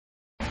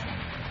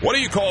What do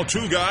you call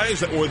two guys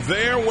that were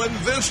there when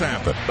this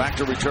happened? Back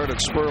to return at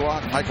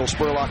Spurlock. Michael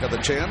Spurlock at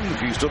the 10.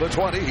 He's to the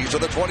 20. He's to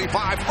the 25.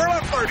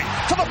 Spurlock 30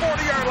 to the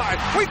 40-yard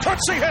line. We could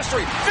see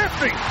history.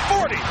 50,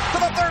 40 to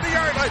the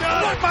 30-yard line.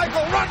 Run,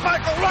 Michael, run,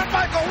 Michael, run,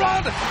 Michael,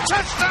 run.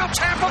 Touchdown,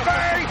 Tampa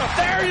Bay.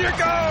 There you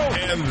go.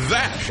 And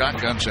that.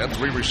 Shotgun set.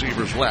 3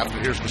 receivers left.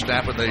 Here's the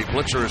snap, and the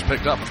blitzer is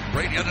picked up.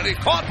 Brady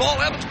underneath. Caught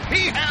ball. Evans.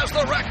 He has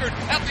the record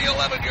at the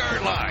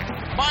 11-yard line.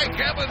 Mike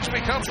Evans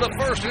becomes the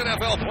first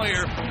NFL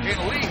player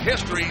in league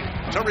history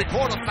to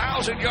record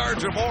 1,000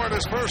 yards or more in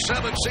his first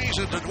 7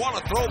 seasons and want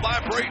to throw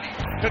by Brady.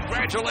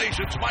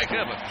 Congratulations, Mike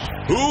Evans.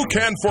 Who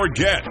can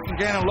forget?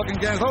 Gannon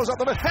looking, Gannon throws up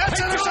the middle. That's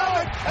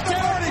intercepted at the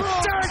 40.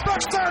 Derek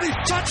Brooks 30.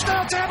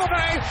 Touchdown, Tampa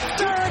Bay.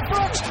 Derek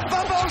Brooks,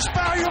 the most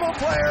valuable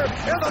player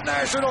in the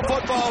National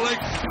Football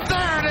League.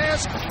 There it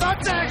is. The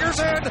dagger's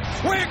in.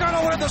 We're going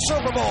to win the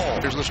Super Bowl.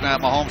 Here's the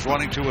snap. Mahomes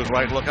running to his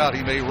right. Look out.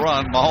 He may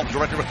run. Mahomes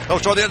directly. Oh,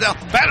 throw the end down.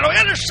 Battle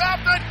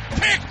intercepted.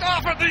 Picked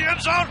off in the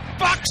end zone.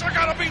 Bucs are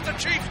going to beat the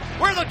Chiefs.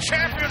 We're the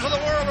champions of the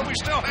world, and we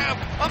still have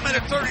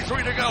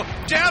 1:33 to go.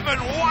 Devin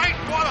White,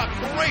 what a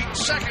great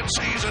second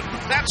season.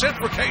 That's it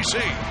for KC.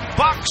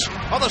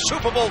 Bucs are the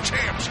Super Bowl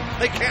champs.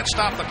 They can't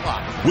stop the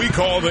clock. We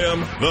call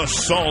them the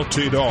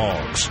Salty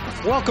Dogs.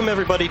 Welcome,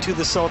 everybody, to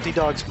the Salty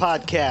Dogs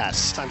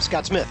podcast. I'm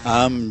Scott Smith.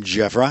 I'm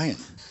Jeff Ryan.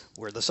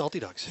 We're the Salty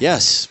Dogs.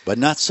 Yes, but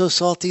not so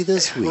salty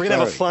this week. We're going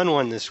to have a fun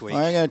one this week.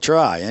 I'm going to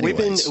try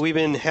anyways. We've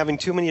been having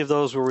too many of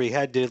those where we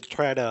had to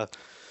try to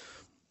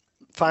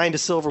find a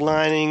silver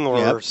lining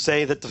or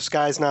say that the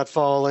sky's not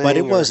falling. But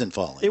it wasn't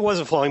falling. It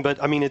wasn't falling,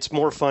 but, I mean, it's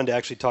more fun to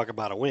actually talk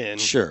about a win.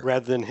 Sure.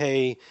 Rather than,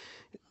 hey,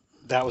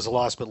 that was a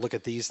loss, but look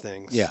at these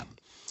things. Yeah.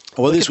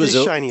 Well, this was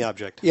a shiny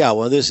object. Yeah,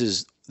 well,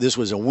 this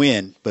was a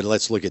win, but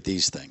let's look at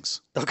these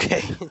things.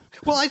 Okay.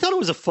 Well, I thought it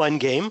was a fun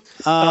game.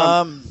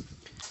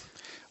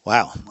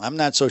 Wow, I'm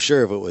not so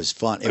sure if it was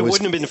fun. It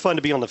wouldn't have been fun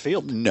to be on the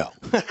field. No,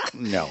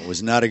 it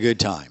was not a good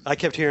time. I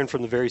kept hearing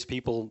from the various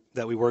people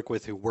that we work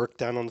with who work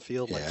down on the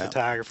field, like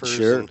photographers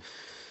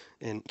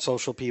and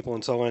social people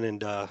and so on.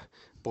 And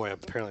boy,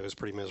 apparently it was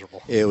pretty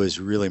miserable. It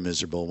was really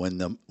miserable. When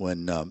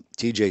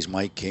TJ's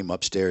mic came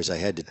upstairs,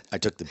 I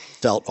took the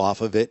felt off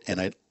of it and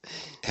I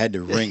had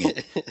to wring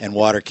it, and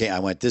water came. I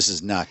went, "This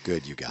is not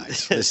good, you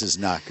guys. This is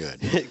not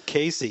good."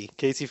 Casey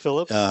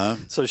Phillips. Uh-huh.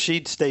 So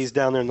she stays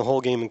down there in the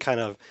whole game and kind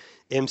of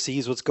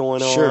MCs what's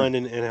going on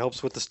and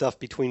helps with the stuff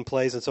between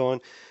plays and so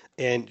on.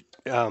 And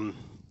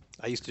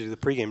I used to do the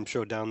pregame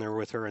show down there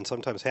with her and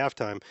sometimes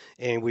halftime,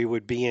 and we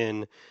would be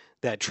in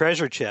that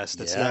treasure chest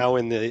that's now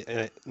in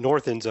the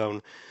north end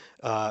zone.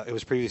 It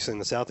was previously in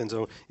the south end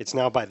zone. It's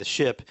now by the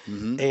ship,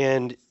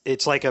 and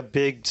it's like a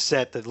big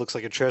set that looks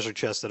like a treasure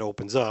chest that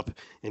opens up,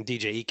 and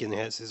DJ Eakin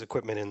has his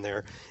equipment in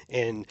there.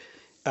 And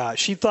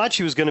she thought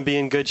she was going to be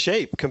in good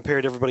shape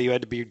compared to everybody who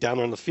had to be down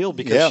on the field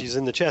because she's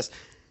in the chest.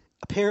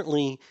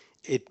 Apparently,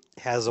 it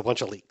has a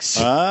bunch of leaks.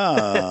 So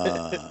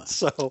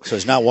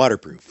it's not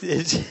waterproof.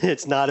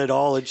 It's not at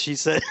all. And she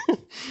said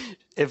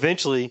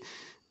eventually,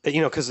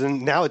 because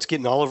now it's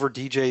getting all over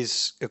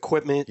DJ's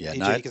equipment,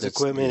 DJ's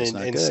equipment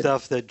and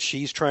stuff that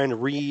she's trying to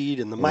read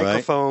and the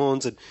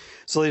microphones. And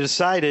so they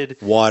decided.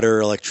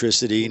 Water,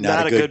 electricity,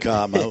 not a good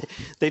combo.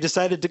 They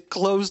decided to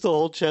close the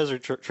whole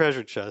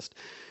treasure chest.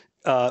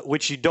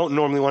 Which you don't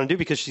normally want to do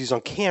because she's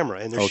on camera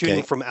and they're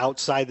shooting from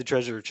outside the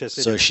treasure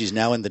chest. So she's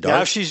now in the dark?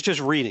 Now she's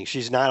just reading.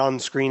 She's not on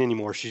the screen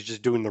anymore. She's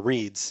just doing the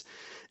reads.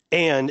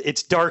 And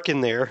it's dark in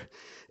there.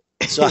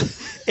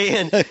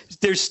 And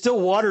there's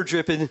still water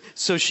dripping.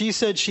 So she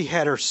said she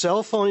had her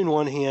cell phone in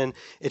one hand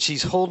and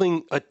she's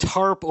holding a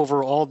tarp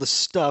over all the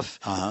stuff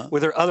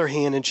with her other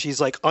hand. And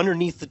she's like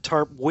underneath the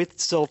tarp with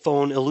cell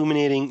phone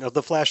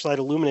the flashlight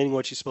illuminating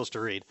what she's supposed to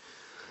read.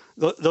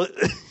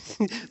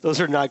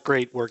 Those are not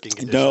great working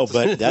conditions. No,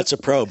 but that's a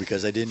pro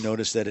because I didn't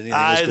notice that anything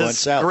was going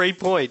south. That's a great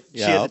point.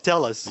 She had to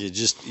tell us. You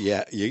just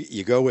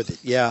you go with it.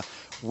 Yeah,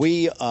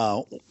 we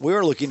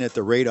were looking at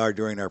the radar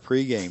during our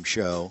pregame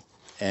show,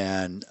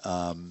 and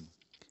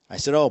I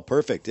said, "Oh,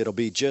 perfect! It'll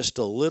be just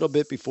a little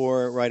bit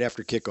right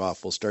after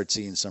kickoff. We'll start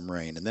seeing some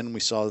rain." And then we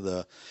saw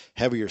the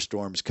heavier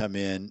storms come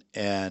in,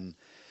 and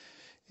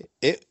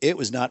it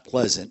was not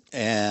pleasant.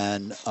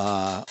 And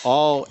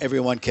all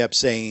everyone kept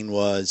saying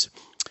was,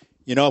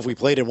 if we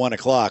played at 1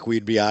 o'clock,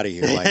 we'd be out of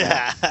here by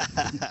now.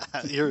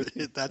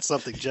 That's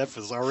something Jeff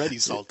is already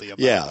salty about.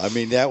 Yeah, I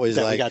mean, that was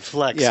we got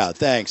flexed. Yeah,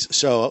 thanks.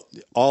 So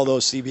all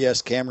those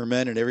CBS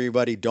cameramen and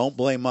everybody, don't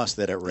blame us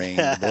that it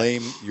rained.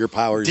 Blame your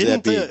powers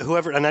that be.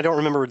 Whoever, and I don't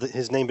remember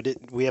his name, but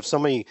we have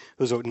somebody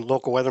who's a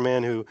local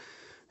weatherman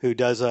who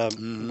does a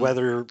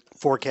weather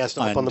forecast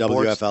up on the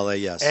boards.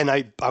 WFLA, yes. And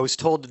I was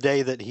told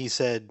today that he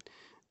said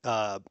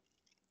that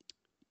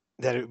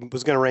it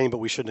was going to rain, but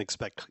we shouldn't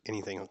expect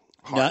anything.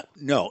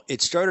 No,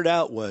 it started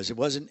out it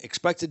wasn't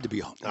expected to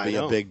be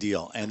a big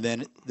deal, and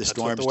then the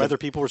storms. What the weather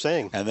people were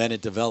saying, and then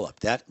it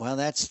developed.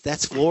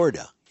 That's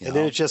Florida, and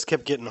then it just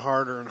kept getting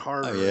harder and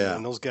harder. Yeah,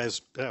 and those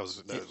guys, that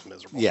was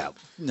miserable. Yeah,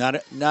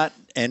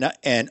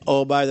 and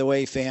oh, by the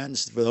way,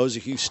 fans, for those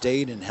of you who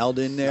stayed and held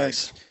in there,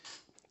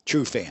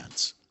 true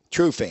fans,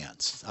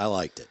 I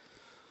liked it.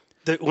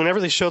 Whenever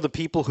they show the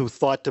people who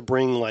thought to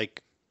bring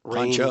like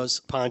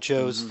Ponchos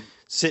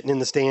sitting in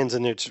the stands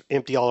and it's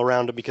empty all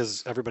around them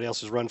because everybody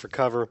else has run for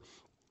cover,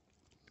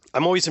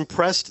 I'm always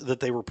impressed that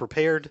they were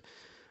prepared,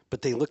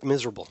 but they look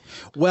miserable.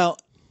 Well,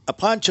 a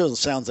poncho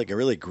sounds like a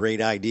really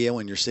great idea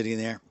when you're sitting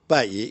there,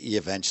 but you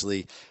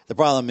eventually, the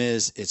problem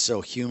is it's so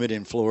humid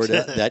in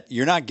Florida that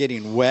you're not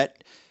getting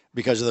wet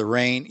because of the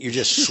rain. You're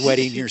just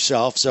sweating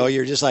yourself. So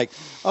you're just like,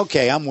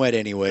 okay, I'm wet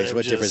anyways.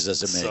 What difference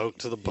does it make?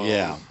 Soaked to the bone.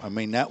 Yeah. I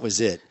mean, that was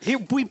it.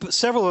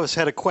 Several of us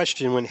had a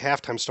question when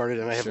halftime started,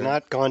 and I have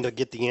not gone to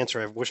get the answer.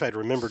 I wish I'd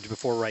remembered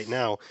before right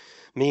now.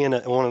 Me and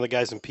one of the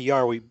guys in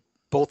PR, we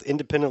both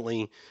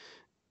independently,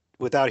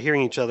 without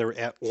hearing each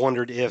other,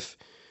 wondered if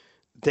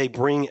they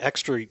bring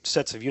extra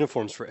sets of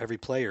uniforms for every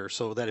player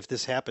so that if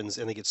this happens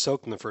and they get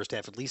soaked in the first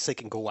half, at least they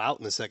can go out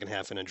in the second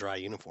half in a dry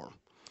uniform.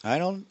 I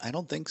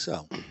don't think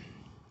so.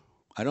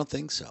 I don't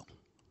think so.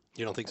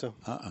 You don't think so?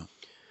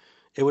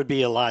 It would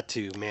be a lot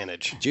to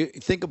manage. Do you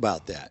think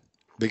about that?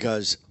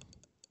 Because,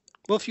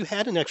 well, if you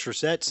had an extra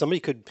set,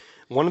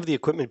 one of the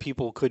equipment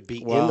people could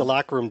be in the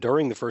locker room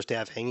during the first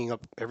half hanging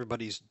up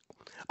everybody's.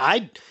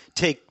 I'd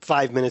take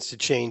 5 minutes to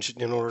change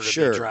in order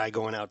to be dry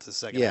going out to the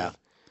second half.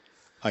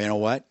 Oh, you know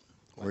what?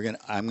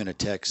 I'm gonna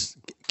text.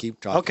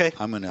 Keep talking. Okay.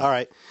 All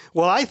right.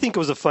 Well, I think it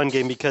was a fun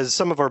game because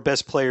some of our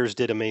best players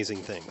did amazing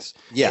things.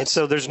 Yes. And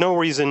so there's no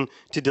reason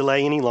to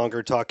delay any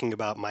longer talking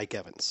about Mike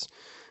Evans.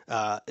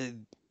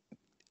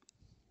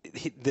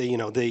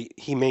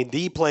 He made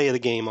the play of the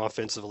game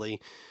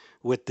offensively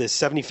with this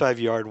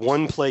 75-yard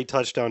one-play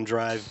touchdown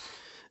drive.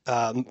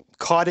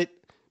 Caught it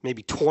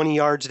maybe 20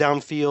 yards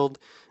downfield,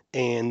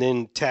 and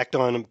then tacked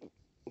on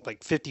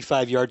like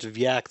 55 yards of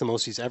yak, the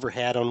most he's ever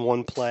had on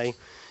one play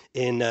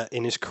in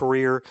his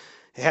career.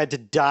 Had to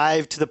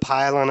dive to the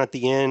pylon at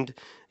the end.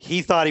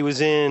 He thought he was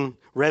in.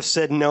 Ref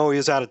said no, he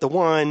was out at the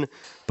 1.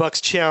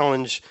 Bucs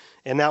challenge,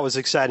 and that was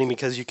exciting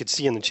because you could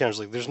see in the challenge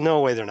league, there's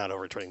no way they're not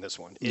overturning this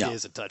one. It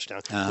is a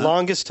touchdown.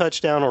 Longest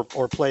touchdown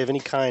or play of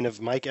any kind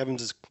of Mike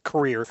Evans'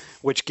 career,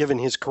 which given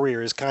his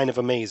career is kind of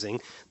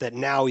amazing that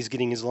now he's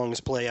getting his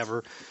longest play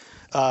ever.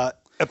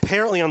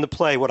 Apparently on the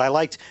play, what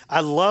I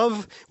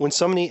love when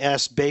somebody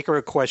asks Baker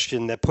a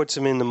question that puts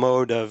him in the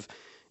mode of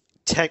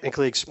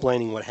technically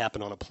explaining what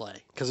happened on a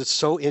play because it's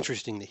so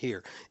interesting to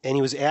hear. And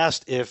he was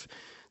asked if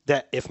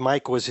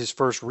Mike was his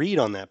first read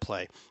on that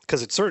play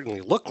because it certainly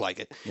looked like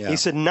it. Yeah. He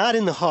said, not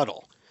in the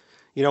huddle.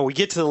 We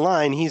get to the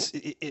line.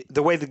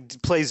 The way the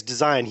play's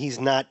designed, he's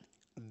not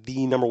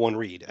the number one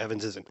read.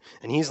 Evans isn't.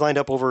 And he's lined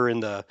up over in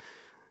the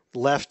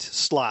left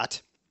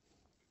slot.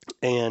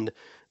 And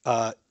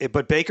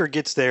but Baker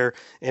gets there,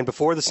 and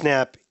before the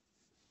snap,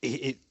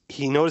 he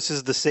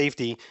notices the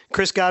safety.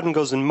 Chris Godwin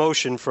goes in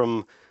motion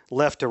from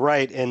left to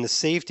right, and the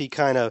safety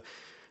kind of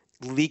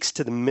leaks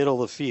to the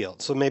middle of the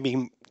field. So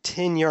maybe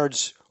 10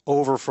 yards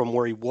over from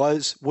where he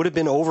would have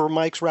been over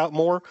Mike's route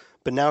more,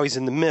 but now he's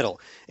in the middle.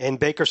 And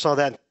Baker saw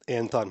that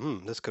and thought,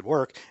 this could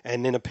work.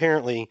 And then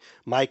apparently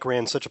Mike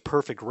ran such a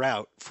perfect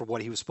route for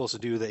what he was supposed to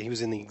do that he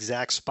was in the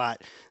exact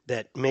spot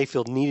that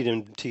Mayfield needed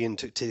him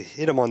to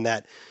hit him on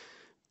that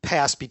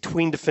pass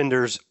between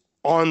defenders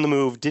on the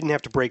move, didn't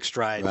have to break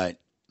stride. Right.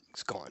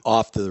 It's gone.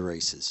 Off to the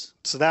races.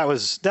 So that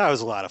was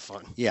a lot of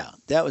fun. Yeah,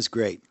 that was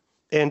great.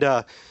 And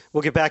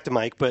we'll get back to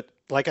Mike, but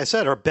like I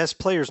said, our best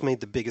players made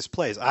the biggest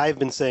plays. I've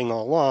been saying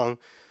all along,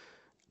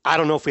 I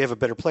don't know if we have a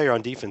better player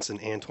on defense than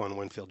Antoine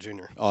Winfield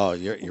Jr. Oh,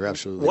 you're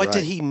absolutely right. What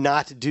did he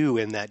not do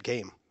in that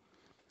game?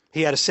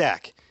 He had a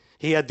sack.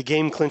 He had the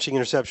game-clinching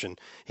interception.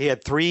 He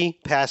had 3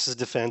 passes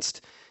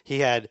defensed. He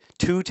had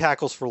 2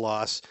 tackles for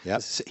loss.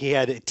 Yep. He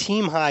had a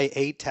team-high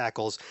 8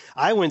 tackles.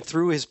 I went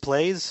through his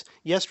plays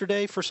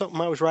yesterday for something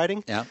I was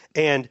writing,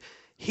 and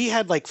he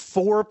had like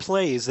 4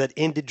 plays that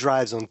ended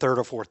drives on 3rd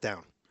or 4th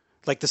down.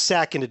 Like the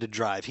sack ended a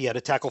drive. He had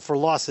a tackle for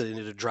loss that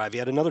ended a drive. He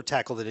had another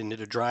tackle that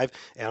ended a drive.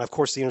 And, of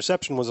course, the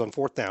interception was on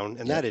 4th down,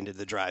 and that ended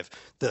the drive.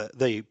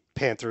 The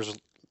Panthers'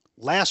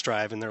 last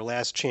drive and their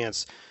last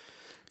chance.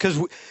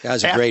 That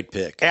was a great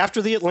pick.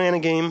 After the Atlanta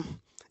game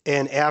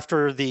and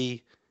after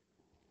the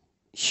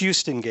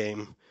Houston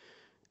game,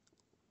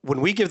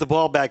 when we give the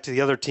ball back to the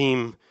other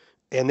team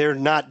and they're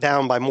not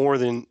down by more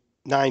than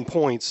 9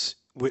 points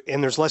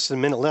and there's less than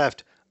a minute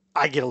left,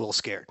 I get a little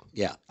scared.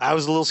 Yeah. I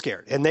was a little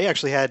scared. And they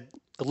actually had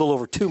a little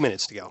over 2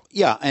 minutes to go.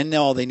 Yeah, and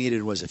all they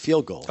needed was a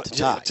field goal to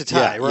tie. To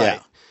tie, right. Yeah.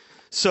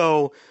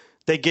 So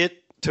they get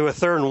to a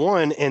 3rd and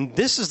 1, and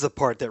this is the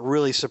part that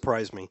really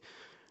surprised me.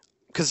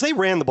 Because they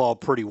ran the ball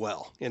pretty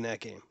well in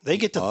that game. They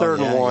get to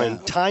 3rd and 1. Yeah.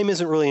 Time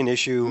isn't really an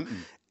issue.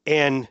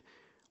 And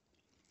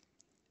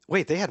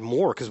wait, they had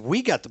more because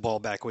we got the ball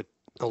back with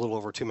a little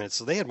over 2 minutes.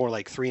 So they had more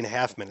like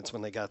 3.5 minutes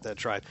when they got that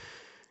drive.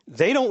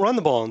 They don't run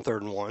the ball on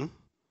 3rd and 1,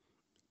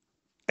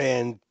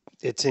 and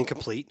it's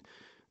incomplete.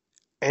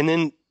 And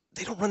then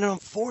they don't run it on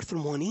 4th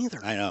and 1 either.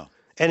 I know.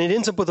 And it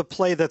ends up with a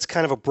play that's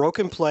kind of a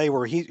broken play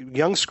where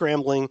Young's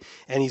scrambling,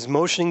 and he's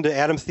motioning to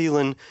Adam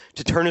Thielen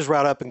to turn his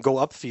route up and go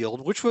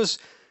upfield, which was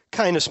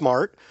kind of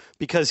smart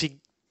because he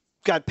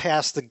got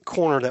past the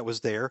corner that was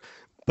there.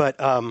 But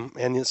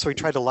and so he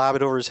tried to lob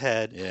it over his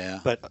head. Yeah.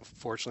 But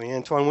fortunately,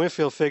 Antoine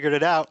Winfield figured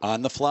it out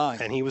On the fly.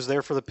 and he was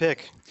there for the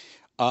pick.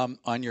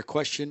 On your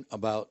question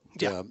about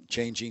Yeah.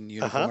 changing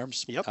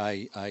uniforms, Yep.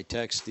 I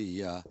text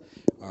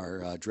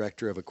our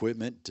director of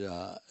equipment,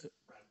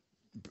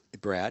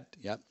 Brad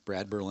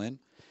Berlin,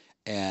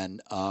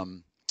 and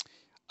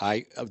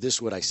this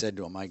is what I said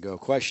to him. I go,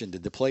 question,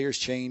 did the players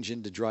change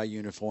into dry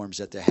uniforms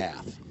at the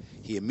half?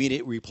 He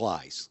immediately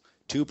replies,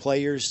 2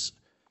 players,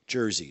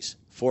 jerseys,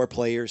 4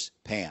 players,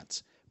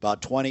 pants.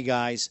 About 20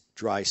 guys,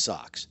 dry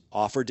socks.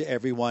 Offered to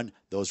everyone.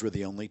 Those were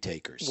the only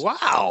takers.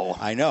 Wow.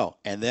 I know.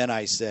 And then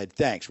I said,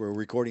 thanks. We're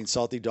recording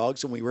Salty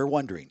Dogs, and we were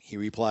wondering. He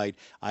replied,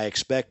 I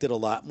expected a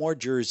lot more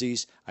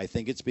jerseys. I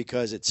think it's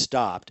because it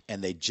stopped,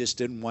 and they just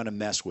didn't want to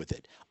mess with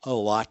it. A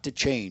lot to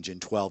change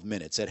in 12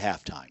 minutes at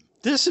halftime.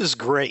 This is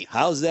great.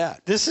 How's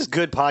that? This is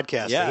good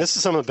podcasting. Yeah. This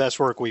is some of the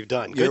best work we've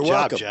done. Good You're job,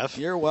 welcome. Jeff.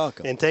 You're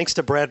welcome. And thanks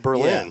to Brad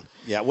Berlin.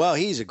 Yeah, well,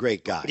 he's a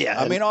great guy. Yeah,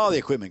 I mean, all the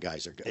equipment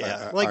guys are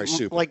like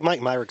super. Like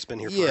Mike Myrick's been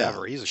here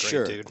forever. He's a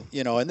great dude.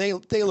 You know, and they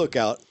look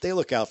out. They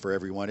look out for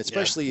everyone,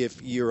 especially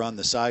if you're on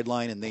the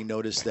sideline and they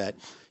notice that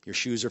your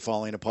shoes are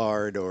falling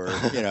apart, or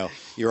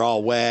you're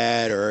all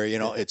wet, or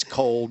it's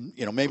cold.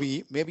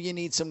 Maybe you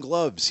need some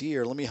gloves.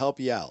 Here, let me help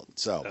you out.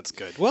 So that's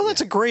good. Well,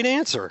 that's a great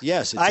answer.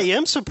 Yes, I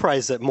am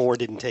surprised that Moore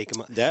didn't take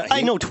him.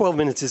 I know 12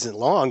 minutes isn't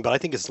long, but I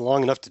think it's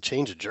long enough to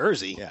change a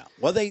jersey. Yeah.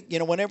 Well, they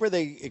whenever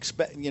they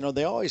expect,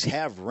 they always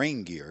have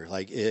rain gear.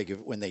 Like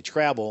when they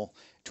travel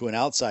to an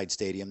outside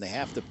stadium, they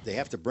have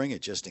to bring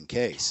it just in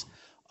case.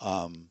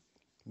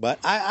 But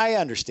I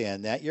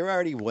understand that. You're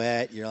already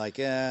wet. You're like,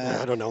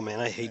 I don't know, man.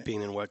 I hate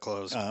being in wet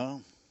clothes.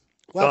 Oh.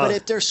 Well, but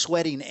if they're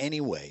sweating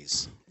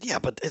anyways. Yeah,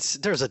 but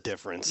there's a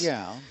difference.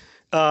 Yeah.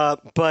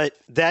 But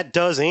that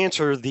does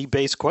answer the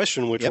base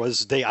question, which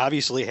was they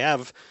obviously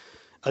have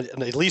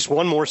at least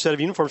one more set of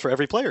uniforms for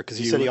every player because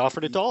he said he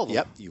offered it to all of them.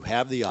 Yep, you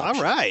have the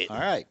option. All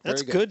right.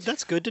 That's good.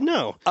 That's good to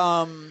know.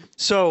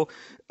 So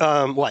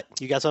what?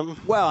 You got something?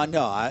 Well,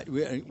 no.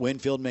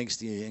 Winfield makes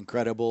the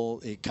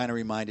incredible. It kind of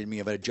reminded me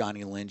of a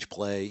Johnny Lynch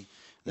play.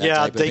 They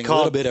call a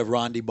little bit of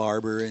Rondy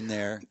Barber in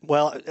there.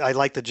 Well, I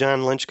like the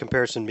John Lynch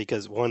comparison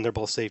because one, they're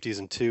both safeties,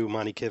 and two,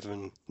 Monty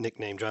Kiffin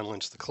nicknamed John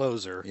Lynch the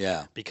closer.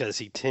 Yeah, because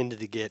he tended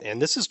to get,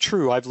 and this is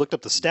true. I've looked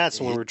up the stats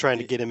when we were trying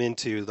to get him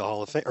into the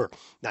Hall of Fame, or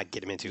not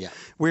get him into. Yeah.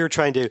 We were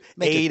trying to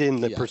aid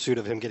in the pursuit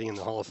of him getting in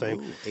the Hall of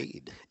Fame. Ooh,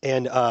 aid.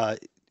 And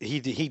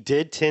he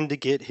did tend to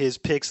get his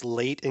picks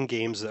late in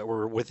games that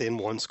were within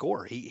one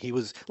score. He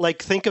was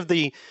like, think of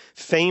the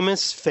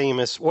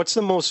famous. What's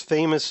the most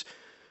famous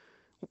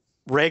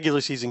regular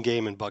season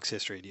game in Bucs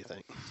history, do you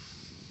think?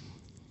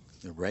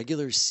 The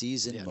regular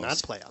season, not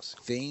playoffs.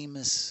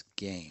 Famous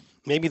game.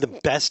 Maybe the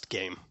best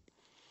game.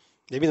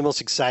 Maybe the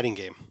most exciting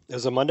game. It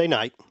was a Monday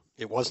night.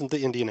 It wasn't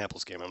the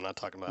Indianapolis game. I'm not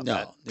talking about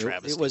that.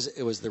 It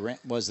was the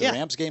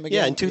Rams game again?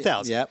 Yeah, in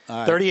 2000. Yep.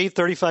 All right.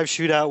 38-35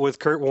 shootout with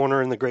Kurt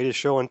Warner and the greatest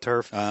show on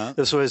turf. Uh-huh.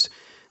 This was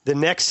the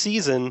next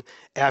season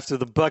after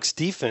the Bucs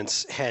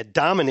defense had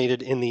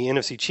dominated in the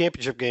NFC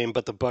Championship game,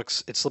 but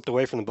it slipped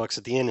away from the Bucs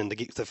at the end, and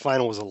the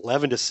final was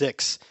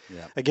 11-6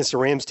 against a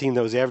Rams team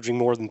that was averaging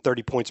more than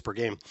 30 points per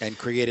game. And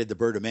created the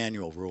Bert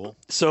Emanuel rule.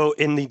 So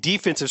in the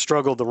defensive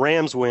struggle, the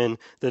Rams win.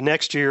 The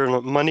next year, in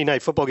a Monday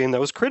Night Football game that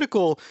was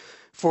critical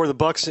for the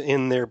Bucs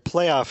in their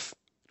playoff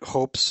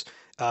hopes,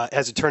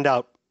 as it turned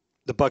out,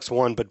 the Bucs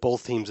won, but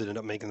both teams ended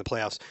up making the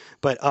playoffs.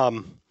 But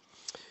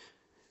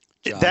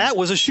that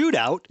was a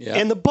shootout,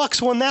 and the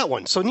Bucs won that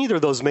one. So neither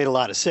of those made a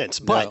lot of sense.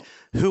 But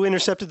who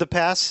intercepted the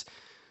pass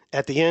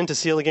at the end to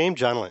seal the game?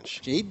 John Lynch.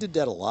 He did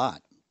that a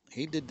lot.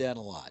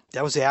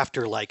 That was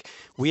after,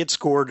 we had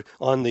scored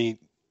on the,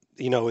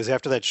 it was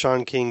after that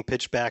Sean King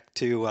pitch back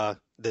to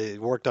the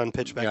Warwick Dunn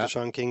pitch back to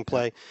Sean King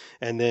play,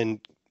 and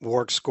then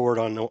Warwick scored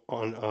on a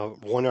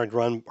 1-yard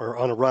run or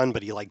on a run,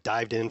 but he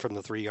dived in from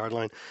the 3-yard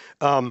line.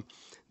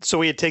 So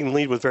we had taken the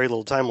lead with very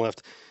little time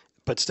left.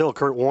 But still,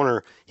 Kurt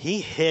Warner,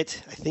 he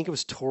hit, I think it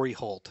was Torrey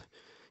Holt.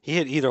 He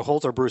hit either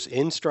Holt or Bruce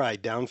in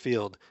stride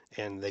downfield,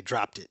 and they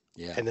dropped it.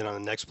 Yeah. And then on the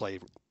next play,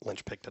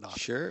 Lynch picked it off.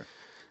 Sure.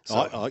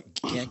 So,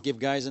 can't give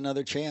guys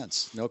another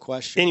chance. No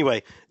question.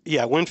 Anyway,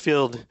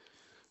 Winfield,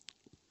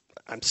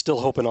 I'm still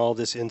hoping all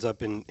this ends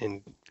up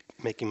in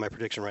making my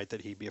prediction right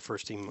that he'd be a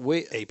first-team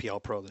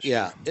APL pro this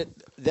year.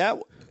 Yeah.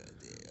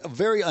 A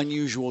very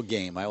unusual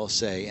game, I will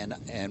say,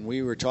 and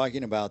we were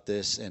talking about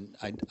this, and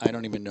I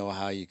don't even know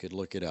how you could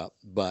look it up,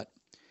 but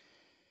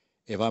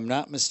if I'm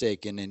not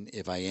mistaken, and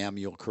if I am,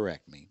 you'll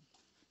correct me.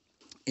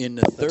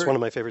 That's one of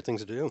my favorite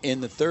things to do.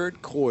 In the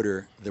third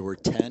quarter, there were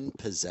 10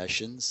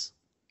 possessions.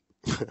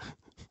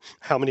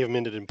 How many of them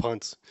ended in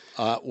punts?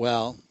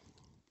 Well,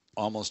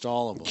 almost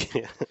all of them.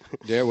 Yeah.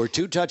 There were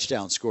 2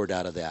 touchdowns scored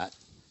out of that,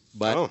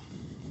 but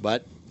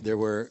there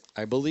were,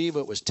 I believe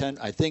it was 10.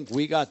 I think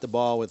we got the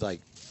ball with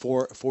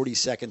 40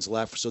 seconds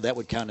left, so that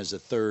would count as a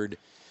third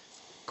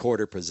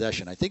quarter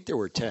possession. I think there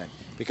were 10.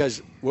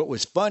 Because what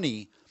was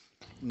funny,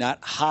 not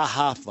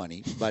ha-ha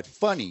funny, but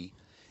funny,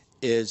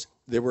 is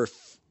there were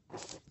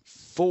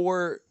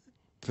 4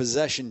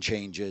 possession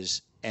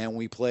changes and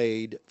we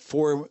played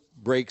 4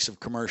 breaks of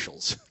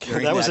commercials.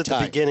 That was at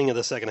time. the beginning of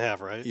the second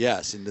half, right?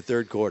 Yes, in the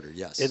third quarter,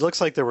 yes. It looks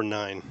like there were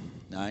 9.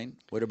 9?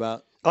 What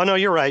about? Oh, no,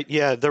 you're right.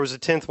 Yeah, there was a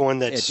 10th one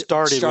that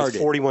started with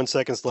 41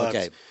 seconds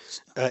left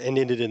and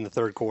ended in the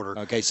third quarter.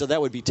 Okay, so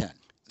that would be 10.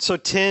 So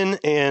 10,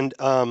 and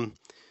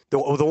the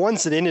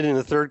ones that ended in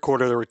the third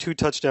quarter, there were 2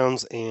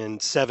 touchdowns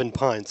and 7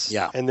 punts.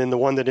 Yeah. And then the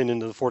one that ended in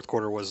the fourth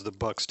quarter was the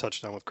Bucs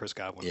touchdown with Chris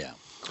Godwin. Yeah.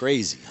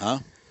 Crazy, huh?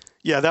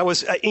 Yeah, that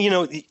was,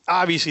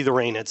 obviously the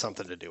rain had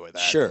something to do with that.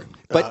 Sure.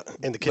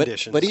 And the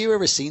conditions. But have you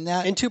ever seen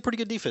that? And 2 pretty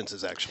good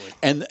defenses, actually.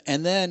 And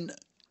then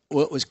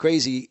what was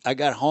crazy, I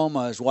got home,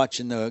 I was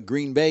watching the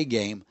Green Bay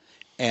game,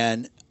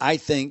 and I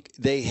think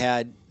they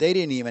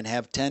didn't even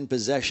have 10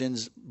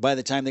 possessions by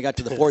the time they got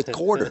to the fourth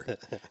quarter.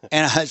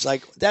 And I was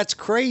like, that's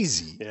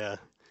crazy. Yeah.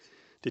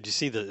 Did you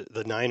see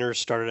the Niners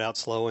started out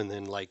slow, and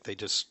then they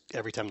just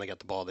every time they got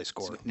the ball they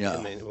scored? Yeah.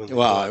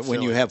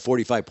 When you have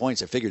 45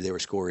 points, I figured they were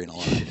scoring a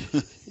lot.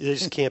 They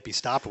just can't be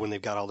stopped when they've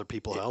got all their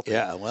people healthy.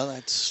 Yeah,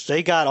 well,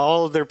 they got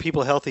all of their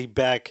people healthy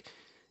back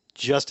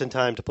just in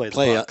time to play the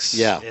Bucs.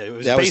 It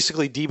was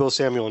basically Deebo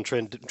Samuel and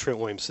Trent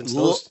Williams.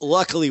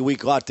 Luckily, we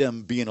caught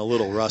them being a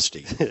little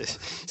rusty.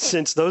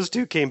 Since those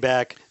 2 came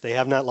back, they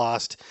have not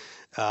lost,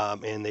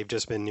 and they've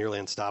just been nearly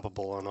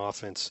unstoppable on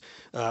offense.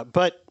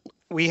 But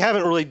we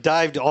haven't really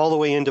dived all the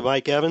way into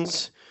Mike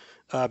Evans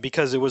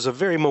because it was a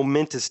very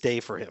momentous day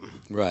for him.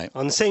 Right.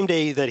 On the same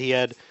day that he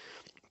had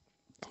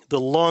the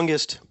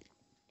longest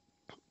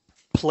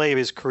play of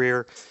his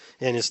career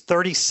and his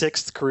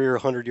 36th career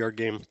 100-yard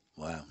game.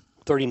 Wow.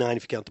 39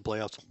 if you count the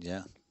playoffs.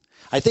 Yeah.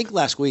 I think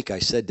last week I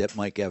said that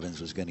Mike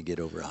Evans was going to get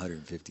over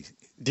 150.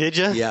 Did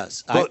you?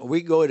 Yes. Well,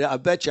 I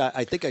bet you,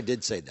 I think I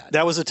did say that.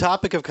 That was a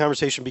topic of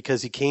conversation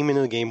because he came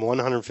into the game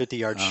 150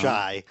 yards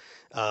shy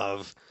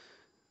of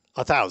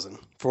 1,000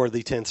 for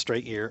the 10th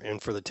straight year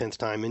and for the 10th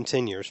time in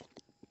 10 years.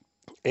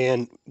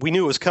 And we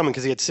knew it was coming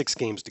because he had 6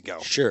 games to go.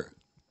 Sure.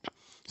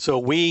 So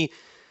we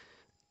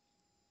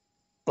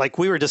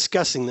were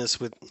discussing this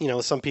with,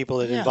 some people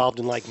that involved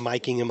in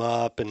miking him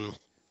up and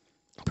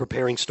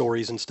preparing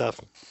stories and stuff.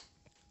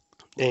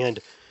 And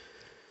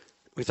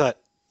we thought,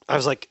 I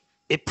was like,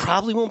 it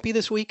probably won't be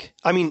this week.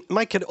 I mean,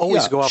 Mike could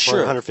always go off for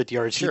 150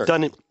 yards. Sure.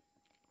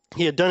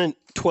 He had done it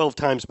 12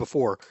 times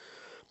before.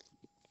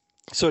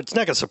 So it's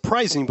not going to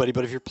surprise anybody,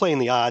 but if you're playing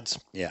the odds,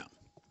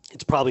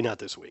 it's probably not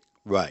this week.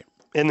 Right.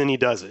 And then he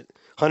does it.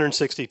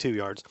 162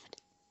 yards.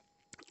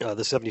 The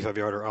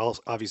 75-yarder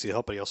obviously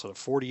helped, but he also had a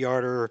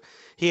 40-yarder.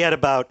 He had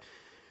about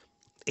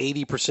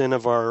 80%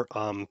 of our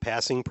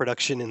passing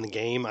production in the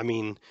game. I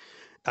mean,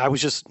 I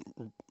was just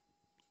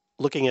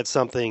looking at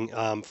something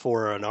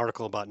for an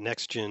article about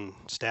next-gen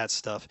stats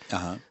stuff.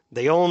 Uh-huh.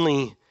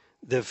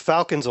 The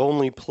Falcons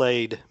only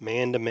played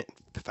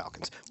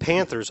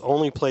Panthers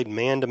only played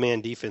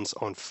man-to-man defense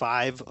on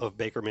 5 of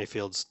Baker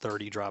Mayfield's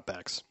 30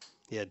 dropbacks.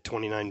 He had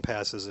 29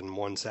 passes and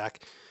 1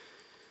 sack.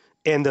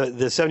 And the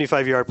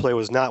 75-yard play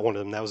was not one of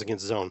them. That was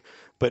against zone.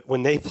 But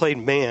when they played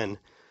man,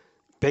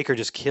 Baker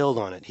just killed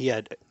on it. He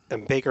had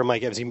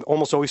Mike Evans. He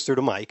almost always threw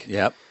to Mike.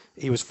 Yep.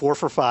 He was 4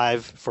 for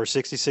 5 for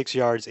 66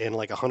 yards and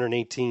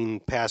 118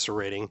 passer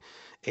rating,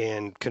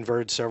 and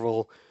converted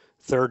several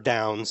third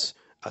downs.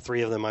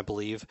 3 of them, I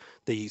believe.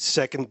 The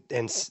second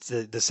and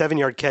the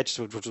 7-yard catch,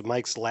 which was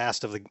Mike's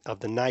last of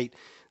the night,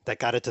 that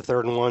got it to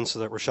 3rd and 1, so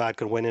that Rashad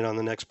could win it on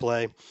the next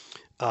play.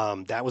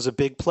 That was a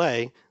big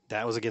play.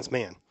 That was against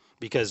man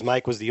because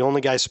Mike was the only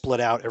guy split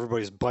out.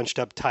 Everybody's bunched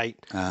up tight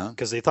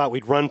because they thought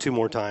we'd run 2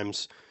 more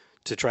times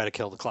to try to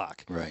kill the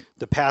clock. Right.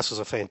 The pass was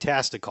a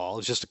fantastic call. It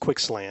was just a quick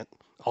slant.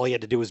 All he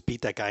had to do was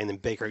beat that guy, and then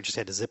Baker just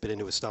had to zip it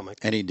into his stomach.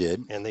 And he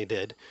did. And they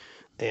did.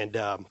 And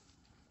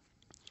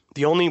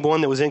the only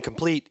one that was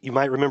incomplete, you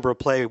might remember a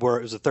play where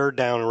it was a 3rd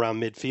down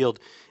around midfield,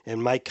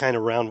 and Mike kind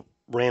of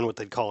ran what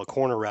they'd call a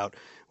corner route,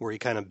 where he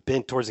kind of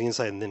bent towards the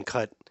inside and then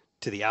cut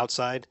to the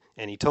outside,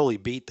 and he totally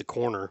beat the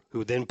corner,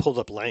 who then pulled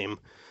up lame,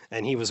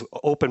 and he was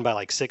open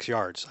by 6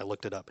 yards. I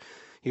looked it up.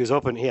 He was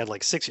open. He had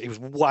 6. He was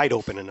wide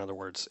open, in other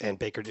words. And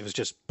Baker, it was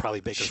just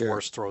probably Baker's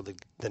worst throw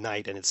the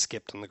night, and it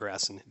skipped on the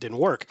grass, and it didn't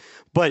work.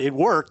 But it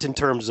worked in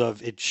terms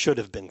of it should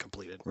have been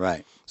completed.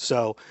 Right.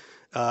 So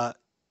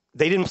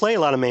they didn't play a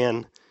lot of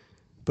man,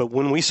 but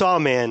when we saw a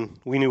man,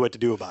 we knew what to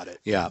do about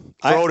it. Yeah.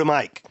 Throw to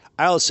Mike.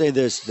 I'll say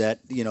this, that,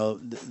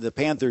 the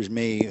Panthers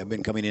may have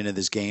been coming into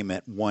this game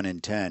at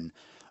 1-10,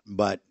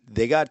 but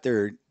they got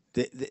they're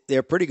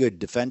a pretty good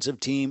defensive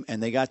team,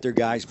 and they got their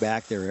guys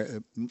back.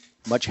 They're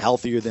much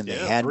healthier than they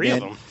had 3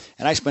 been. of them.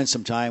 And I spent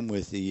some time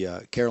with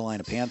the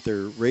Carolina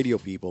Panther radio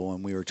people,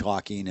 and we were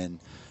talking, and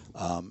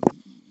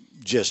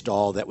just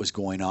all that was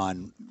going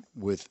on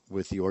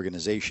with the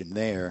organization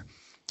there.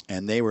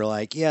 And they were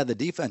like, yeah, the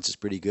defense is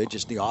pretty good,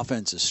 just the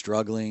offense is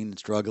struggling,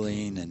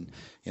 and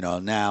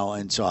now.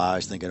 And so I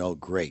was thinking, oh,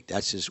 great,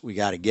 that's just, we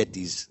got to get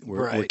these.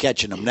 We're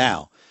catching them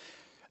now.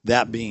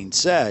 That being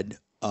said,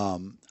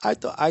 I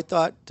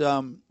thought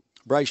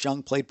Bryce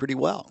Young played pretty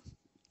well.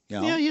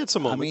 Yeah, he had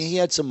some moments. I mean, he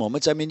had some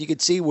moments. I mean, you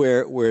could see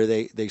where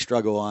they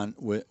struggle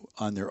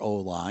on their O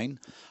line.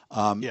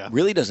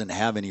 Really doesn't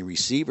have any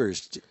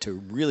receivers to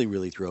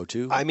really throw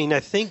to. I mean, I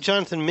think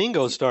Jonathan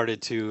Mingo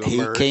started to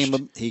emerge.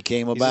 He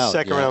came about. He's a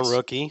second-round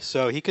rookie,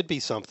 so he could be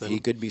something. He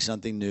could be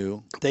something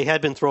new. They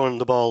had been throwing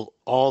the ball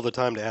all the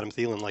time to Adam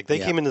Thielen. Like, they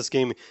came in this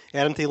game,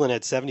 Adam Thielen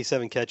had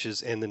 77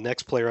 catches, and the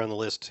next player on the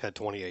list had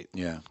 28.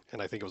 Yeah.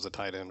 And I think it was a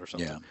tight end or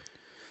something. Yeah.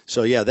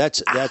 So,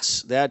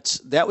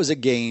 that was a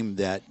game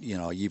that,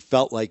 you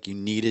felt like you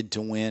needed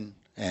to win,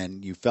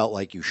 and you felt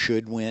like you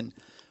should win.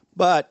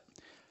 But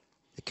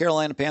the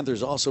Carolina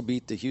Panthers also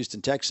beat the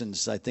Houston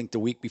Texans, I think, the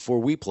week before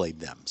we played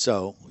them.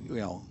 So,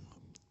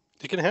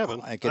 it can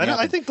happen. I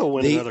think they'll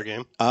win another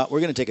game.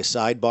 We're going to take a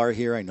sidebar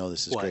here. I know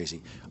this is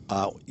crazy.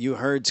 You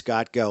heard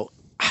Scott go,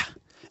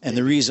 and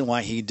the reason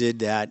why he did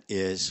that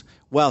is,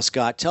 well,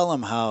 Scott, tell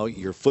him how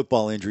your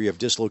football injury of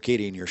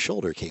dislocating your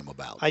shoulder came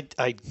about. I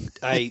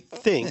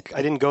think,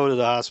 I didn't go to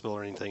the hospital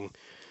or anything,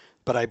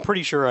 but I'm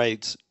pretty sure I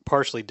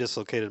partially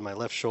dislocated my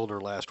left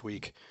shoulder last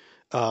week.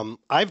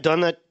 I've done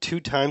that 2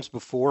 times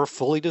before,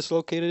 fully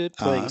dislocated it,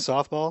 playing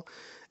softball,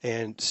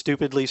 and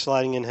stupidly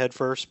sliding in head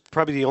first.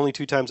 Probably the only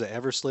 2 times I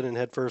ever slid in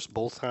head first.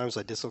 Both times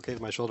I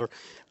dislocated my shoulder,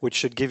 which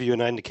should give you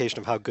an indication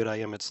of how good I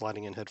am at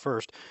sliding in head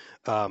first.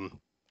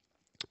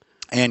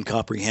 And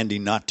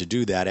comprehending not to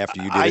do that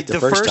after you did it the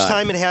first time. The first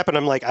time it happened,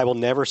 I'm like, I will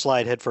never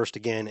slide head first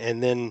again.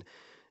 And then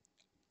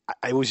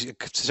I was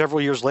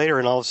several years later,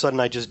 and all of a sudden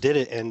I just did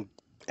it, and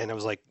I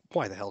was like,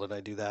 why the hell did I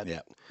do that?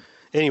 Yeah.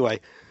 Anyway,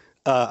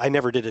 I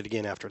never did it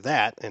again after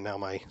that, and now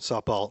my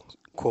softball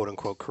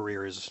quote-unquote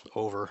career is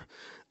over.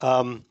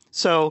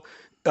 So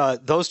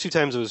those 2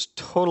 times it was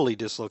totally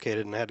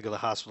dislocated, and I had to go to the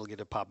hospital to get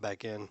it popped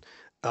back in.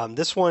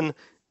 This one,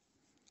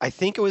 I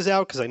think it was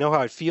out because I know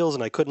how it feels,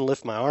 and I couldn't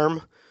lift my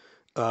arm.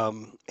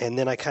 And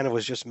then I kind of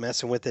was just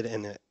messing with it,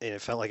 and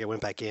it felt like it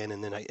went back in.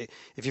 And then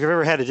if you've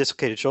ever had a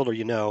dislocated shoulder,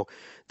 you know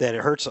that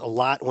it hurts a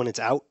lot when it's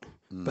out.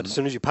 Mm-hmm. But as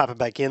soon as you pop it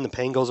back in, the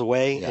pain goes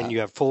away, and you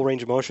have full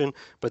range of motion.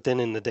 But then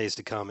in the days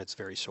to come, it's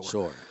very sore.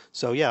 Sure.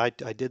 So, yeah,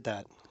 I did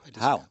that.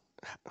 How?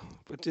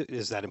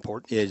 Is that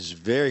important? It is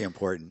very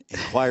important.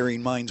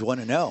 Inquiring minds want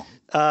to know.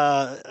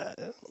 I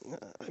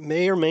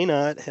may or may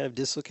not have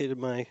dislocated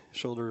my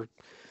shoulder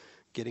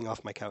getting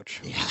off my couch.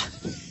 Yeah.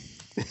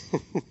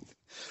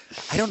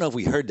 I don't know if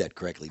we heard that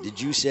correctly.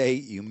 Did you say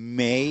you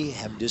may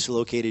have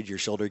dislocated your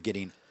shoulder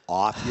getting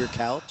off your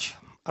couch?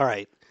 All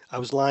right. I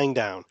was lying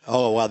down.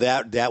 Oh, well,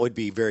 that would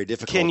be very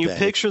difficult. Can you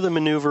picture the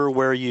maneuver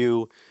where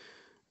you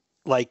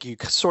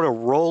sort of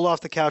roll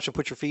off the couch and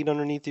put your feet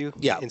underneath you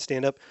and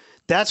stand up?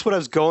 That's what I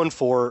was going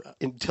for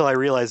until I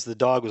realized the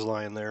dog was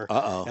lying there.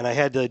 Uh-oh. And I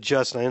had to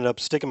adjust, and I ended up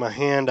sticking my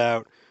hand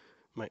out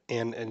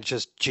and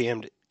just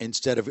jammed it.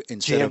 Instead of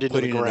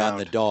putting it on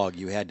the dog,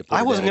 you had to put it.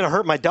 I wasn't going to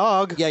hurt my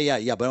dog. Yeah.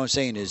 But what I'm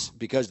saying is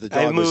because the dog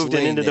I moved was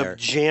laying and ended up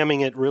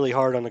jamming it really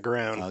hard on the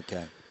ground.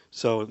 Okay.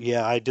 So,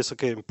 yeah, I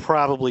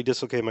probably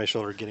dislocated my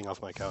shoulder getting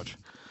off my couch.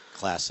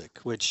 Classic.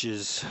 Which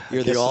is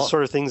the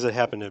sort of things that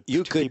happen to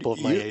people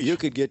of my age. You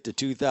could get the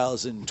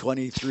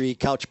 2023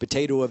 Couch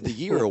Potato of the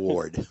Year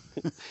award.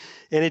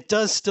 And it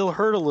does still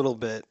hurt a little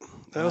bit.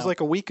 That was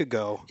like a week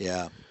ago.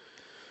 Yeah.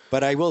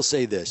 But I will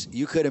say this: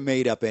 you could have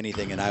made up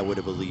anything, and I would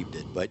have believed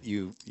it. But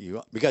you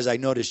because I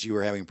noticed you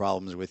were having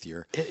problems with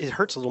your. It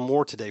hurts a little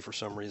more today for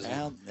some reason.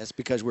 Well, that's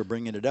because we're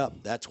bringing it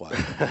up. That's why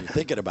you're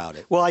thinking about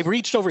it. Well, I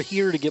reached over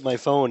here to get my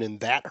phone,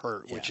 and that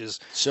hurt, which is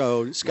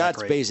so.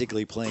 Scott's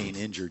basically playing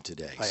injured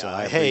today. So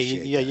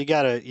you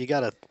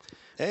gotta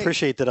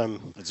appreciate that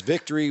I'm. It's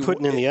victory.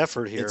 Putting in the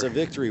effort here. It's a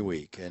victory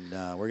week, and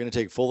we're going to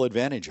take full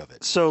advantage of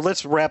it. So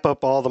let's wrap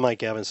up all the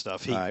Mike Evans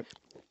stuff. All right.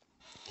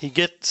 He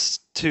gets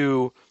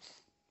to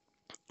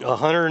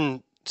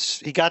 100.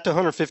 He got to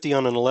 150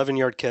 on an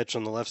 11-yard catch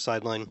on the left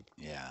sideline.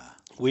 Yeah,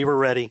 we were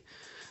ready.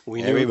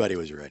 Everybody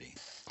was ready.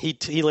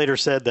 He later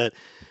said that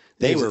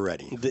they were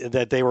ready.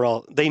 That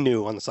they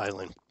knew on the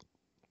sideline.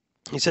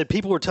 He said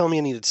people were telling me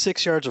I needed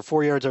 6 yards or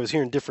 4 yards. I was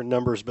hearing different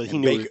numbers, but he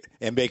knew.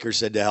 And Baker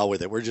said, "To hell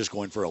with it. We're just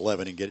going for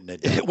 11 and getting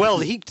it done." Well,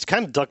 he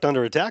kind of ducked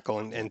under a tackle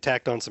and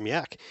tacked on some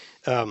yak.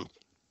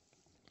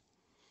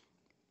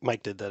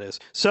 Mike did, that is.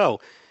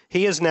 So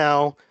he has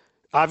now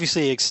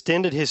obviously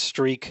extended his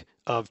streak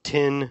of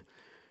 10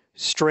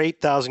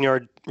 straight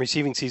 1,000-yard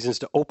receiving seasons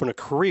to open a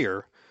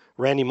career.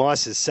 Randy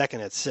Moss is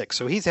second at 6.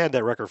 So he's had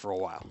that record for a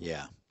while.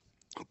 Yeah.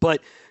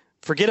 But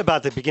forget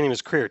about the beginning of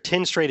his career.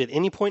 10 straight at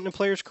any point in a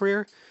player's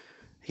career.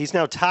 He's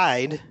now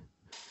tied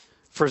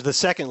for the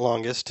second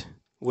longest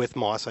with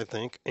Moss, I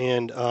think.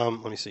 And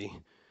let me see.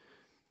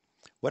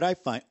 What I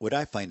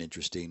find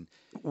interesting.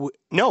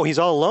 No, he's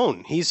all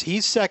alone.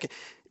 He's second.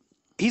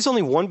 He's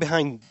only one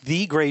behind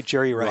the great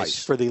Jerry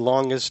Rice for the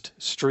longest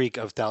streak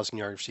of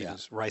 1,000-yard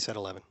seasons. Yeah. Rice had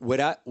 11.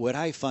 What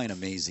I find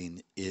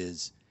amazing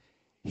is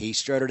he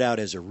started out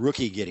as a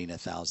rookie getting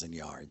 1,000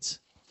 yards.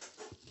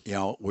 You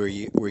know, where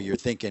you're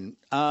thinking,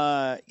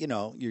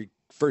 you're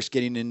first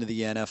getting into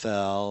the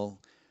NFL.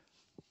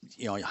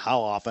 You know, how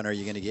often are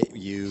you going to get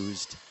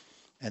used?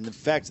 And the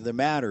fact of the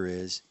matter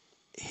is,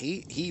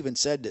 he even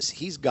said this.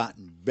 He's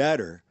gotten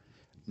better,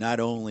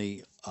 not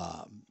only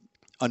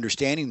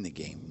understanding the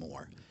game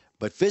more,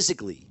 but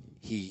physically,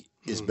 he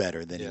is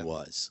better than he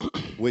was,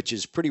 which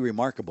is pretty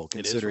remarkable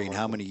considering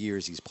how many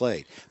years he's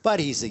played. But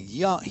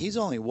he's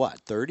only what,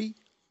 30?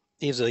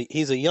 He's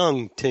a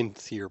young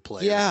 10th year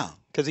player. Yeah.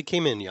 Because he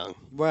came in young.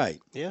 Right.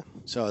 Yeah.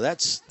 So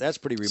that's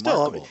pretty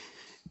remarkable. Still,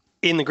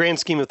 in the grand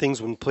scheme of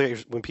things, when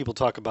people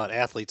talk about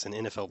athletes and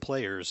NFL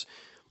players,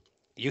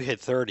 you hit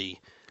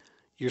 30,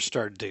 you're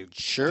starting to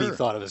be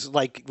thought of as,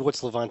 like,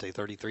 what's Levante,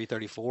 33,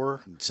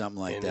 34?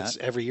 Something like that.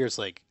 Every year it's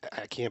like,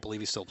 I can't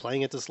believe he's still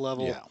playing at this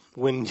level. Yeah.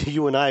 When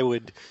you and I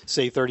would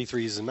say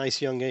 33 is a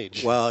nice young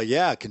age. Well,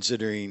 yeah,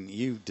 considering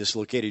you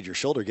dislocated your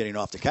shoulder getting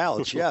off the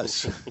couch,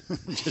 yes.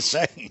 Just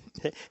saying.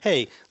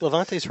 Hey,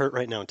 Levante's hurt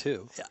right now,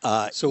 too.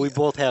 So we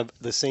both have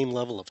the same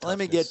level of toughness. Let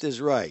me get this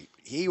right.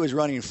 He was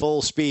running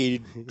full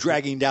speed,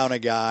 dragging down a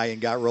guy, and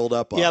got rolled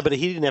up on. Yeah, but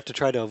he didn't have to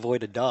try to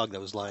avoid a dog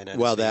that was lying at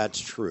his feet. That's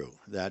true.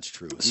 That's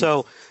true.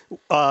 So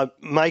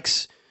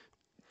Mike's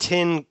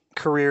 10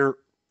 career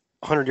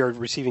 100-yard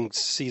receiving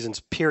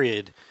seasons,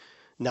 period,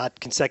 not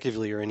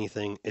consecutively or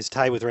anything, is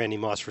tied with Randy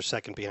Moss for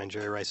second behind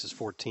Jerry Rice's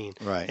 14.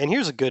 Right. And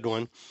here's a good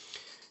one.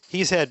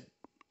 He's had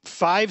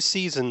 5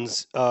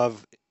 seasons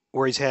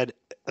where he's had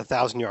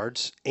 1,000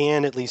 yards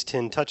and at least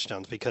 10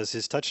 touchdowns because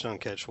his touchdown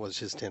catch was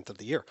his 10th of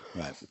the year.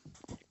 Right.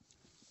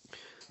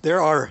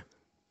 There are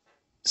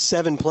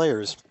 7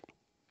 players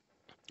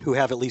who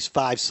have at least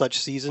 5 such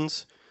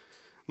seasons,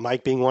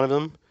 Mike being one of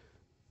them.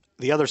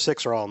 The other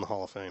 6 are all in the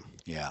Hall of Fame.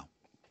 Yeah.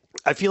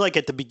 I feel like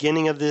at the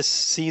beginning of this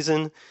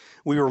season,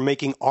 we were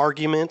making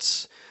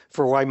arguments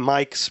for why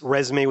Mike's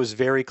resume was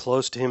very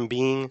close to him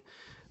being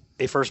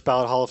a first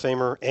ballot Hall of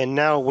Famer. And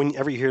now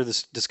whenever you hear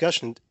this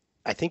discussion,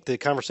 I think the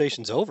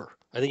conversation's over.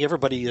 I think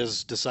everybody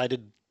has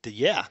decided that,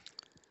 yeah.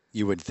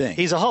 You would think.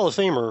 He's a Hall of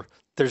Famer.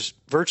 There's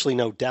virtually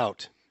no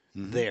doubt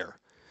there.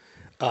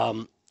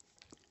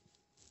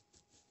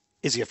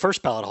 Is he a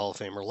first ballot Hall of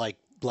Famer,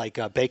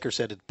 like Baker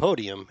said at the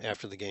podium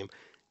after the game?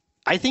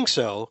 I think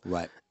so.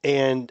 Right.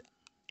 And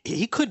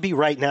he could be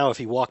right now if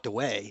he walked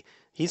away.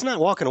 He's not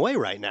walking away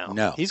right now.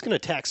 No. He's going to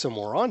tack some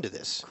more onto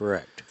this.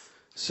 Correct.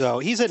 So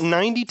he's at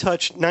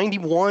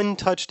 91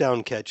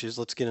 touchdown catches.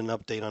 Let's get an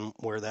update on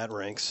where that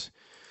ranks.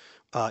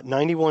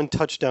 91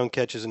 touchdown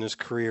catches in his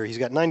career. He's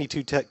got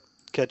 92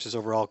 catches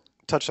overall.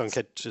 Touchdown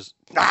catches.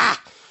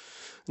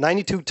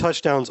 92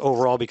 touchdowns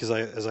overall because,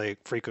 as I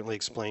frequently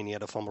explain, he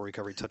had a fumble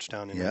recovery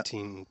touchdown in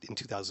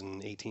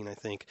 2018, I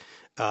think.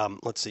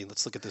 Let's see.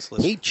 Let's look at this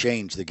list. He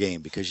changed the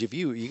game because if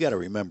you got to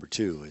remember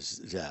too is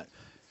that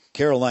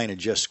Carolina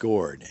just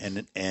scored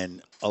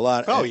and a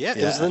lot. Oh yeah,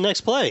 it was the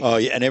next play. Oh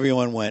yeah, and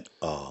everyone went,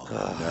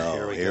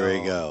 no, here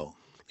we go.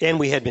 And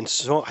we had been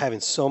having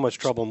so much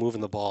trouble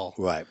moving the ball.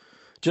 Right.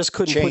 Just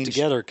couldn't put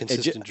together a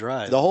consistent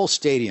drive. The whole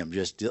stadium,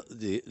 just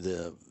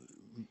the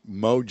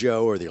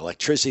mojo or the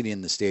electricity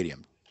in the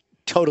stadium,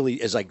 totally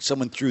is like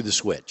someone threw the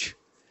switch.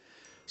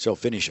 So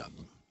finish up.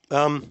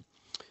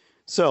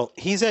 So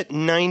he's at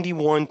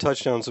 91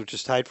 touchdowns, which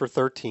is tied for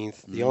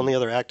 13th. The only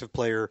other active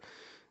player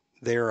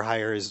there or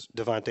higher is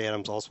Devontae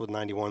Adams, also with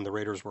 91. The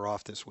Raiders were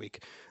off this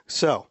week.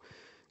 So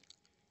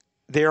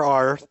there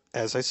are,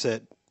 as I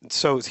said,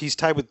 so he's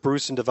tied with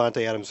Bruce and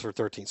Devontae Adams for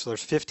 13th. So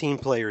there's 15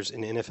 players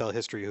in NFL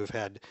history who have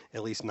had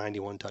at least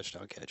 91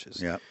 touchdown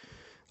catches. Yeah.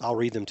 I'll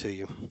read them to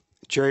you.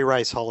 Jerry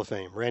Rice, Hall of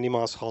Fame. Randy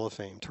Moss, Hall of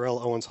Fame. Terrell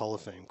Owens, Hall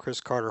of Fame. Chris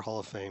Carter, Hall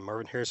of Fame.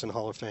 Marvin Harrison,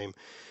 Hall of Fame.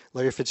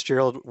 Larry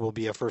Fitzgerald will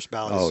be a first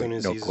ballot as soon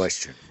as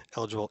he's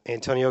eligible.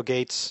 Antonio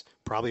Gates,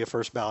 probably a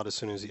first ballot as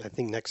soon as I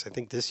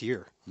think this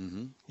year.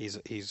 Mm-hmm.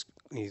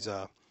 He's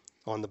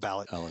on the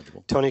ballot.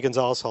 Eligible. Tony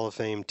Gonzalez, Hall of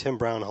Fame. Tim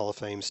Brown, Hall of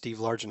Fame. Steve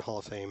Largent, Hall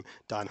of Fame.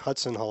 Don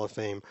Hudson, Hall of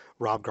Fame.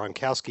 Rob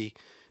Gronkowski,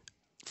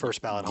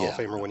 first ballot Hall of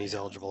Famer when he's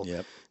eligible.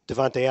 Yep.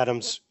 Devontae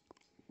Adams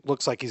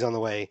looks like he's on the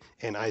way,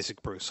 and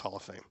Isaac Bruce, Hall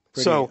of Fame.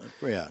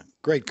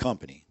 Great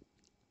company.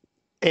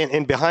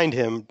 And behind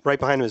him, right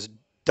behind him, is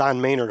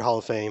Don Maynard, Hall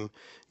of Fame.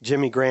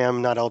 Jimmy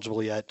Graham, not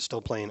eligible yet,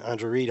 still playing.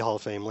 Andre Reed, Hall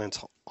of Fame.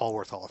 Lance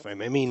Allworth, Hall of Fame.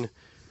 I mean,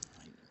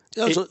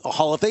 those are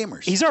Hall of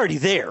Famers. He's already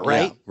there,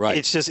 right? Yeah, right.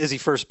 It's just, is he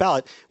first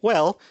ballot?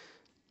 Well,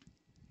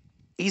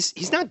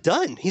 he's not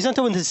done. He's not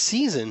done with this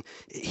season.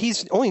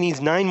 He's only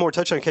needs 9 more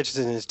touchdown catches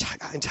in his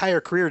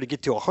entire career to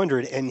get to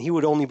 100, and he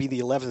would only be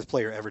the 11th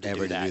player ever to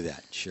do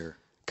that. Sure.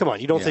 Come on,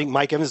 you don't think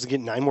Mike Evans is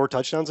getting 9 more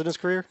touchdowns in his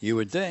career? You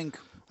would think.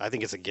 I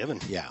think it's a given.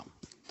 Yeah.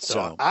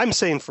 So I'm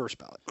saying first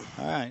ballot.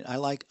 All right. I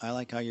like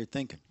how you're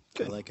thinking.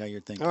 Good. I like how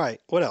you're thinking. All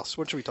right. What else?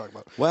 What should we talk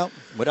about? Well,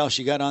 what else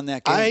you got on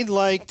that game?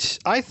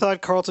 I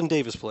thought Carlton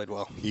Davis played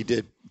well. He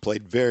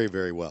played very,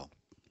 very well.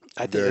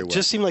 I think it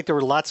just seemed like there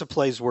were lots of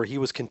plays where he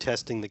was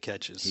contesting the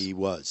catches. He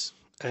was.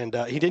 And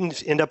he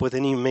didn't end up with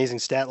any amazing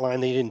stat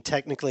line. They didn't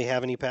technically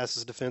have any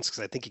passes defense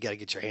because I think you got to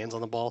get your hands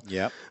on the ball.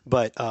 Yeah.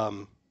 But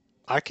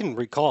I can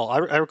recall.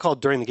 I recall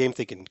during the game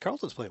thinking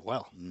Carlton's playing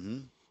well. Mm-hmm.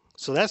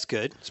 So that's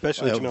good,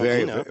 especially with Jamel very,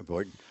 Gino. very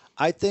important.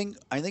 I think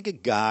a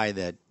guy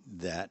that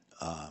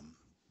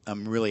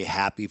I'm really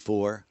happy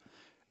for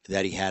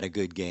that he had a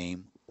good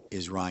game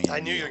is Ryan. I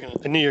knew you were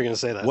going to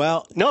say that.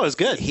 Well, no, it was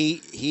good.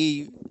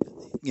 He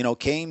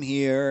came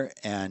here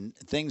and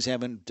things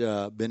haven't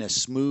been as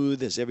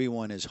smooth as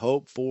everyone has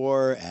hoped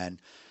for,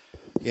 and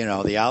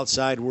the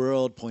outside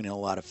world pointing a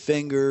lot of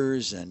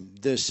fingers and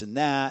this and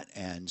that.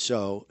 And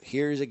so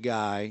here's a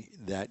guy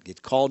that gets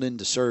called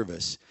into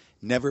service,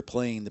 never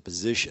playing the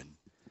position,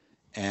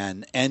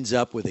 and ends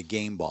up with a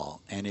game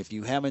ball. And if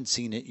you haven't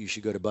seen it, you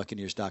should go to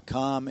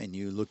Buccaneers.com and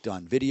you looked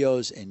on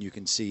videos and you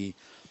can see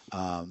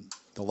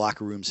the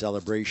locker room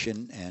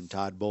celebration and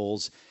Todd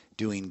Bowles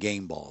doing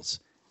game balls.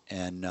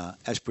 And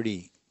that's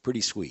pretty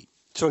sweet.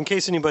 So in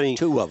case anybody...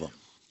 2 of them.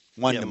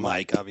 One to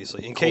Mike,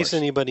 obviously. In case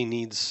anybody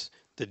needs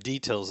the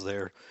details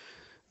there,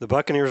 the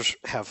Buccaneers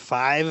have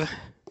 5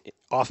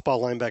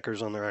 off-ball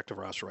linebackers on their active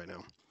roster right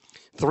now.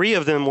 3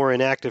 of them were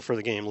inactive for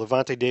the game.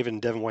 Levante David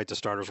and Devin White, the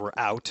starters, were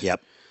out.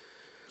 Yep.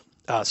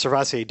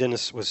 Servassier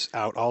Dennis was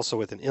out also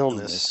with an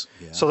illness.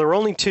 Yeah. So there were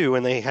only 2,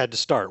 and they had to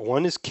start.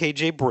 One is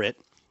KJ Britt,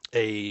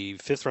 a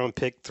 5th-round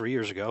pick 3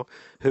 years ago,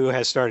 who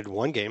has started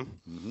 1 game.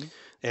 Mm-hmm.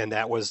 And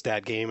that was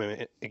that game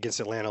against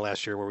Atlanta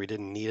last year where we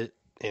didn't need it,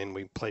 and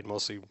we played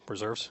mostly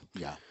reserves.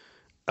 Yeah.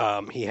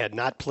 He had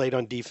not played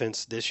on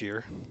defense this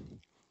year,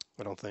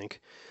 I don't think.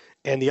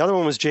 And the other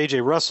one was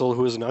J.J. Russell,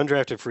 who was an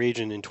undrafted free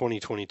agent in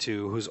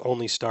 2022, whose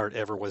only start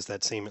ever was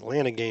that same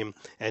Atlanta game,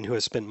 and who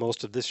has spent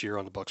most of this year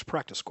on the Bucs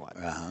practice squad.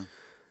 Uh-huh.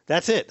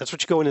 That's it. That's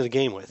what you go into the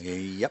game with.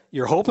 Yep.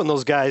 You're hoping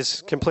those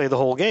guys can play the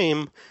whole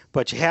game,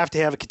 but you have to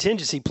have a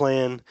contingency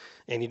plan,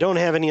 and you don't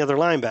have any other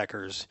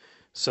linebackers.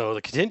 So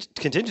the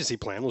contingency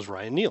plan was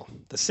Ryan Neal,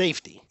 the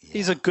safety. Yeah.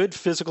 He's a good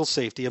physical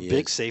safety,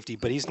 big safety,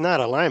 but he's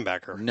not a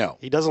linebacker. No.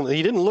 He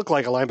didn't look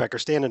like a linebacker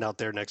standing out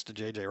there next to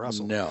J.J.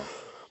 Russell. No.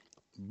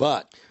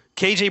 But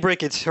KJ Britt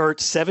gets hurt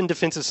 7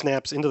 defensive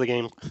snaps into the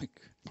game,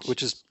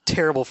 which is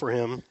terrible for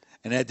him.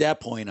 And at that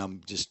point,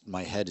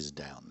 my head is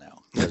down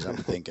now because I'm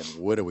thinking,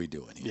 what are we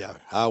doing here? Yeah.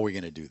 How are we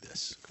going to do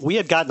this? We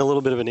had gotten a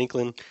little bit of an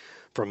inkling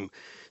from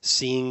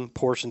seeing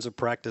portions of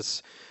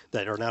practice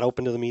that are not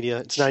open to the media.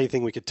 It's not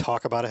anything we could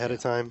talk about ahead of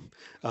time,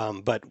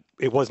 but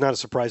it was not a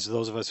surprise to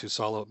those of us who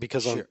saw it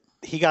because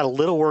he got a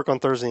little work on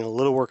Thursday and a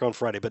little work on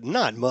Friday, but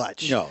not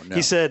much. No.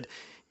 He said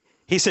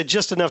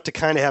just enough to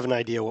kind of have an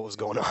idea what was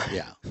going on.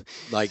 Yeah,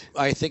 like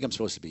I think I'm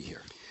supposed to be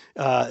here.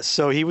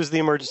 So he was the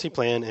emergency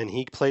plan, and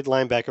he played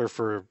linebacker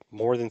for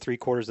more than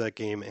 3/4 of that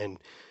game and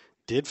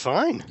did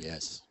fine.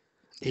 Yes.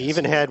 He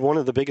even had one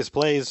of the biggest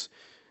plays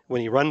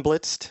when he run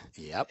blitzed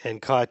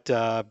and caught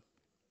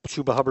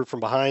Chuba Hubbard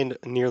from behind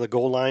near the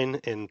goal line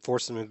and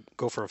forced him to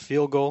go for a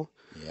field goal.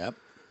 Yep.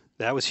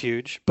 That was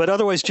huge. But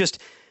otherwise,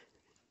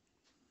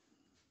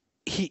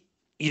 you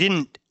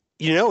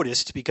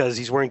noticed because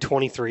he's wearing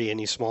 23 and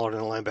he's smaller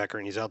than a linebacker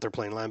and he's out there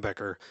playing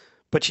linebacker.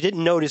 But you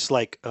didn't notice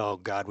like, oh,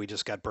 God, we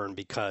just got burned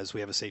because we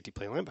have a safety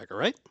playing linebacker,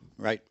 right?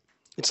 Right.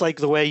 It's like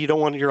the way you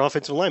don't want your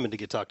offensive lineman to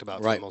get talked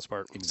about for the most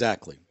part.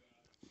 Exactly.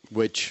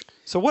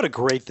 So what a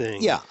great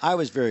thing. Yeah, I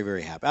was very,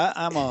 very happy.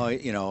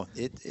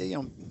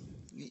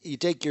 You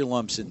take your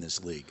lumps in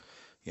this league.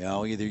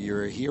 Either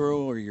you're a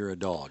hero or you're a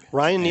dog.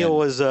 Ryan Neal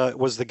was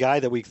the guy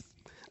that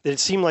it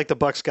seemed like the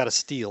Bucs got a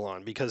steal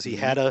on because he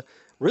had a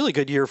really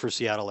good year for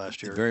Seattle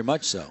last year. Very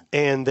much so.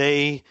 And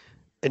they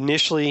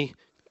initially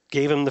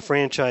gave him the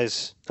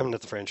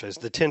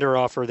tender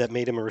offer that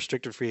made him a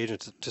restricted free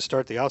agent to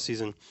start the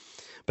offseason.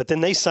 But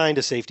then they signed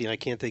a safety, and I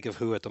can't think of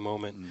who at the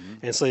moment. Mm-hmm.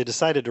 And so they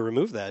decided to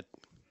remove that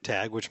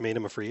tag, which made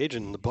him a free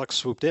agent, and the Bucs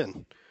swooped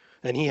in.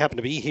 And he happened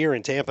to be here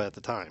in Tampa at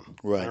the time.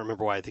 Right. I don't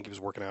remember why. I think he was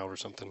working out or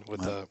something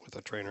with a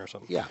trainer or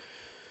something. Yeah.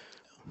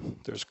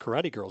 There's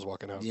karate girls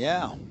walking out.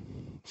 Yeah.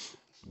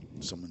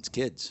 Someone's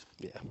kids.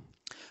 Yeah.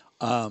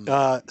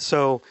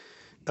 So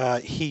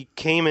he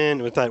came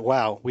in with that.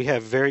 Wow, we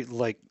have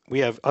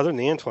other than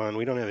Antoine,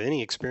 we don't have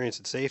any experience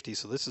at safety.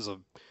 So this is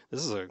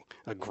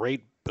a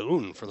great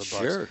boon for the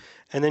Bucs. Sure.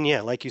 And then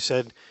like you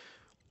said,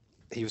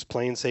 he was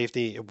playing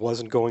safety. It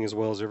wasn't going as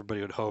well as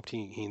everybody would hoped.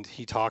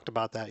 He talked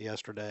about that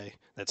yesterday.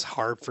 That's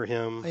hard for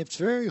him. It's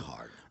very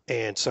hard.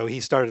 And so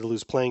he started to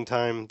lose playing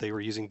time. They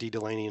were using D.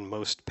 Delaney in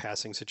most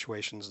passing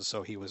situations, and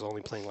so he was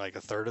only playing like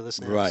a third of the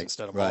snaps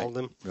instead of all of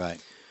them.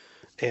 Right.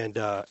 And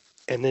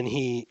then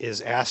he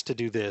is asked to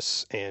do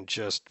this and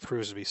just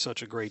proves to be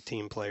such a great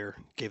team player.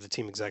 Gave the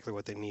team exactly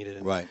what they needed.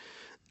 And right.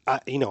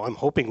 I'm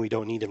hoping we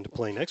don't need him to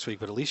play next week,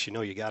 but at least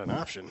you got an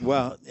option.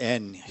 Well,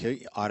 and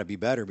he ought to be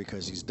better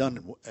because he's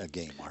done a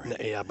game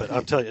already. Yeah, but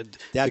I'm telling you,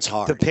 that's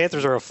hard. The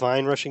Panthers are a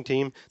fine rushing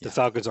team. The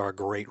Falcons are a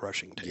great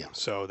rushing team. Yeah.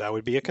 So that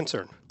would be a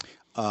concern.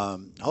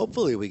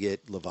 Hopefully we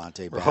get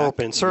Levante back. We're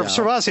hoping.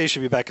 Servassier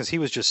should be back because he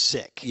was just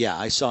sick. Yeah,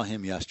 I saw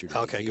him yesterday.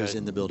 Okay, he was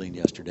in the building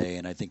yesterday,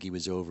 and I think he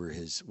was over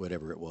his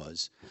whatever it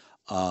was.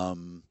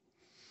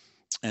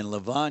 And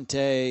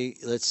Levante,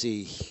 let's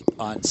see,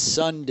 on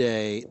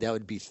Sunday, that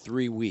would be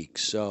 3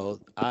 weeks. So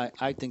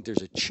I think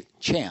there's a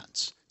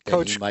chance that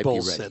Coach he might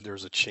Bowles be ready. said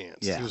there's a chance.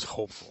 Yeah. He was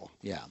hopeful.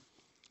 Yeah.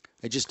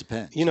 It just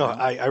depends.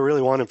 I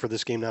really want him for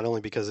this game, not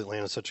only because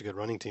Atlanta's such a good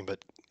running team,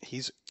 but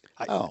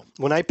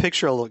when I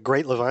picture a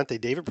great Levante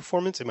David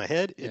performance in my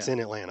head, it's in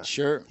Atlanta.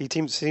 Sure. He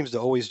seems to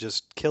always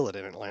just kill it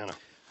in Atlanta.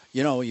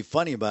 You know, you're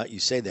funny about you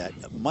say that.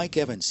 Mike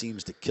Evans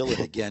seems to kill it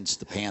against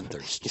the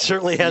Panthers. He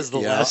certainly has the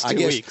last 2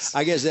 weeks.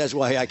 I guess that's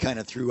why I kind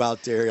of threw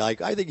out there,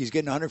 like, I think he's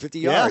getting 150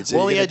 yards.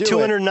 Well, he had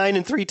 209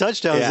 and 3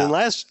 touchdowns in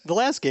the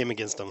last game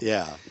against them.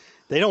 Yeah.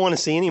 They don't want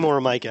to see any more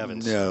of Mike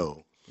Evans.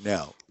 No.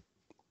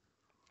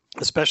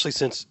 Especially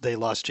since they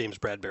lost James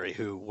Bradbury,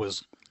 who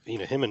was,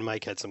 him and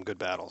Mike had some good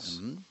battles.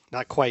 Mm-hmm.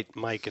 Not quite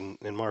Mike and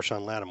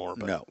Marshawn Lattimore,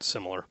 but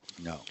similar.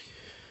 No.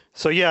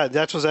 So, yeah,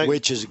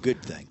 which is a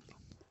good thing.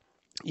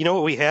 You know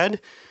what we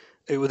had?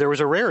 There was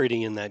a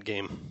rarity in that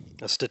game,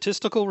 a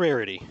statistical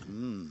rarity.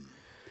 Mm.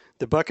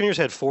 The Buccaneers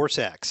had 4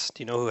 sacks.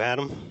 Do you know who had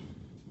them?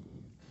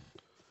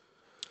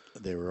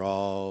 They were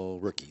all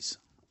rookies.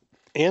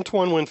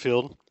 Antoine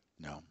Winfield.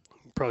 No.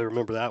 You probably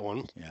remember that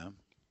one. Yeah.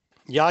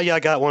 Yaya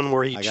got one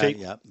where he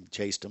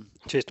chased him.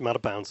 Chased him out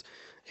of bounds.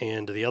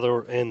 And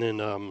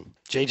then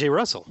J.J.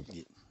 Russell,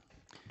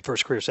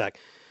 first career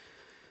sack.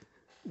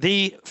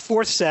 The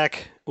 4th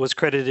sack was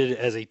credited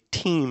as a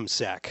team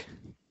sack.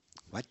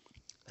 What?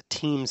 A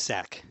team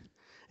sack.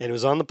 And it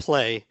was on the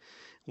play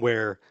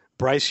where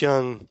Bryce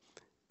Young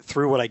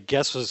threw what I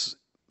guess was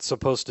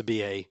supposed to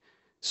be a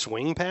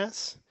swing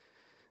pass,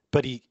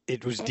 but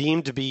it was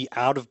deemed to be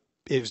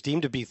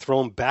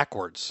thrown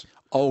backwards.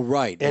 Oh,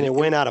 right. And it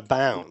went out of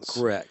bounds.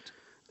 Correct.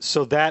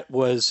 So that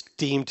was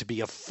deemed to be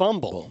a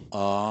fumble.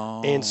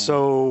 Oh. And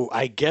so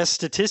I guess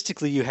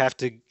statistically you have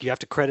to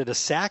credit a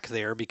sack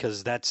there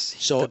because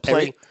that's the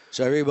play.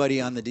 So everybody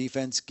on the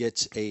defense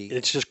gets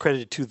It's just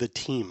credited to the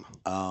team.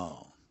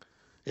 Oh.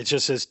 It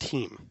just says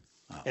team.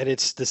 Oh. And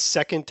it's the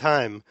second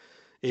time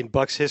in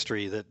Bucs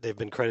history that they've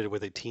been credited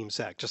with a team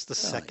sack. Just the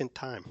second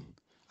time.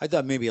 I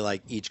thought maybe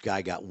like each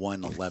guy got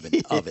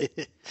 1/11 of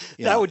it.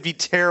 That would be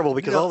terrible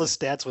because all the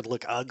stats would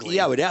look ugly.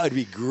 Yeah, but that would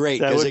be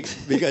great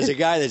because a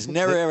guy that's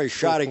never ever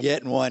shot at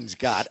getting one's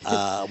got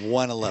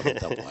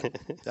 1/11th of one.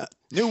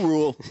 New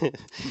rule.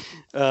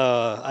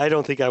 I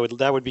don't think I would.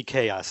 That would be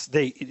chaos.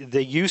 They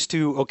used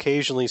to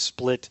occasionally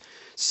split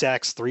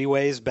sacks 3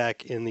 ways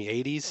back in the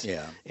 80s.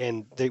 Yeah.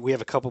 And we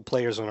have a couple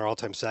players on our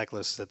all-time sack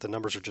list that the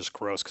numbers are just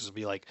gross because it'd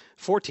be like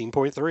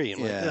 14.3.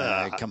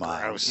 And come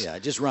gross. on. Yeah,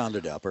 just round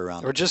it up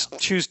or just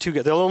choose 2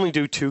 guys. They'll only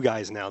do 2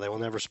 guys now. They will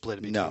never split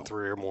it between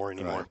 3 or more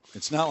anymore. Right.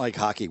 It's not like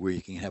hockey where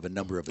you can have a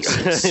number of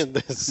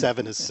assists.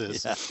 7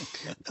 assists.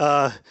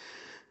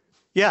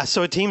 Yeah.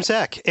 So a team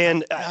sack.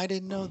 And I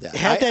didn't know that.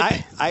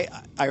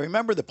 I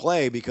remember the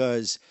play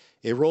because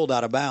it rolled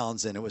out of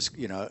bounds, and it was,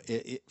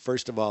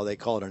 first of all, they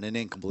called it an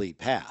incomplete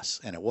pass,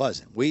 and it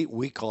wasn't.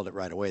 We called it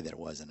right away that it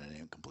wasn't an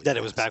incomplete pass. That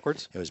it was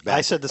backwards? It was backwards.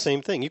 I said the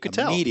same thing. You could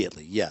tell.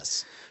 Immediately,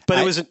 yes.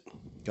 But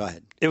Go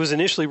ahead. It was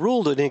initially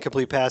ruled an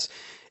incomplete pass,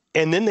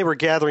 and then they were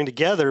gathering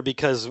together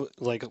because,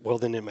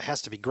 then it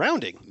has to be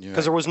grounding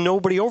because there was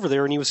nobody over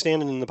there, and he was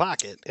standing in the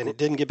pocket, and it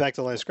didn't get back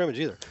to the line of scrimmage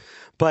either.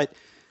 But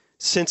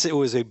since it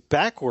was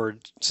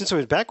backwards,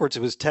 it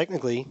was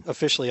technically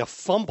officially a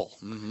fumble.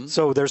 Mm-hmm.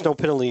 So there's no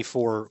penalty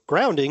for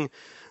grounding,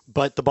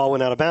 but the ball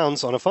went out of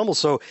bounds on a fumble.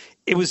 So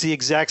it was the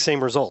exact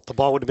same result. The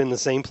ball would have been in the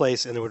same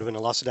place, and there would have been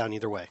a loss of down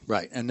either way.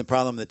 Right, and the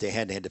problem that they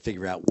had to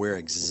figure out where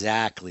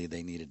exactly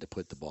they needed to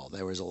put the ball.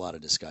 There was a lot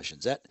of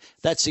discussions.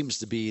 That seems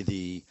to be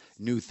the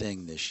new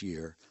thing this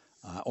year,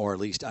 or at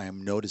least I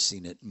am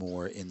noticing it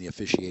more in the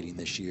officiating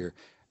this year,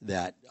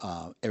 that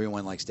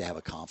everyone likes to have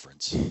a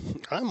conference.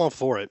 I'm all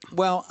for it.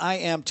 Well, I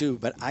am too,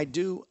 but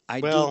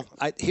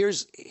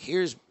here's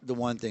the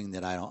one thing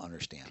that I don't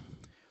understand.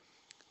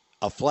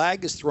 A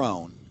flag is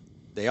thrown.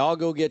 They all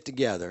go get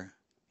together.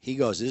 He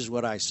goes, "This is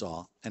what I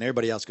saw." And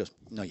everybody else goes,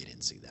 "No, you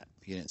didn't see that.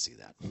 You didn't see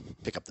that.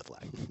 Pick up the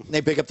flag." And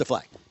they pick up the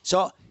flag.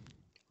 So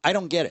I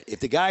don't get it. If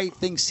the guy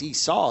thinks he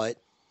saw it.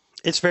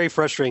 It's very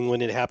frustrating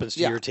when it happens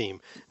to your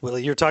team. Well,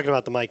 you're talking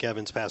about the Mike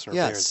Evans pass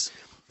interference. Yes.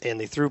 And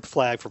they threw a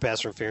flag for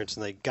pass interference,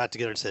 and they got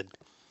together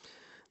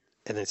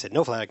and they said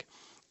no flag.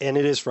 And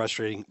it is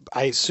frustrating.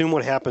 I assume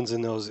what happens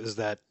in those is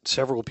that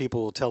several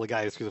people will tell the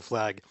guy who threw the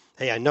flag,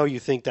 "Hey, I know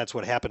you think that's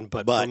what happened,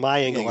 but from my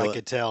angle, I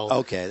could tell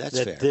that's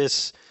that fair.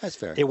 That's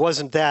fair. It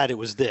wasn't that; it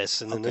was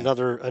this." And then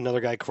another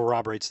guy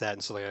corroborates that,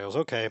 and so the guy goes,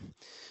 "Okay,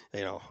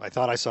 I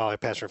thought I saw a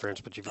pass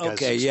interference, but you guys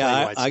explained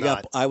why it's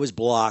not." I was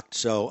blocked,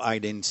 so I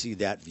didn't see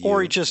that view.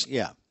 Or he just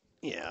yeah.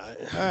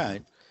 All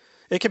right.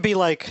 It could be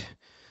like.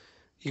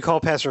 You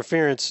call pass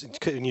interference,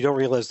 and you don't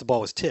realize the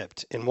ball was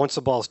tipped. And once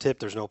the ball is tipped,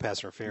 there's no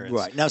pass interference.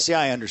 Right. Now, see,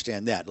 I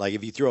understand that. Like,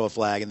 if you throw a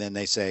flag and then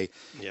they say,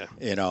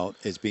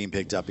 it's being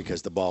picked up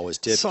because the ball was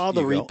tipped. Saw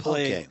the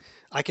replay. Okay.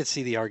 I could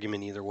see the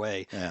argument either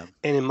way. Yeah.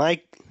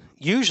 And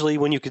usually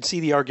when you could see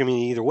the argument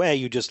either way,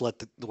 you just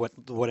let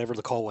whatever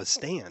the call was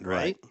stand,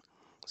 right?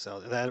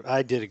 So that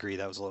I did agree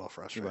that was a little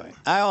frustrating. Right.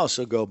 I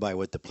also go by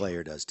what the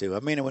player does, too.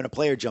 I mean, when a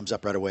player jumps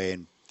up right away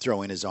and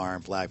throw in his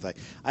arm, flag,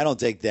 I don't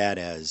take that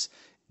as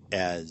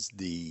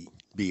the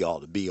be-all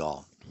to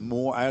be-all.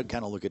 More, I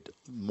kind of look at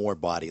more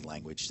body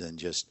language than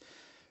just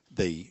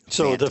the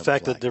So the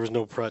fact flag. that there was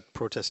no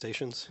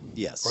protestations?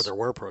 Yes. Or there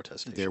were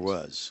protestations? There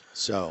was.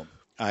 So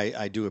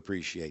I do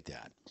appreciate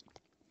that.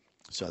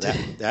 So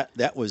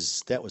that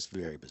was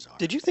very bizarre.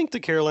 Did you think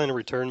the Carolina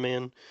return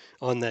man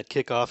on that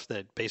kickoff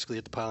that basically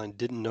hit the pylon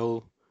didn't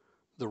know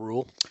the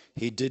rule?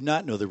 He did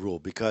not know the rule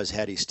because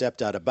had he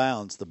stepped out of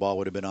bounds, the ball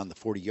would have been on the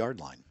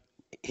 40-yard line.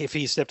 If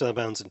he stepped out of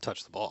bounds and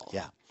touched the ball.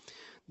 Yeah.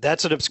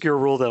 That's an obscure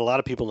rule that a lot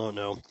of people don't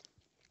know,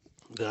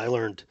 that I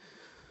learned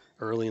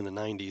early in the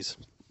 90s.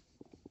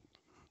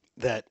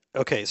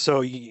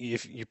 So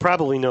you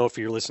probably know, if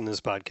you're listening to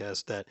this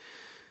podcast, that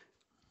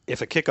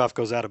if a kickoff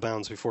goes out of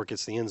bounds before it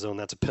gets to the end zone,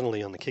 that's a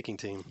penalty on the kicking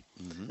team,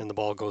 and the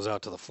ball goes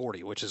out to the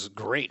 40, which is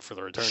great for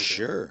the return team.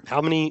 Sure.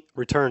 How many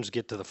returns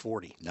get to the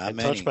 40? Not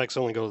many. Touchbacks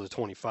only go to the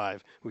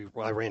 25.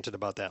 I ranted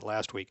about that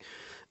last week.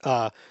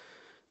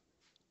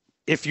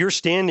 If you're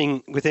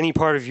standing with any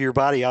part of your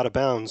body out of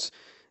bounds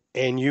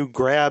and you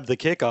grab the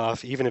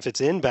kickoff, even if it's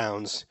in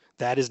bounds,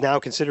 that is now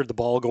considered the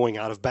ball going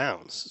out of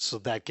bounds. So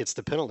that gets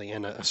the penalty.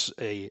 And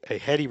a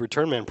heady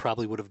return man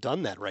probably would have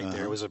done that right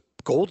there. It was a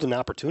golden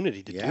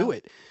opportunity to do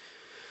it.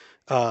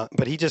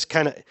 But he just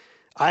kind of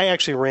 – I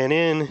actually ran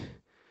in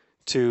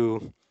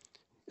to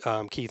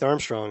Keith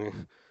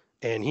Armstrong,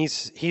 and he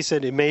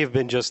said it may have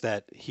been just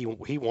that he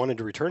wanted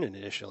to return it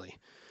initially.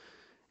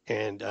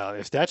 And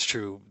if that's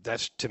true,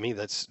 to me,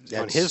 that's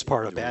on his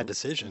part a bad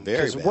decision.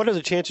 Because what are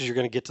the chances you're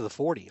going to get to the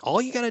 40? All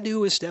you got to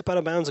do is step out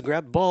of bounds and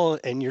grab the ball,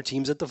 and your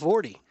team's at the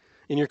 40,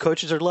 and your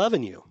coaches are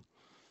loving you.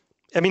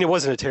 I mean, it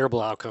wasn't a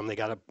terrible outcome. They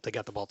got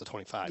the ball to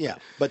 25. Yeah,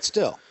 but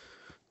still.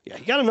 Yeah,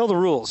 you got to know the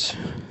rules.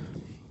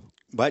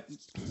 But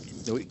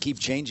we keep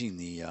changing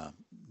the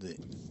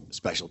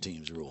special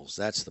teams rules.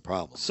 That's the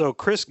problem. So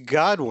Chris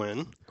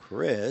Godwin,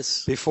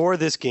 before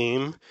this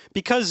game,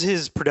 because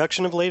his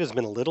production of late has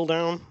been a little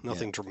down,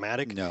 nothing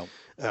dramatic. No.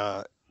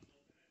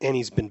 And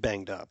he's been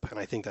banged up, and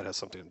I think that has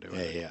something to do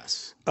with it.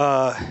 Yes.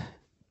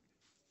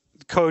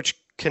 Coach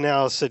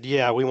Canal said,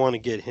 "Yeah, we want to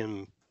get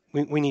him.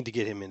 We need to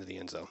get him into the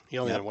end zone. He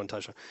only had one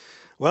touchdown.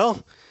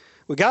 Well,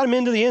 we got him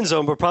into the end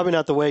zone, but probably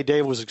not the way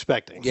Dave was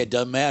expecting. Yeah, it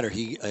doesn't matter.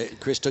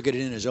 Chris took it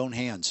in his own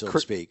hands, so to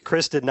speak.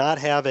 Chris did not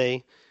have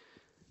a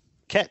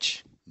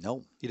catch.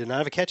 No. He did not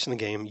have a catch in the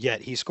game,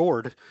 yet he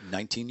scored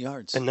 19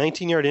 yards. A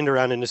 19-yard end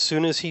around, and as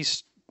soon as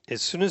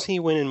he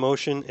went in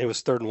motion, it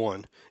was 3rd and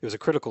 1. It was a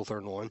critical 3rd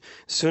and 1.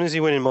 As soon as he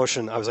went in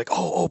motion, I was like,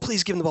 oh,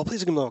 please give him the ball,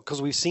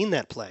 because we've seen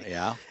that play.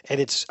 Yeah. And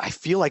I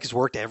feel like it's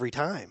worked every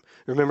time.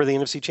 Remember the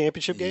NFC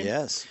Championship game?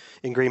 Yes.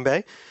 In Green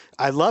Bay?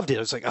 I loved it. I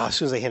was like, as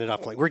soon as they handed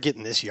off, I'm like, we're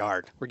getting this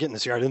yard.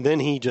 And then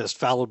he just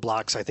followed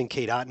blocks. I think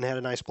Kate Otten had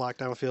a nice block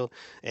downfield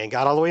and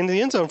got all the way into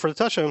the end zone for the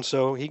touchdown.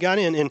 So he got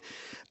in. And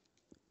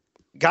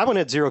Godwin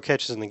had 0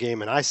 catches in the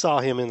game, and I saw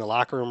him in the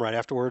locker room right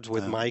afterwards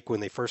with Mike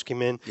when they first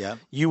came in. Yeah.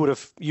 You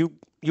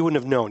wouldn't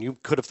have known. You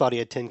could have thought he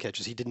had 10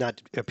 catches. He did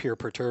not appear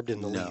perturbed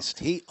in the least.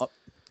 He's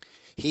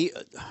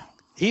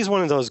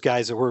one of those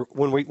guys that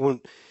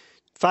when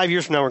 5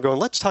 years from now we're going,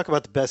 let's talk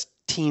about the best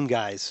team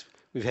guys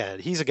we've had.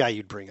 He's a guy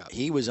you'd bring up.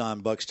 He was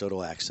on Bucs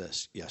Total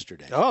Access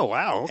yesterday. Oh,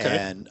 wow. Okay.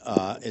 And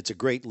it's a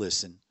great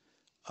listen.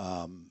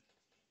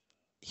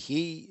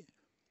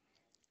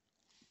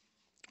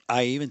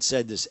 I even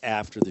said this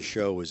after the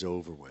show was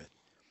over with.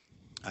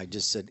 I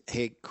just said,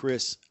 "Hey,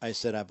 Chris," I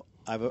said,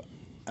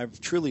 I've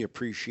truly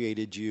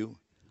appreciated you,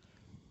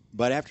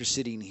 but after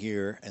sitting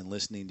here and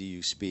listening to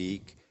you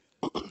speak,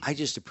 I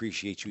just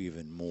appreciate you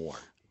even more.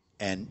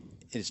 And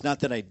it's not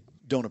that I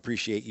don't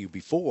appreciate you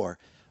before,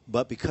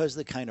 but because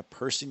of the kind of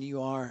person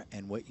you are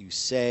and what you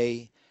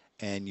say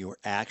and your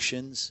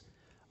actions,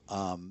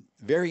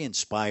 very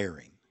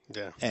inspiring.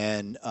 Yeah.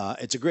 And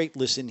it's a great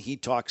listen. He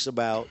talks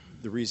about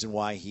the reason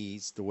why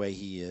he's the way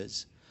he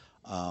is.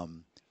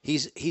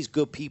 He's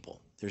good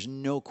people. There's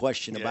no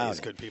question about he's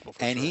it. Good people,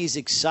 for and sure. He's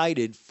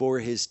excited for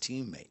his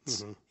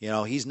teammates. Mm-hmm. You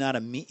know, he's not a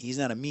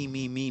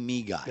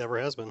me guy. Never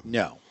has been.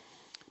 No.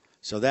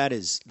 So that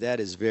is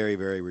very,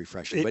 very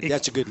refreshing. But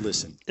that's a good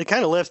listen. It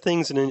kind of left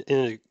things in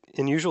an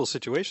unusual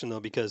situation, though,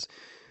 because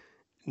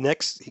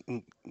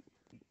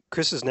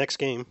Chris's next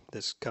game,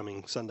 this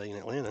coming Sunday in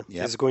Atlanta,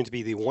 is going to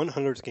be the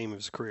 100th game of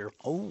his career.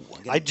 Oh,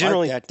 I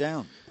generally mark that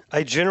down.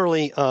 I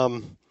generally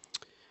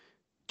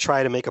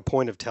try to make a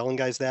point of telling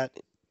guys that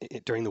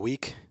during the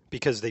week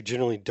because they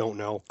generally don't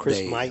know.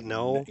 Chris might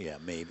know. Yeah,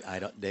 maybe.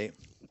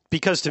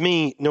 Because to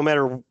me,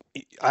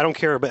 I don't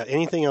care about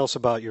anything else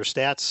about your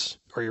stats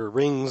or your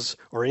rings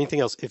or anything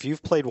else. If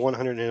you've played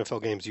 100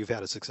 NFL games, you've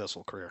had a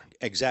successful career.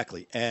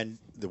 Exactly. And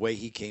the way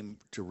he came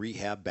to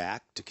rehab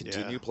back to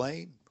continue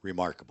playing,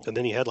 remarkable. And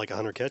then he had like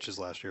 100 catches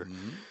last year.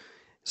 Mm-hmm.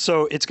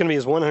 So it's going to be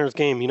his 100th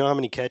game. You know how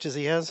many catches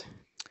he has?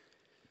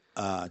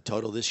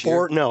 Total this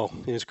year?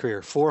 In his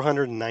career,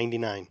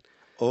 499.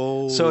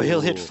 Oh. So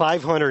he'll hit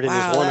 500 in his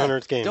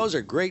 100th game. Those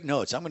are great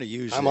notes. I'm going to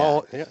use that.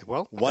 That's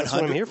what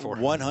I'm here for.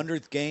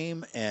 100th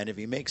game, and if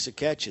he makes a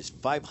catch, his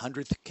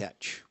 500th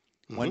catch.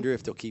 Mm-hmm. Wonder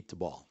if they'll keep the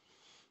ball.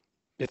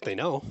 If they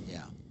know.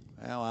 Yeah.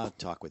 Well, I'll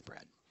talk with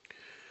Brad.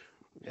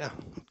 Yeah.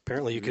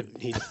 Apparently you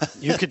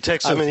could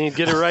text him and he'd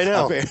get it right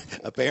now.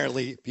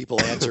 Apparently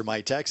people answer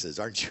my texts.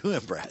 Aren't you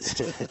impressed?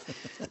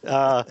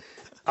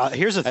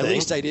 Here's the thing. At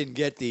least I didn't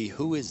get the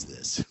who is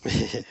this?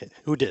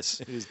 Who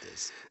dis? Who's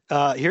this?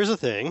 Here's the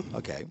thing.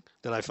 Okay.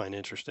 That I find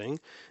interesting.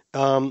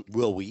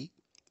 Will we?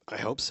 I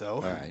hope so.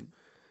 All right.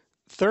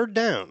 3rd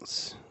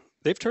downs.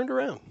 They've turned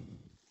around.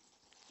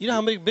 You know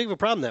how big of a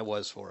problem that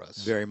was for us?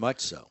 Very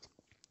much so.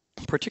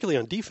 Particularly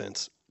on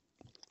defense.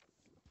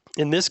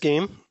 In this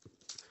game,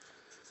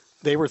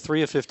 they were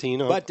 3 of 15.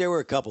 But there were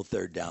a couple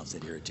third downs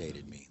that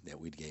irritated me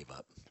that we gave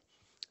up.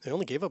 They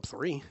only gave up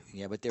 3.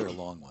 Yeah, but they were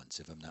long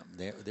ones. If I'm not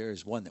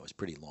there's one that was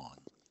pretty long.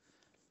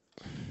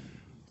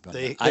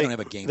 I don't have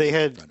a game. They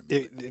had in front of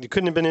me, it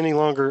couldn't have been any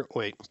longer.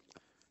 Wait,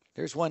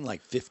 there's one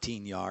like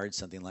 15 yards,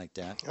 something like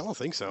that. I don't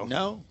think so.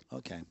 No,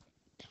 okay.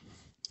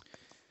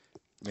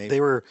 Maybe.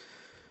 They were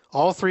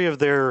all 3 of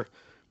their.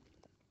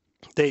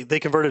 They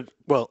converted.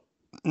 Well,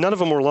 none of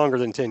them were longer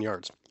than 10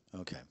 yards.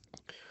 Okay,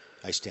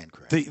 I stand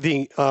correct.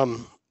 They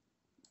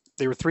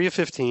were 3 of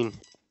 15,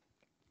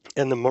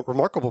 and the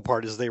remarkable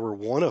part is they were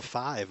 1 of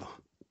 5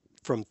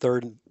 from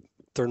third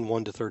and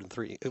 1 to 3rd and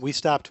 3. We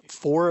stopped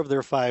 4 of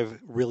their 5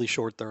 really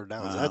short third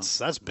downs. Wow.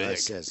 That's big. That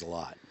says a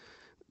lot.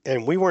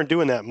 And we weren't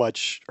doing that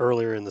much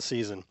earlier in the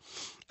season.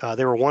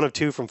 They were 1 of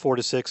 2 from 4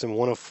 to 6, and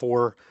 1 of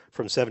 4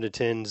 from 7 to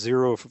 10,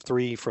 0 of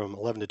 3 from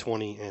 11 to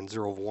 20, and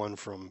 0 of 1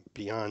 from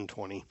beyond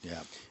 20.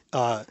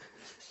 Yeah.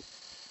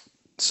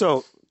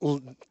 So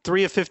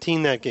 3 of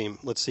 15 that game.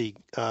 Let's see.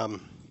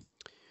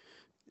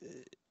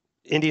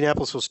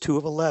 Indianapolis was 2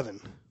 of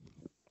 11.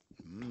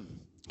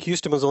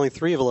 Houston was only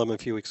 3 of 11 a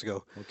few weeks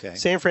ago. Okay.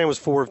 San Fran was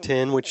 4 of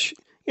 10, which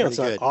it's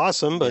not good.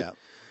 awesome, but Yeah.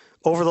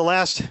 over the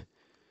last.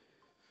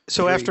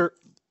 So after.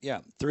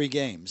 Yeah, 3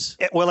 games.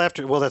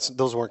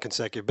 Those weren't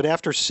consecutive, but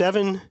after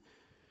 7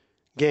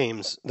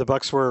 games, the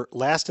Bucs were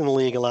last in the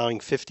league, allowing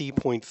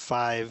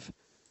 50.5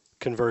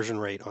 conversion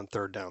rate on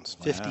third downs.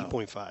 Wow.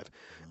 50.5,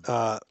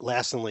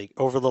 last in the league.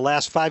 Over the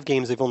last 5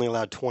 games, they've only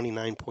allowed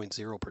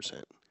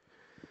 29.0%.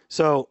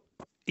 So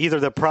either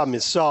the problem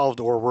is solved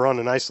or we're on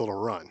a nice little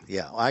run.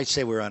 Yeah, I'd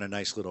say we're on a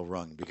nice little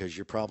run because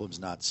your problem's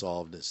not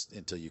solved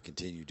until you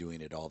continue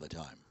doing it all the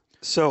time.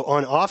 So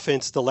on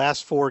offense, the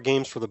last 4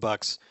 games for the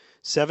Bucs,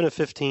 7 of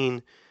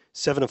 15,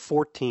 7 of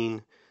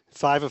 14,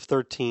 5 of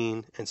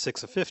 13, and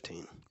 6 of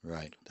 15.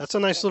 Right. That's a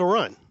nice little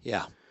run.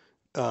 Yeah.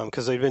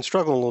 Because they've been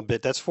struggling a little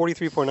bit. That's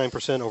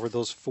 43.9% over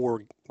those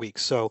 4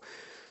 weeks. So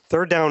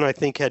third down, I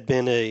think, had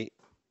been a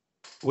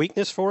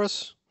weakness for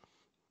us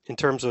in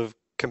terms of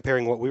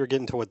comparing what we were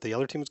getting to what the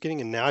other team was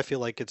getting, and now I feel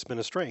like it's been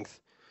a strength.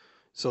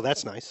 So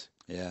that's nice.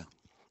 Yeah.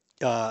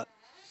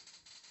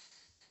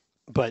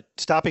 But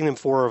stopping them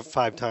 4 or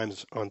 5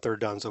 times on third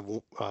downs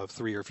of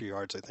 3 or fewer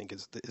yards, I think,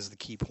 is the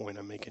key point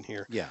I'm making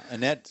here. Yeah,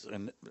 and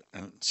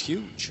it's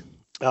huge.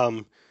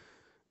 And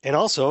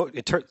also,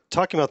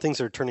 talking about things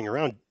that are turning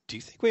around, do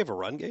you think we have a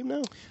run game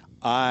now?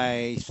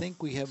 I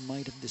think we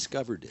might have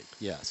discovered it.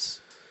 Yes,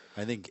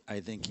 I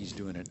think he's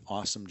doing an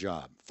awesome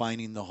job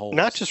finding the holes.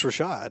 Not just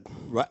Rashad,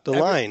 right, the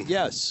line.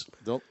 Yes,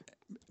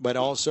 but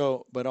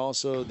also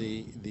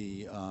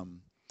the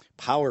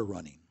power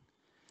running.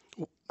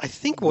 I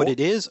think what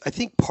it is, I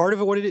think part of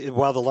it, what it is,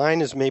 while the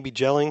line is maybe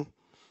gelling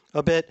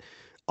a bit,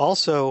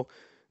 also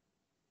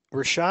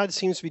Rashad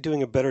seems to be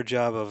doing a better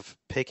job of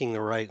picking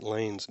the right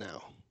lanes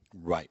now.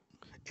 Right.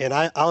 And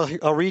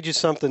I'll read you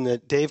something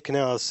that Dave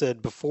Canales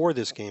said before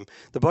this game.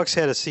 The Bucs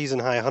had a season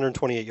high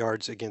 128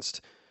 yards against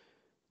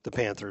the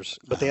Panthers,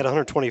 but they had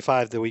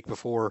 125 the week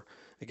before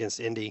against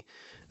Indy.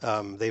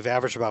 They've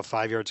averaged about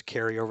 5 yards a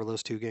carry over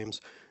those 2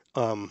 games.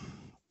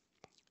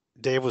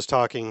 Dave was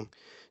talking.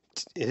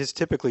 His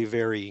typically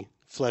very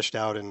fleshed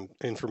out and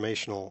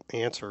informational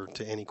answer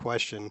to any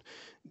question,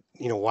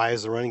 why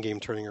is the running game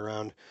turning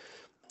around?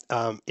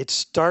 It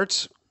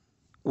starts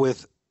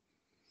with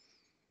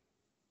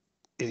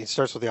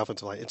the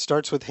offensive line. It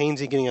starts with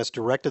Hainsey getting us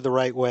directed the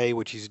right way,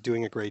 which he's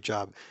doing a great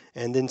job,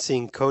 and then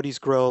seeing Cody's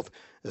growth,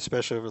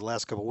 especially over the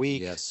last couple of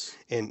weeks, yes,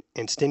 and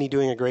Stinney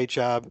doing a great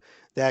job.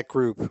 That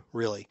group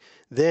really.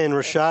 Then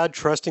Rashad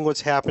trusting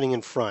what's happening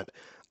in front.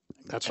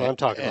 That's what I'm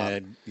talking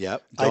about.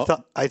 Yep.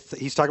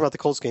 He's talking about the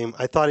Colts game.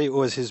 I thought it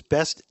was his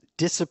best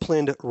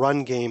disciplined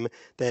run game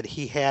that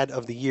he had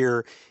of the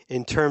year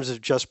in terms of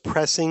just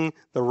pressing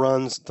the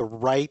runs the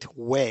right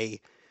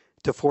way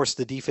to force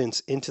the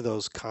defense into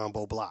those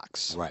combo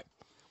blocks. Right.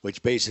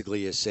 Which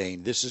basically is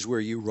saying this is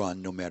where you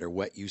run no matter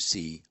what you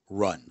see,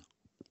 run.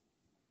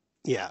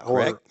 Yeah.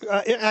 Correct?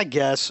 Or I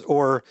guess,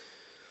 or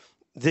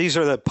these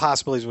are the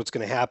possibilities of what's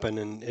going to happen,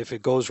 and if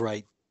it goes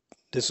right,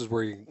 this is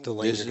where the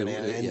lanes are going to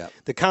end. Yeah.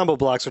 The combo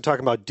blocks are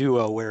talking about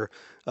duo where,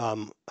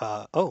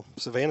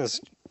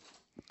 Savannah's.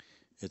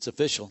 It's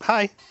official.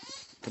 Hi.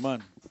 Come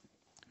on.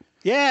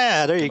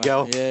 Yeah, there you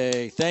go.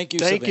 Yay. Thank you,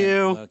 Thank Savannah.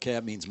 you. Okay,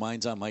 that means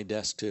mine's on my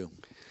desk, too.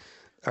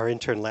 Our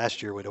intern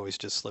last year would always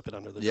just slip it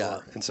under the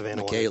door. And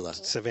Savannah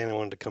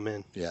wanted to come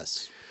in.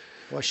 Yes.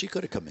 Well, she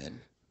could have come in.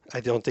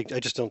 I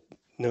just don't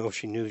know if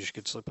she knew she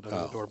could slip it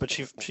under the door. But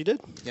she did.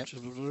 Yep.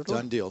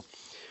 Done deal.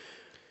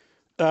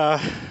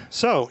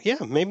 So, yeah,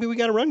 maybe we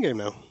got a run game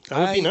now. That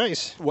would be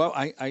nice. Well,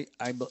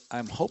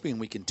 I'm hoping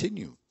we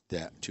continue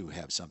that to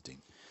have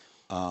something.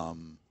 I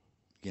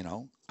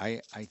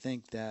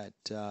think that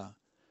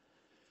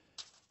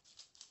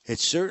it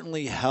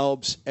certainly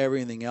helps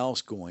everything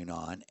else going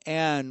on.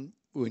 And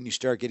when you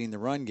start getting the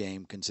run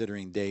game,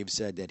 considering Dave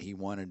said that he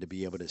wanted to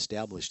be able to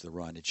establish the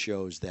run, it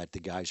shows that the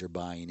guys are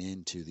buying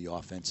into the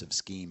offensive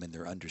scheme and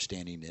they're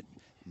understanding it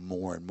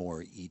more and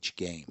more each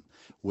game,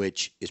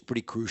 which is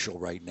pretty crucial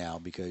right now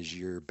because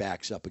your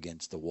back's up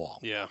against the wall.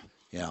 Yeah.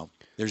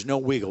 There's no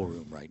wiggle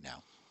room right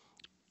now.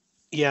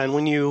 Yeah, and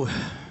when you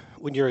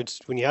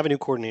have a new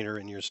coordinator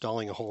and you're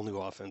installing a whole new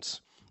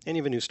offense, and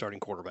you have a new starting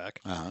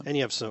quarterback, and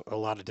you have a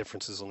lot of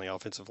differences on the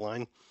offensive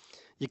line,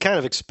 you kind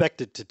of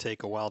expect it to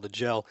take a while to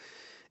gel.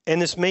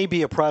 And this may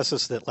be a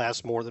process that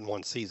lasts more than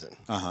one season.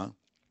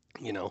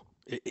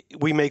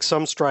 We make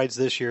some strides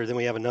this year, then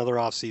we have another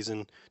off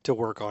season to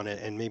work on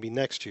it, and maybe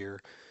next year,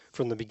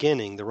 from the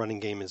beginning, the running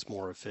game is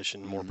more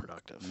efficient, more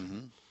productive.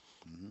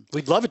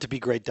 We'd love it to be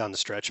great down the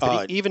stretch,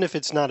 but even if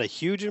it's not a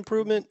huge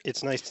improvement,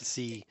 it's nice to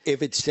see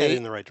if it stayed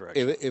in the right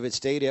direction. If it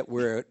stayed at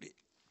where it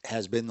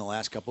has been the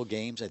last couple of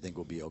games, I think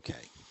we'll be okay.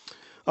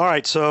 All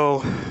right,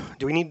 so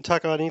do we need to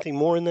talk about anything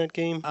more in that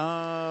game?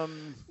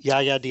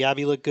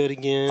 Diaby looked good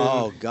again.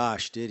 Oh,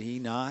 gosh, did he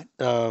not?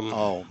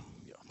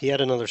 He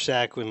had another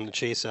sack when the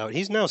chase out.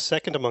 He's now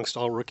second amongst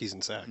all rookies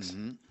in sacks.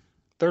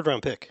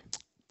 Third-round pick.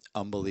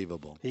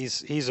 Unbelievable.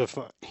 He's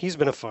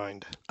been a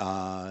find.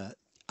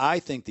 I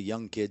think the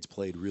young kids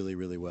played really,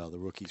 really well. The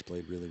rookies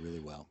played really, really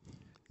well.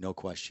 No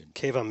question.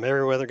 Kayvon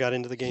Merriweather got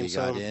into the game. He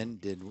got in,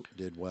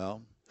 did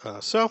well.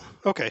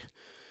 Okay.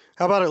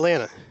 How about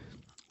Atlanta?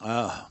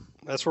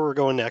 That's where we're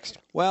going next.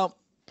 Well,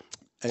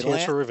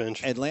 chance for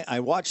revenge. I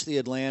watched the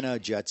Atlanta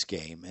Jets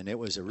game, and it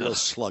was a real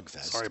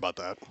slugfest. Sorry about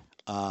that.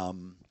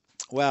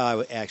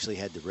 Well, I actually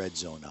had the red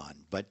zone on,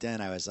 but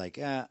then I was like,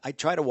 I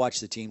try to watch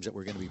the teams that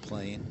we're going to be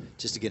playing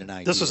just to get an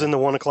idea. This was in the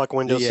 1 o'clock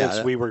window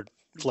since we were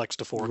flexed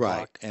to 4 o'clock.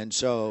 Right, and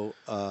so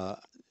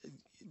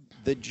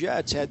the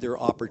Jets had their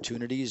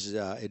opportunities.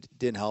 It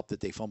didn't help that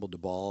they fumbled the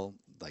ball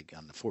like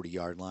on the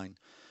 40-yard line.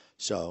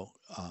 So,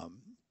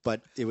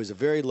 but it was a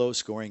very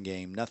low-scoring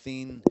game.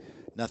 Nothing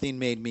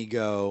made me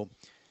go,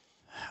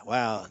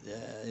 wow,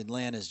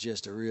 Atlanta's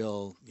just a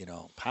real,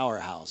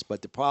 powerhouse.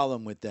 But the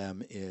problem with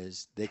them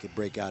is they could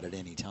break out at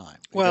any time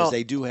because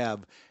they do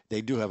have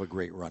a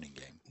great running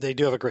game. They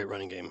do have a great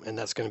running game, and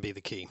that's going to be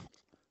the key.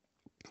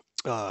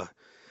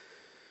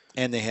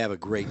 And they have a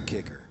great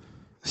kicker.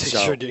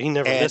 Sure do. He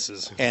never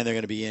misses. And they're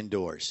going to be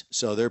indoors.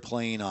 So they're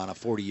playing on a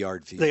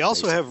 40-yard field. They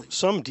also have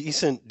some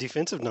decent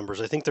defensive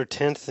numbers. I think they're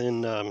 10th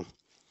in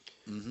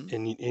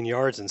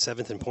yards and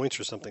 7th in points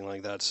or something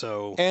like that.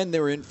 So and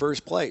they're in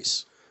first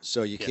place.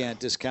 So you can't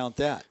discount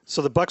that.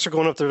 So the Bucs are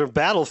going up there to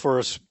battle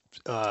for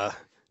a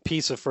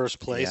piece of first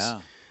place. Yeah.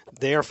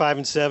 They are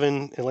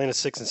 5-7. Atlanta's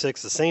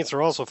 6-6. The Saints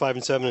are also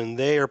 5-7, and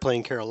they are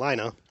playing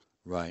Carolina.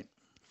 Right.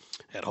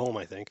 At home,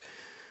 I think.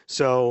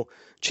 So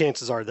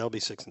chances are they'll be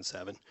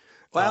 6-7.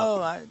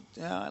 Well, I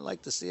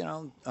like to see.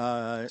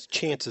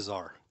 Chances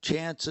are.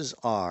 Chances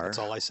are. That's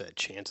all I said.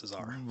 Chances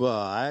are.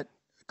 But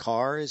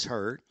Carr is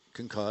hurt,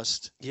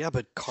 concussed. Yeah,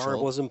 but Carr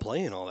wasn't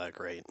playing all that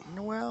great.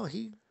 Well,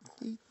 he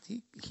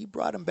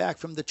brought him back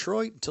from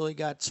Detroit until he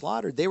got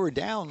slaughtered. They were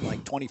down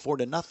like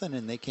 24-0,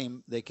 and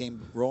they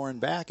came roaring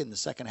back in the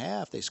second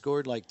half. They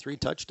scored like 3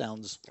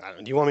 touchdowns.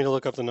 Do you want me to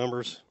look up the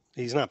numbers?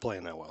 He's not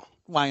playing that well.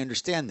 Well, I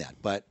understand that,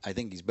 but I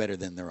think he's better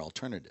than their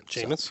alternative.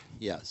 Jameis? So,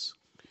 yes.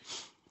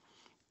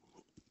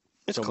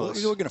 It's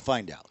close. We're going to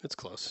find out. It's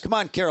close. Come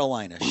on,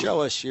 Carolina. Show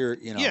us your,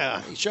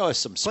 show us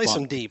some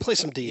spunk. Play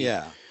some D.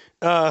 Yeah.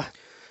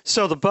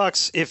 So the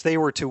Bucs, if they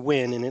were to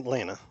win in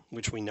Atlanta,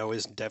 which we know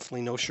is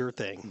definitely no sure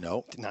thing.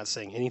 Nope. Not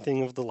saying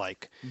anything of the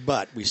like.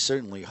 But we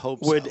certainly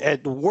hope would so.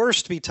 At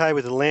worst be tied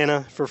with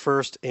Atlanta for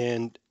first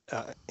and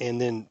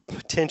then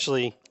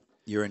potentially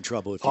you're in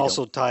trouble if you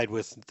also don't. Tied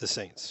with the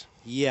Saints.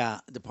 Yeah.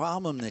 The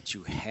problem that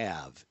you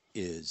have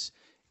is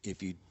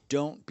if you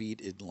don't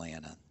beat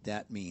Atlanta,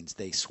 that means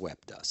they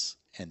swept us.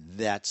 And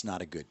that's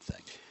not a good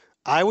thing.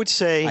 I would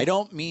say... I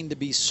don't mean to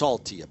be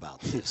salty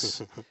about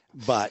this,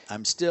 but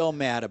I'm still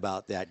mad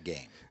about that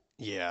game.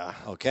 Yeah.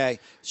 Okay?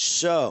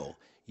 So,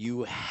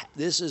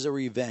 this is a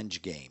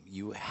revenge game.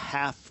 You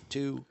have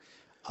to,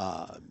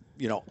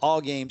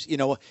 all games...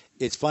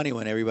 it's funny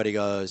when everybody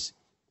goes...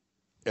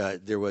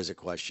 there was a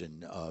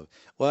question of,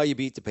 well, you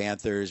beat the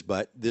Panthers,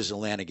 but this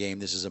Atlanta game,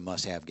 this is a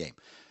must-have game.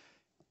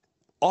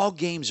 All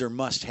games are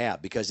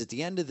must-have because at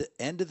the end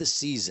of the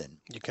season,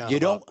 you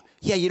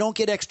don't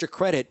get extra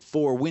credit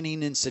for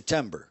winning in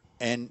September,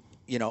 and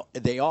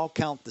they all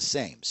count the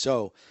same.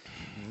 So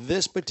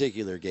this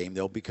particular game,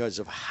 though, because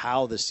of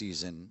how the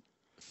season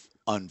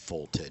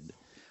unfolded,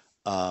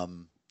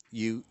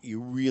 you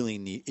really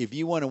need, if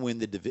you want to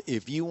win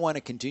if you want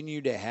to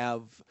continue to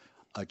have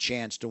a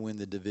chance to win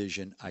the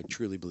division, I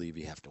truly believe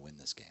you have to win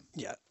this game.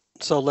 Yeah.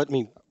 So let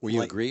me. Will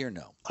you agree or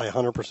no? I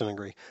 100%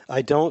 agree.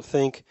 I don't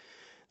think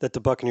that the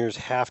Buccaneers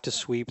have to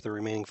sweep the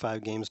remaining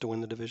 5 games to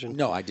win the division.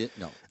 No, I didn't.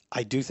 No.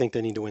 I do think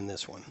they need to win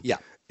this one. Yeah.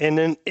 And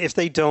then if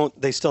they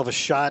don't, they still have a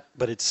shot,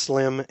 but it's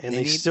slim, and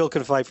they still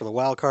can fight for the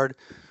wild card.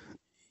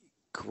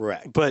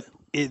 Correct. But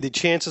the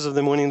chances of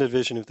them winning the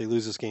division if they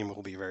lose this game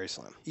will be very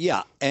slim.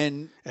 Yeah,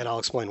 and I'll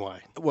explain why.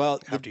 Well,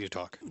 after you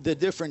talk. The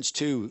difference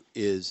too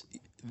is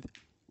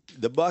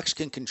the Bucs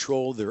can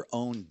control their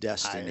own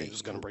destiny I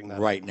was gonna bring that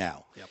right up.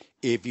 now. Yep.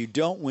 If you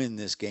don't win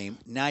this game,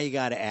 now you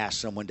got to ask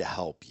someone to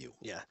help you.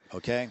 Yeah.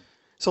 Okay?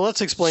 So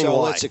let's explain So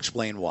why. let's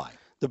explain why.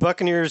 The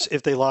Buccaneers,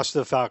 if they lost to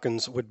the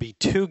Falcons, would be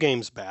 2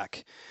 games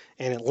back.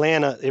 And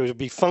Atlanta, it would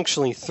be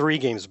functionally 3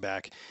 games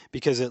back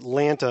because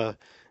Atlanta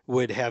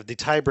would have the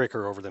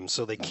tiebreaker over them.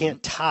 So they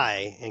can't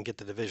tie and get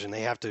the division.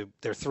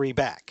 They're 3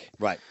 back.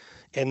 Right.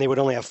 And they would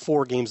only have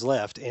 4 games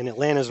left. And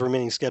Atlanta's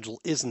remaining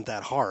schedule isn't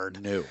that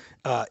hard. No.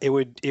 It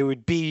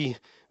would be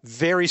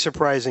very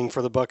surprising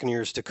for the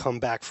Buccaneers to come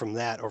back from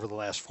that over the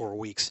last 4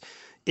 weeks.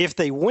 If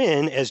they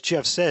win, as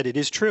Jeff said, it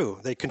is true.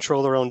 They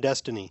control their own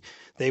destiny.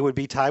 They would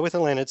be tied with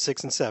Atlanta at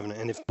 6-7.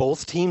 And if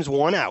both teams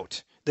won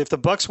out, if the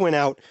Bucs win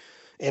out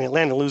and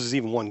Atlanta loses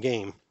even 1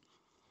 game,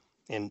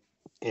 and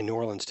in New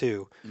Orleans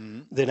too,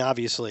 then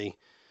obviously,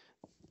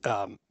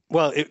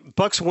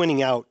 Bucs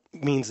winning out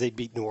means they'd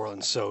beat New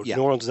Orleans. So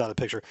New Orleans is out of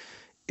the picture.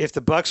 If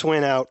the Bucs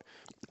win out,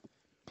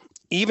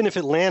 even if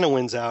Atlanta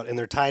wins out and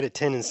they're tied at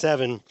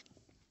 10-7,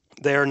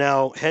 they are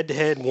now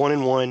head-to-head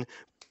 1-1.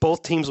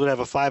 Both teams would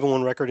have a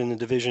 5-1 record in the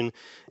division,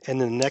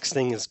 and then the next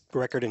thing is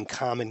record in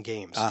common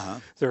games.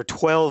 There are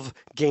 12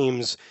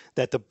 games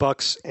that the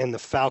Bucs and the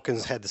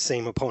Falcons had the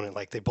same opponent,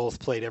 like they both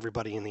played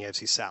everybody in the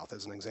AFC South,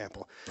 as an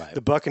example. Right.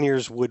 The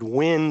Buccaneers would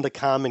win the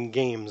common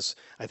games,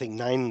 I think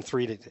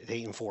 9-3 to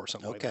 8-4,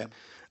 something like that.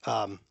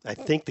 I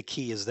think the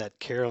key is that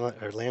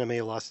Atlanta may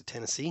have lost to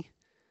Tennessee.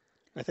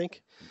 I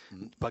think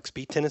Bucs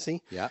beat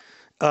Tennessee. Yeah.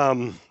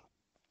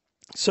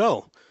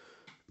 So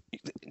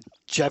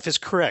Jeff is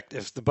correct.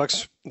 If the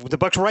Bucs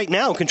right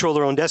now control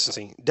their own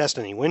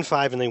destiny, win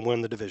 5 and they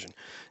win the division.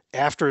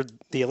 After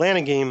the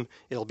Atlanta game,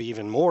 it'll be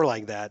even more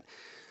like that.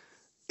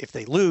 If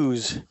they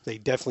lose, they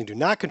definitely do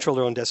not control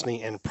their own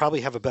destiny and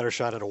probably have a better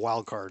shot at a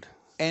wild card.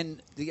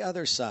 And the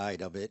other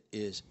side of it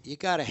is you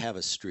got to have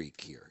a streak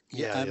here.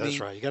 That's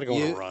right. You got to go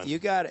on a run. You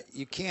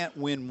can't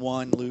win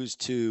 1, lose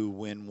 2,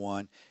 win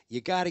 1. You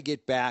got to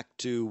get back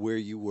to where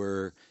you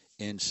were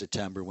in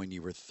September when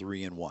you were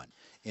 3-1.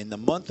 In the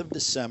month of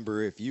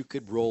December, if you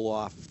could roll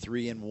off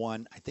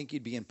 3-1, I think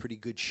you'd be in pretty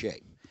good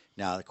shape.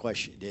 Now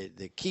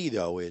the key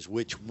though is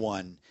which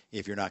one.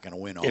 If you're not going to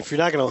win all, if you're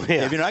not going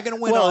to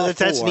win, all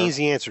that's 4, an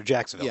easy answer.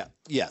 Jacksonville. Yeah.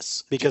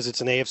 Yes. Because it's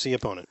an AFC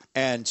opponent.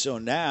 And so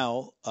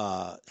now,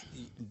 I'm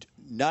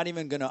not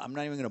even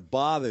gonna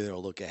bother to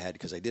look ahead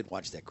because I did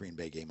watch that Green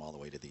Bay game all the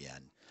way to the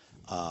end.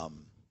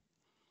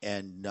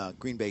 And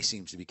Green Bay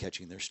seems to be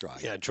catching their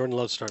stride. Yeah, Jordan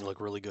Love's starting to look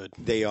really good.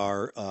 They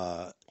are.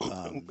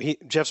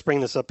 Jeff's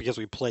bringing this up because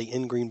we play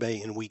in Green Bay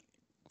in Week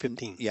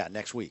 15. Yeah,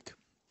 next week.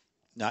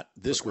 Not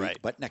this week,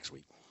 but next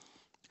week.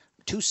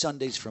 2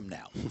 Sundays from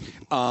now.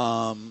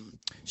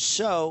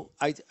 So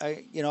I,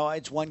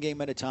 it's one game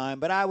at a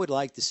time. But I would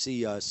like to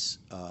see us,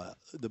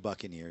 the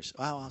Buccaneers.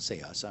 Well, I'll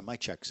say us. My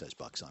check says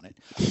Bucs on it.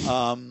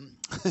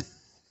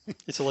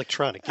 It's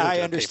electronic.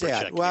 I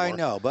understand. Well, anymore. I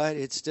know, but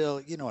it's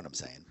still, you know what I'm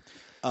saying.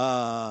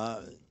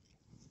 I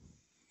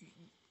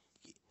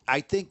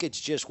think it's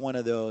just one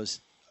of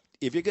those.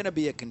 If you're going to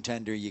be a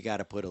contender, you got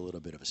to put a little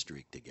bit of a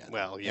streak together.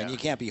 Well, yeah. And you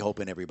can't be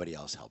hoping everybody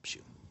else helps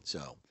you.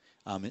 So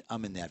I'm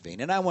in that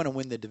vein. And I want to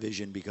win the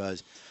division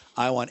because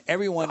I want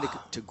everyone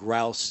to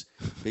grouse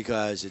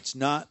because it's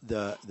not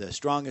the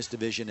strongest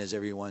division, as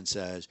everyone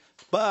says.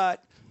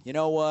 But you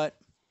know what?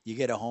 You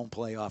get a home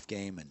playoff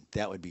game, and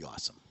that would be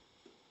awesome.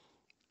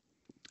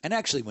 And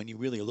actually, when you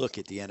really look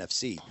at the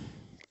NFC,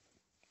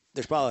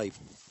 there's probably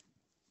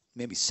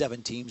maybe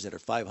 7 teams that are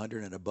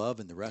 500 and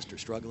above, and the rest are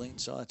struggling.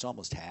 So that's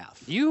almost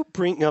half. You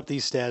bring up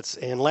these stats,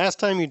 and last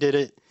time you did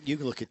it, you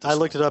can look at. I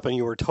looked it up, and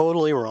you were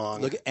totally wrong.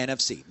 Look at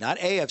NFC, not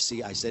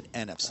AFC. I said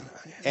NFC.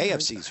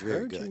 AFC is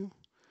really good.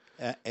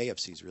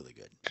 AFC is really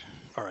good.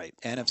 All right.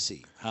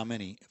 NFC, how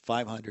many?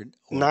 500.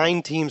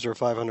 9 teams are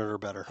 500 or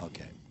better.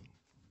 Okay.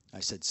 I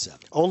said 7.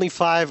 Only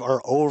 5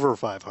 are over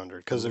 500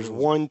 because there's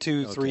 1,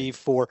 2, 3,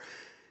 4.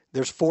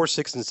 There's 4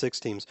 6-6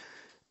 teams.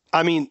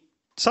 I mean,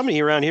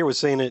 somebody around here was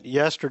saying it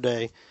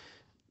yesterday.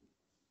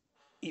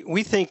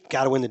 We think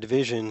got to win the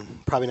division.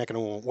 Probably not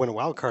going to win a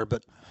wild card,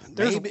 but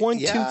there's 1,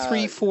 2,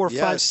 3, 4,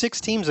 5,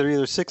 6 teams that are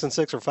either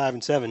 6-6 or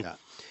 5-7. Yeah.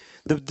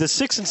 The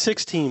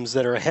 6-6 teams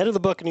that are ahead of the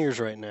Buccaneers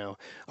right now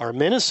are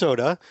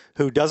Minnesota,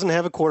 who doesn't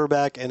have a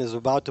quarterback and is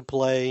about to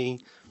play.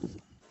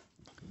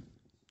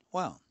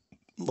 Wow.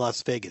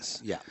 Las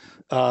Vegas. Yeah.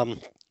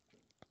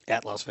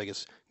 At Las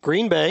Vegas.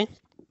 Green Bay.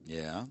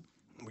 Yeah.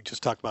 We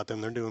just talked about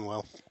them. They're doing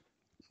well.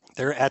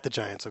 They're at the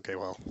Giants. Okay,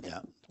 well.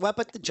 Yeah. Well,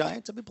 but the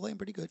Giants have been playing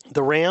pretty good.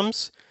 The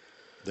Rams.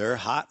 They're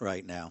hot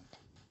right now.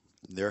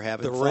 They're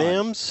having the fun.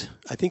 Rams,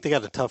 I think they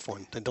got a tough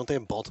one. Don't they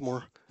have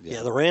Baltimore?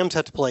 Yeah, the Rams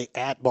have to play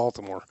at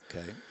Baltimore.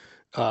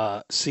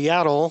 Okay.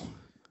 Seattle,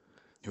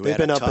 they've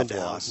been up and down.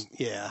 Loss.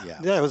 Yeah,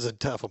 that was a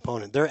tough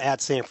opponent. They're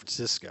at San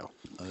Francisco.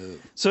 Oh.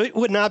 So it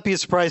would not be a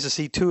surprise to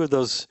see 2 of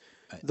those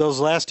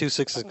last 2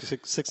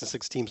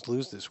 6-6 teams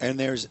lose this week. And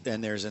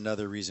there's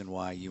another reason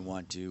why you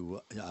want to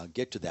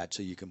get to that,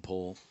 so you can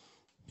pull.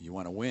 You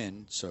want to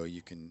win, so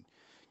you can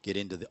get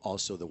into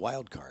also the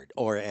wild card,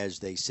 or as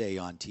they say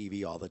on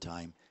TV all the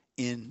time,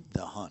 in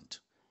the hunt.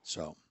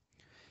 So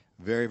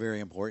Very, very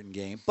important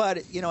game.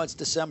 But, it's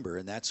December,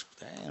 and that's,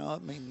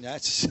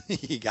 that's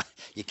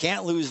you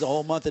can't lose the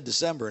whole month of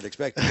December and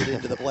expect to get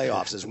into the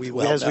playoffs, as we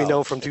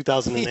know from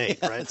 2008,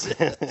 right?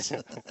 I'm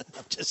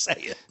just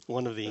saying.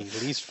 One of the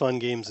least fun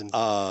games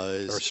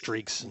or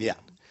streaks. Yeah.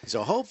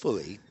 So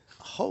hopefully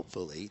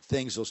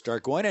things will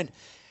start going.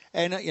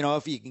 And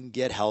if you can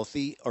get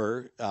healthy,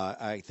 or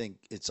I think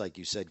it's like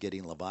you said,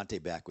 getting Levante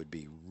back would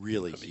be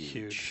really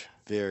huge.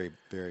 Very,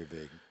 very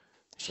big.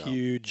 So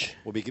huge.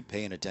 We'll be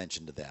paying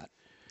attention to that.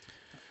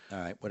 All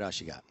right. What else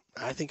you got?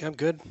 I think I'm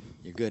good.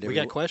 You're good. We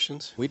got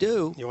questions. We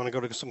do. You want to go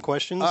to some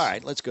questions? All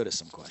right. Let's go to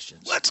some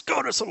questions. Let's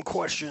go to some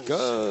questions.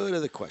 Go to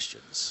the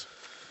questions.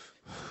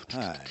 All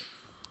right.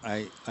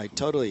 I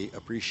totally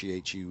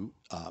appreciate you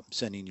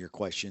sending your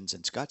questions,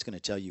 and Scott's going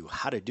to tell you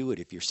how to do it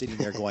if you're sitting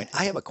there going,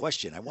 I have a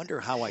question. I wonder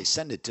how I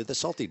send it to the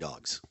Salty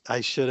Dogs. I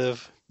should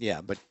have.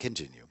 Yeah, but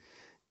continue.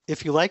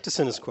 If you like to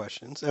send us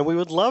questions, and we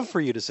would love for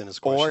you to send us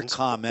questions.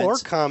 Or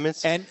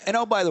comments. And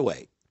oh, by the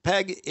way,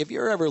 Peg, if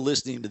you're ever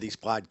listening to these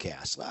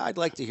podcasts, I'd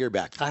like to hear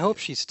back from you. I hope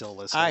she's still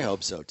listening. I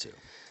hope so, too.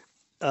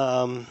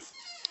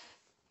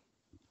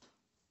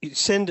 You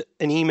send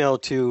an email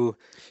to...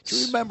 Do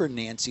you remember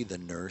Nancy, the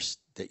nurse,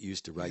 that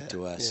used to write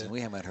to us, and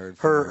we haven't heard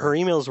from her? Her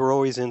emails were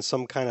always in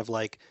some kind of,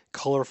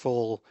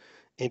 colorful,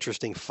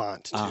 interesting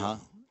font, too. Uh-huh.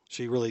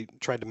 She really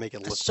tried to make it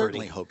look pretty. I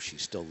certainly hope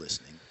she's still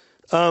listening.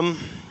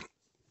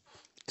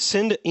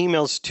 Send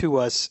emails to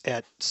us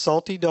at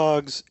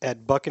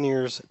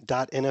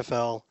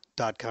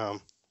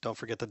saltydogs@buccaneers.nfl.com. Don't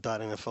forget the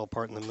 .nfl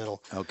part in the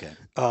middle. Okay.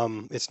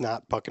 It's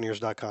not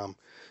buccaneers.com.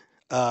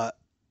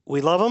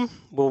 We love them.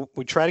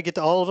 We try to get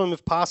to all of them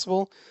if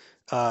possible.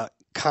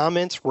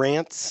 Comments,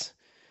 rants,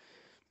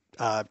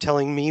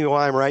 telling me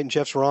why I'm right and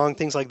Jeff's wrong,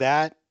 things like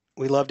that.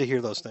 We love to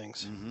hear those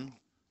things. Mm-hmm.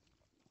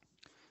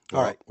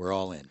 All right. We're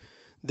all in.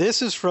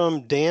 This is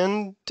from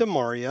Dan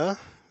DeMaria,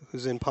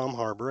 who's in Palm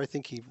Harbor. I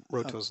think he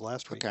wrote to us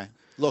last week. Okay.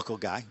 Local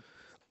guy.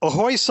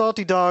 Ahoy,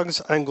 Salty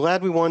Dogs. I'm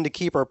glad we won to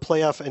keep our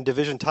playoff and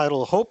division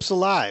title hopes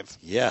alive.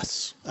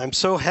 Yes. I'm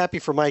so happy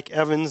for Mike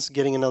Evans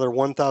getting another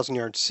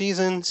 1,000-yard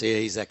season.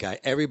 See, he's that guy.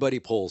 Everybody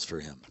pulls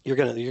for him. You're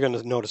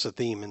gonna notice a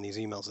theme in these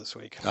emails this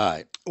week. All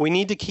right. We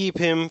need to keep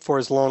him for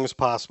as long as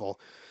possible.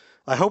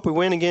 I hope we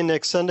win again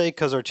next Sunday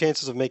because our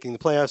chances of making the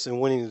playoffs and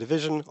winning the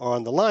division are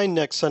on the line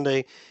next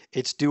Sunday.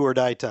 It's do or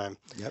die time.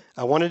 Yep.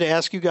 I wanted to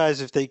ask you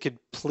guys if they could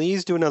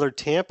please do another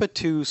Tampa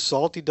 2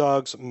 Salty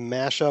Dogs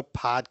mashup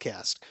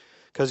podcast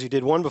because you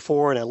did one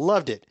before and I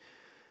loved it,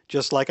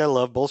 just like I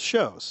love both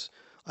shows.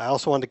 I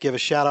also want to give a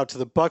shout out to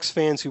the Bucs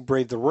fans who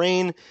braved the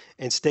rain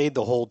and stayed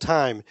the whole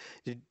time.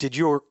 Did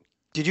you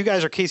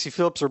guys or Casey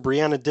Phillips or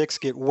Brianna Dix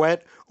get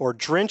wet or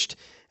drenched?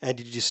 And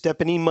did you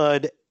step in any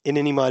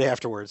mud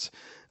afterwards?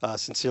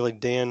 Sincerely,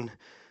 Dan.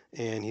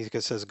 And he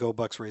says, "Go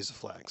Bucs, raise the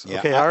flags." Yeah,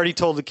 okay, I already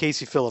told the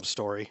Casey Phillips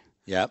story.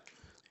 Yep.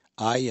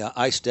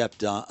 I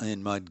stepped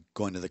in mud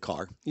going to the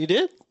car. You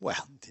did?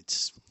 Well,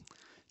 it's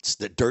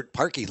the dirt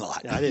parking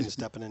lot. I didn't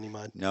step in any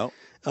mud. No.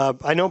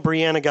 I know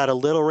Brianna got a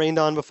little rained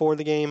on before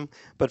the game,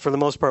 but for the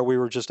most part, we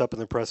were just up in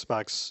the press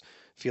box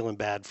feeling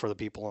bad for the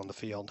people on the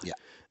field. Yeah.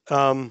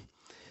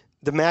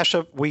 The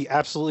mashup, we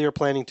absolutely are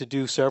planning to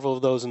do several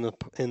of those in the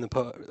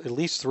at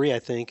least 3, I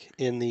think,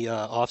 in the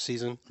off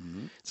season.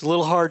 Mm-hmm. It's a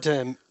little hard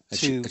to.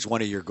 It's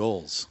one of your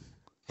goals,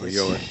 or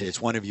it's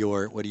one of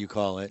your, what do you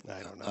call it?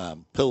 I don't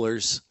know.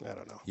 Pillars. I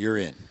don't know. You're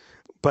in.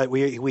 But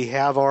we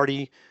have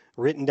already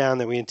written down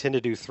that we intend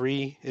to do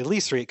at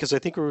least 3, because I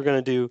think we were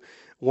going to do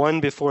one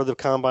before the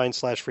combine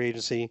 / free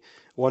agency,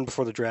 one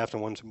before the draft,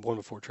 and one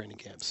before training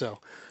camp. So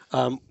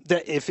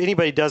that if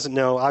anybody doesn't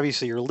know,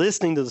 obviously you're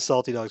listening to the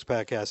Salty Dogs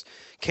podcast.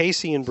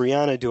 Casey and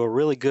Brianna do a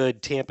really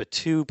good Tampa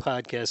 2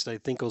 podcast that I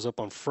think goes up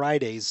on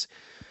Fridays.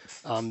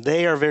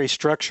 They are very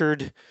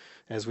structured.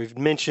 As we've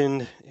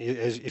mentioned,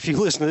 if you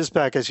listen to this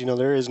podcast, you know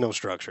there is no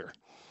structure.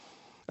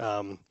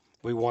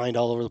 We wind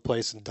all over the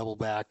place and double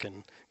back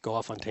and go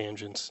off on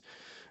tangents.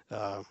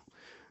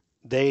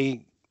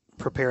 They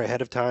prepare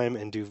ahead of time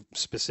and do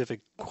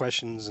specific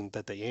questions and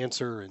that they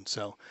answer. And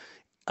so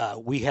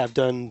we have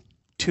done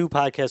 2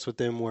 podcasts with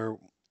them where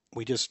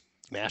we just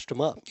mashed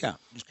them up. Yeah,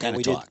 just kind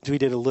of talked. We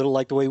did a little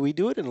like the way we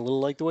do it and a little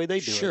like the way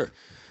they do it. Sure.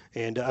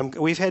 And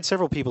we've had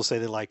several people say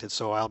they liked it,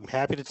 so I'm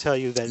happy to tell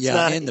you that it's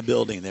not in the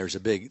building. There's a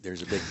big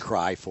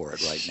cry for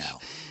it right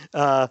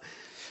now.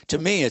 To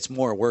me, it's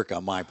more work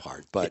on my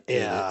part, but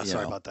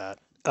sorry about that.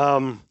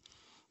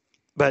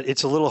 But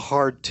it's a little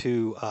hard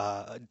to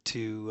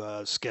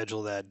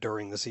schedule that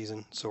during the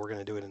season, so we're going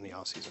to do it in the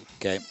off season.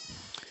 Okay.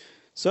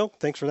 So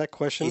thanks for that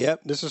question.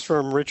 Yep. This is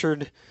from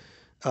Richard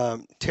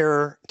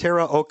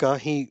Teraoka.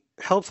 He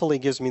helpfully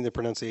gives me the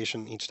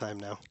pronunciation each time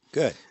now.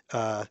 Good.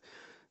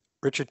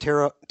 Richard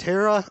Teraoka.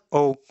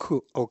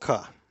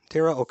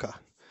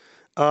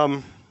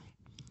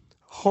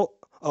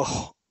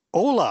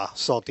 Hola,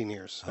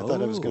 Saltineers. I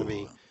thought it was going to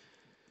be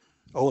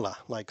hola,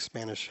 like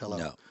Spanish hello.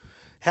 No.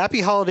 Happy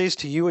holidays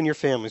to you and your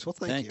families. Well,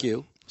 thank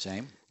you.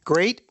 Same.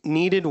 Great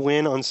needed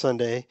win on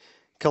Sunday.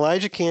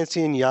 Kalijah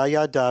Cansey and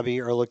Yaya Dabi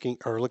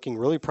are looking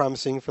really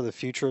promising for the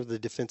future of the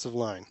defensive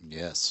line.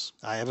 Yes.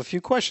 I have a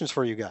few questions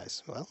for you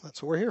guys. Well,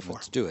 that's what we're here for.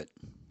 Let's do it.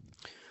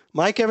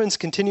 Mike Evans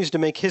continues to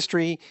make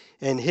history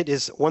and hit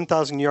his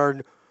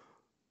 1,000-yard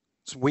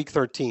week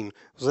 13.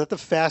 Was that the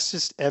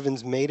fastest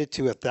Evans made it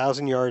to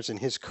 1,000 yards in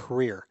his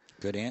career?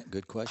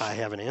 Good question. I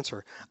have an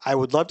answer. I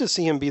would love to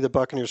see him be the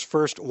Buccaneers'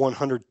 first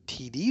 100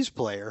 TDs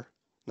player,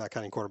 not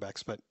counting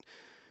quarterbacks, but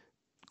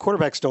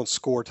quarterbacks don't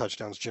score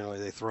touchdowns generally.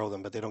 They throw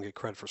them, but they don't get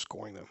credit for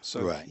scoring them.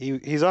 So right.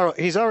 he's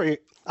already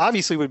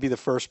obviously would be the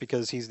first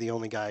because he's the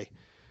only guy.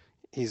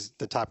 He's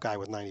the top guy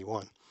with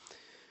 91.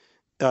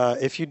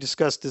 If you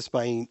discuss this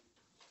by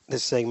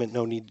this segment,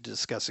 no need to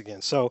discuss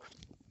again. So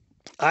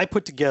I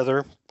put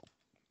together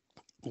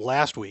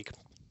last week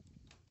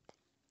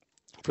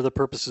for the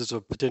purposes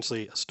of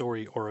potentially a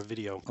story or a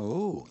video.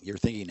 Oh, you're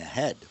thinking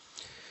ahead.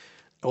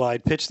 Well,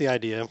 I'd pitched the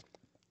idea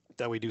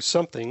that we do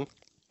something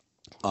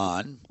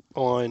on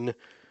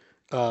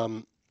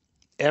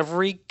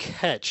every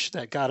catch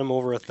that got him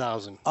over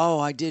 1,000. Oh,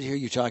 I did hear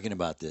you talking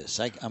about this.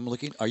 I'm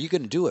looking. Are you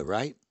going to do it,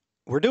 right?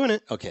 We're doing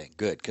it. Okay,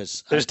 good.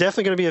 Because there's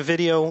definitely going to be a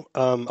video.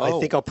 I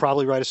think I'll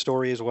probably write a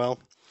story as well.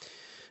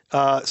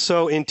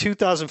 So in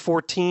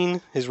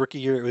 2014, his rookie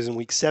year, it was in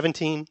week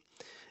 17.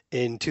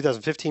 In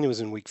 2015, it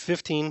was in week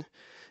 15.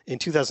 In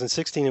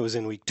 2016, it was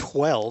in week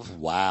 12.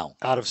 Wow.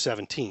 Out of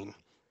 17.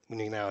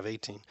 We now have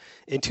 18.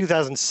 In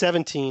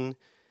 2017,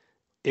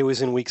 it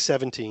was in week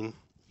 17.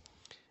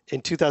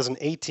 In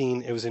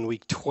 2018, it was in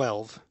week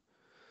 12.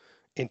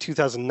 In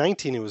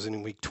 2019, it was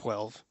in week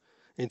 12.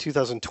 In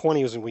 2020,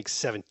 it was in week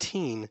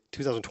 17.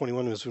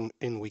 2021 was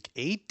in week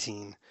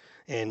 18.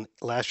 And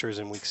last year was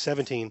in week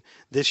 17.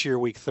 This year,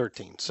 week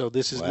 13. So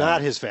this is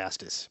not his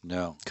fastest.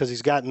 No. Because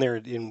he's gotten there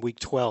in week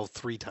 12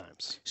 3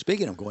 times.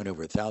 Speaking of going over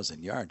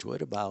 1,000 yards,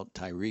 what about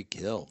Tyreek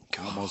Hill?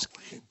 Almost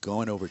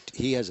going over.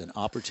 He has an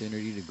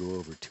opportunity to go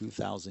over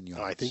 2,000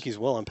 yards. Oh, I think he's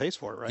well on pace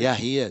for it, right? Yeah,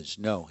 he is.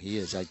 No, he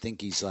is. I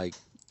think he's like,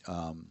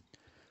 I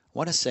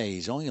want to say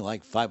he's only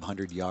like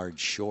 500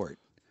 yards short.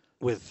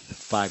 With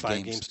five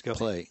games to go.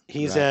 Play.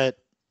 He's at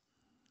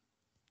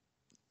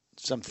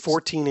some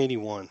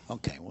 1481.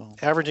 Okay, well,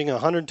 averaging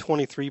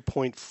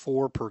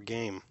 123.4 per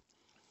game.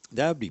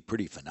 That would be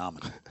pretty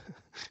phenomenal.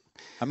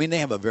 I mean, they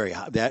have a very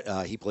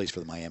high, he plays for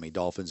the Miami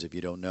Dolphins, if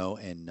you don't know,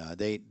 and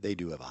they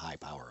do have a high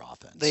power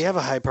offense. They have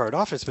a high powered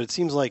offense, but it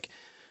seems like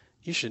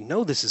you should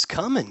know this is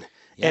coming,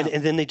 and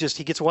then he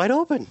gets wide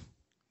open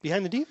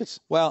behind the defense.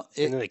 Well,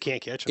 and then they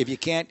can't catch him. If you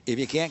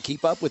can't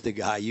keep up with the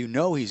guy,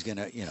 he's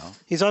gonna,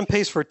 He's on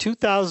pace for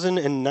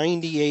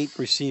 2,098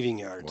 receiving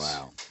yards.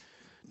 Wow.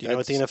 Do you know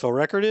what the NFL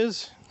record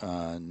is?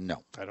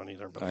 No. I don't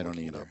either. But I don't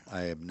either.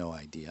 I have no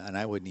idea, and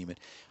I wouldn't even.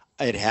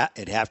 It'd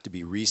have to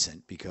be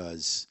recent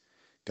because,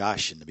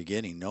 gosh, in the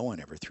beginning, no one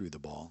ever threw the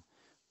ball.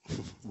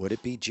 Would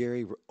it be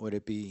Jerry? Would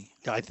it be?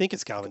 I think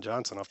it's Calvin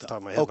Johnson off the top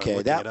of my head.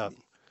 Okay, that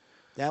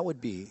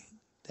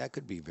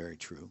could be very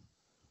true.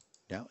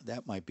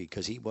 That might be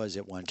because he was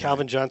at one time.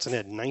 Calvin Johnson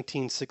had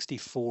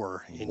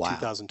 1964 in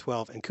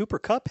 2012, and Cooper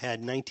Kupp had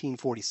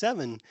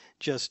 1947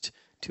 just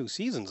 2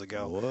 seasons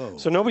ago. Whoa.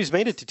 So nobody's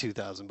made it to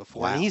 20000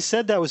 before. Wow. And he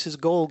said that was his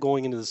goal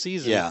going into the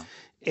season. Yeah.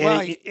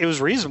 And it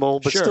was reasonable,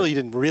 but still you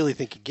didn't really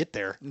think he'd get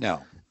there.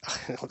 No.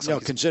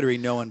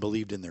 Considering no one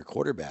believed in their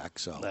quarterback.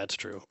 So that's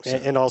true.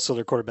 And also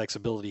their quarterback's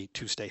ability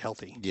to stay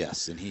healthy.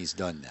 Yes, and he's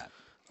done that.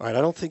 All right,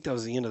 I don't think that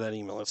was the end of that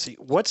email. Let's see.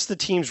 What's the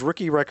team's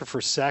rookie record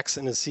for sacks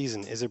in a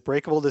season? Is it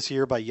breakable this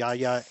year by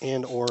Yaya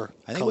and or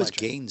I think it was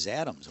Gaines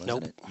Adams,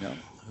 wasn't it? No.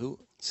 Who?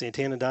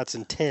 Santana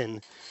Dotson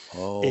 10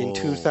 in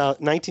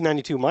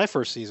 1992, my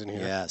first season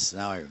here. Yes,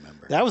 now I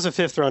remember. That was a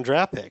 5th-round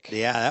draft pick.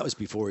 Yeah, that was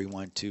before he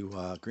went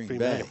to Green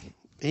Bay.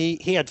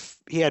 He had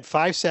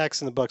 5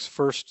 sacks in the Bucs'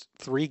 first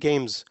 3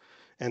 games,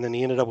 and then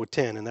he ended up with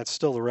 10, and that's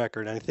still the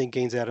record. And I think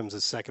Gaines Adams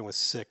is second with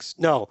 6.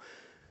 No.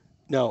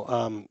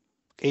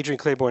 Adrian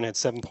Claiborne had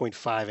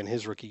 7.5 in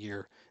his rookie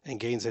year, and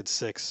Gaines had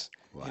 6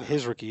 in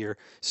his rookie year.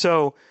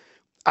 So,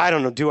 I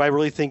don't know. Do I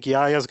really think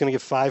Yaya's going to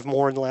get 5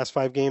 more in the last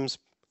 5 games?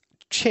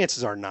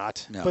 Chances are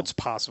not, but it's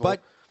possible.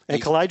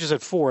 And Kalijah's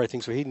at 4, I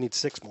think, so he needs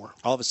 6 more.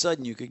 All of a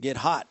sudden, you could get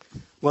hot.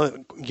 Well,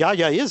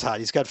 Yaya is hot.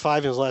 He's got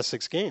 5 in his last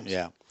 6 games.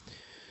 Yeah.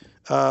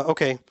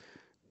 Okay.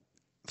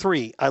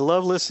 3, I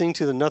love listening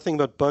to the Nothing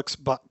But Bucs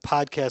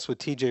podcast with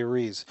TJ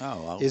Reeves.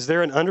 Is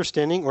there an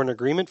understanding or an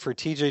agreement for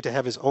TJ to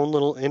have his own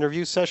little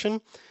interview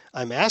session?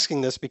 I'm asking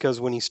this because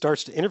when he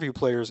starts to interview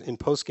players in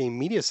post-game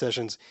media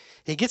sessions,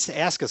 he gets to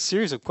ask a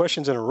series of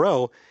questions in a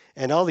row,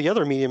 and all the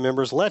other media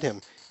members let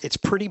him. It's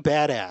pretty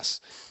badass.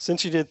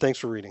 Since you did, thanks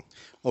for reading.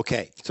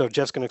 Okay. So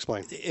Jeff's going to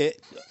explain.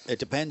 It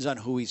depends on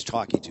who he's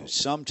talking to.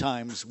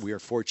 Sometimes we are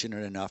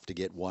fortunate enough to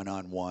get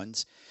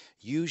one-on-ones.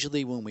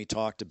 Usually when we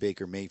talk to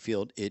Baker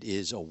Mayfield, it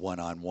is a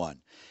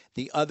one-on-one.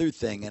 The other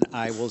thing, and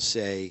I will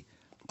say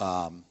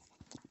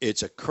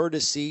it's a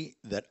courtesy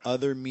that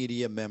other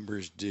media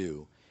members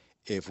do.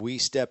 If we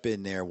step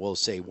in there, we'll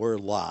say we're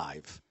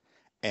live,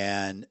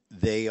 and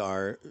they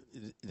are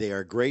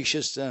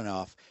gracious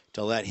enough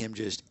to let him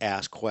just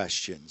ask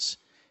questions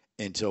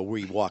until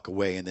we walk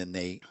away, and then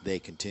they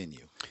continue.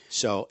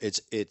 So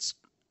it's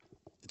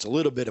a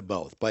little bit of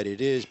both, but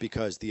it is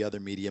because the other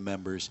media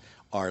members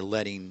are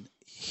letting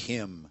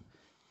him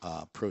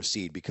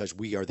proceed, because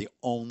we are the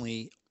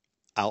only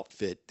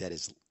outfit that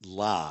is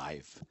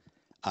live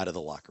out of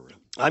the locker room.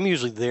 I'm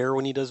usually there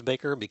when he does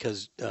Baker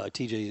because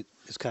TJ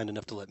is kind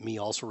enough to let me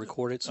also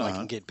record it so I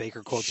can get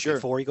Baker quotes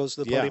before he goes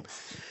to the podium.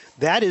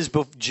 That is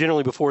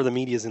generally before the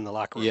media's in the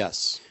locker room.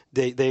 Yes.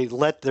 They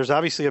let, there's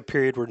obviously a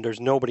period where there's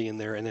nobody in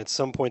there, and at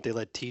some point they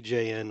let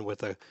TJ in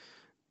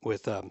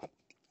with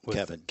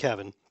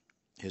Kevin,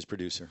 his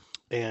producer.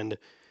 And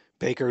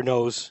Baker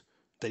knows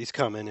that he's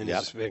coming, and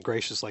he's been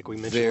gracious, like we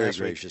mentioned Very last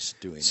gracious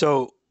week. doing that.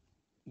 So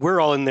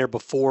we're all in there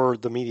before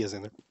the media's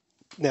in there.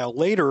 Now,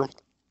 later,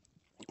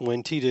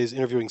 when TJ's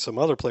interviewing some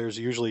other players,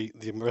 usually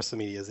the rest of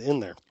the media is in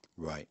there.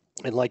 Right.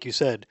 And like you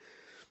said,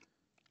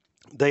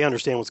 they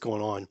understand what's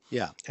going on.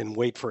 Yeah. And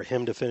wait for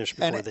him to finish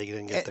before they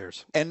can get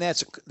theirs. And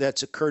that's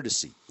a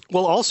courtesy.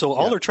 Well, also,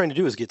 all they're trying to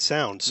do is get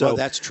sound. So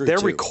that's true, they're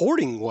too.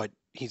 recording what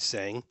he's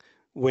saying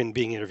when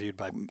being interviewed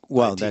by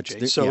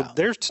TJ. So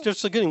they're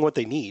just getting what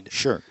they need.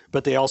 Sure.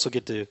 But they also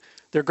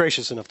they're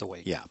gracious enough to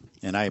wait. Yeah,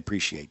 and I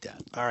appreciate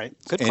that. All right.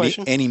 Good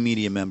question. Any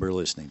media member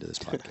listening to this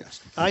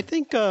podcast. I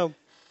think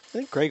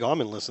Greg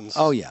Allman listens.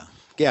 Oh, yeah.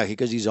 Yeah,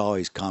 because he's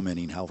always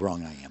commenting how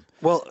wrong I am.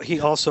 Well, he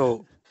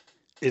also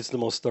is the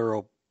most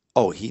thorough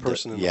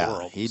person in the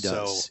world. He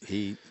does. So,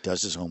 he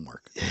does his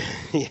homework.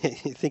 I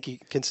think he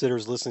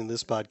considers listening to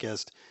this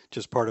podcast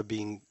just part of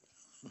being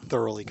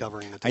thoroughly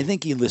covering the team. I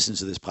think he listens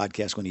to this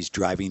podcast when he's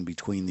driving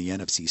between the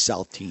NFC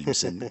South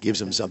teams and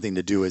gives him something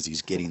to do as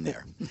he's getting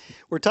there.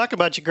 We're talking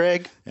about you,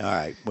 Greg. All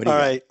right. What do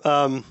you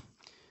got?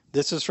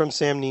 This is from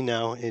Sam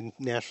Nino in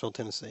Nashville,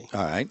 Tennessee.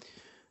 All right.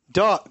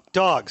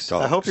 Dogs.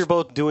 I hope you're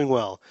both doing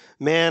well.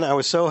 Man, I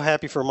was so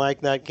happy for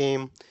Mike that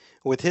game.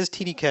 With his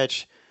TD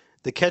catch,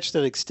 the catch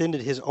that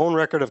extended his own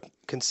record of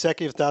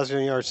consecutive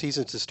 1,000-yard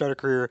seasons to start a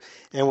career,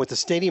 and with the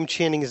stadium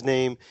chanting his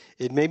name,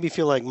 it made me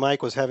feel like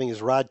Mike was having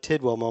his Rod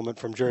Tidwell moment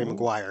from Jerry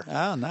Maguire.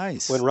 Oh,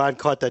 nice. When Rod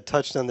caught that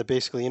touchdown that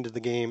basically ended the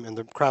game and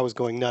the crowd was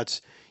going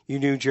nuts, you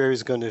knew Jerry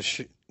was going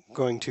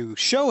to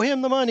show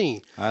him the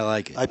money. I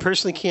like it. I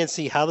personally can't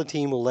see how the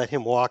team will let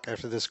him walk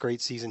after this great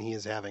season he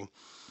is having.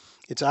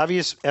 It's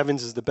obvious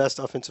Evans is the best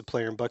offensive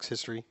player in Bucs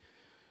history.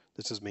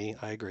 This is me.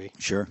 I agree.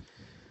 Sure.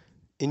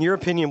 In your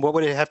opinion, what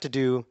would he have to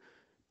do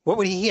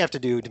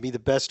to be the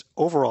best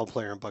overall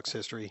player in Bucs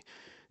history?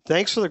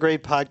 Thanks for the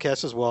great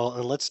podcast as well,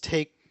 and let's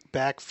take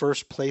back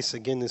first place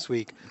again this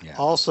week. Yeah.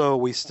 Also,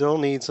 we still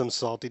need some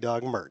Salty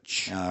Dog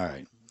merch. All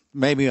right.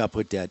 Maybe I'll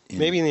put that in.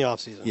 Maybe in the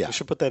offseason. Yeah. We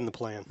should put that in the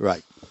plan.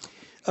 Right.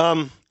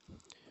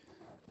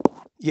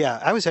 Yeah,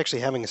 I was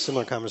actually having a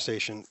similar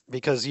conversation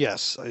because,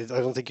 yes, I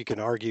don't think you can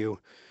argue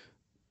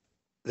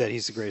that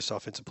he's the greatest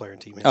offensive player in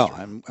team history.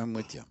 Oh, I'm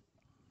with you.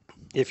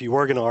 If you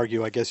were going to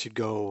argue, I guess you'd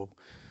go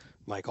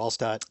Mike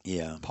Allstott,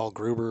 Paul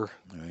Gruber,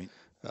 right,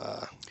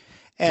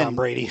 Tom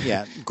Brady.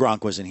 Yeah,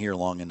 Gronk wasn't here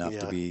long enough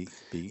to be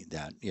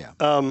that. Yeah.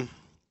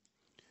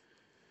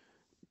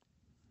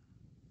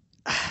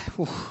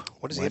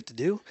 What does he have to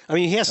do? I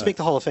mean, he has to make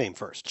the Hall of Fame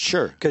first.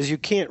 Sure. Because you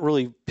can't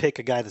really pick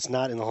a guy that's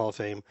not in the Hall of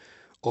Fame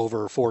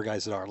over four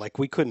guys that are. Like,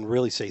 we couldn't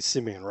really say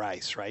Simeon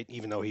Rice, right,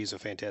 even though he's a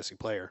fantastic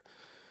player.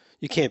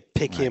 You can't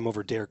pick him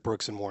over Derek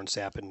Brooks and Warren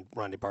Sapp and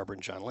Rondé Barber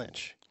and John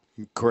Lynch.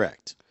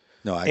 Correct.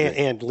 No, I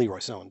agree. And Leroy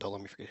Sohn, don't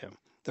let me forget him.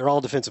 They're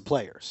all defensive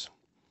players.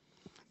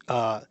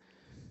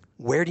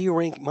 Where do you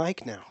rank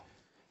Mike now?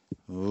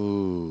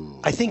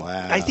 Ooh, I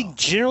think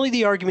generally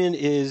the argument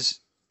is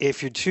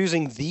if you're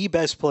choosing the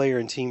best player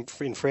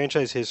in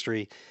franchise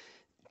history,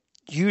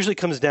 usually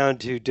comes down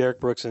to Derek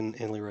Brooks and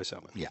Leroy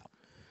Sohn. Yeah,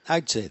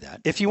 I'd say that.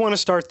 If you want to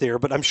start there,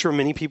 but I'm sure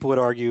many people would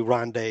argue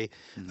Rondé.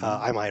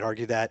 I might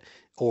argue that,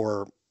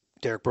 or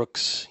Derek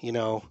Brooks.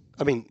 Warren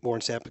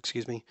Sapp.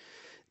 Excuse me.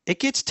 It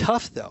gets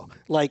tough though.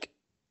 Like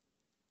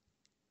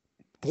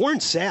Warren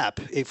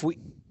Sapp, if we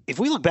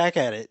look back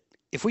at it,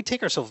 if we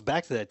take ourselves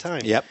back to that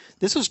time,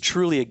 this was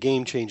truly a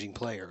game-changing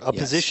player,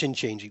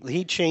 position-changing.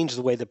 He changed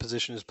the way the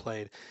position is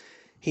played.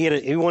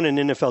 He won an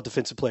NFL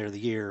Defensive Player of the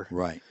Year,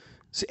 right?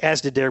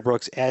 As did Derek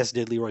Brooks, as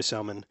did Leroy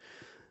Selman.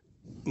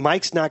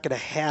 Mike's not going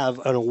to have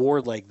an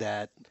award like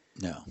that,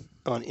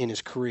 in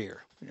his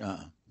career. Yeah.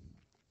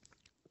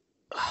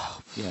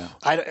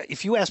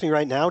 If you ask me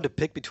right now to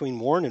pick between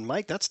Warren and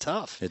Mike, that's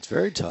tough. It's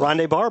very tough.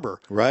 Rondé Barber,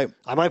 right?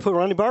 I might put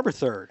Rondé Barber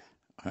third.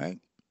 All right.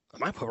 I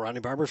might put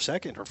Rondé Barber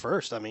second or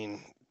first. I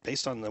mean,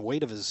 based on the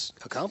weight of his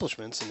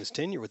accomplishments and his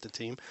tenure with the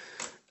team.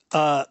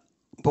 Boy,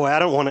 I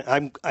don't want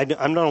to. I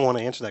don't want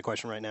to answer that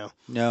question right now.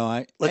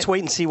 No, let's wait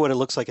and see what it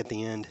looks like at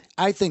the end.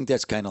 I think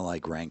that's kind of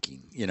like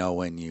ranking.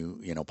 When you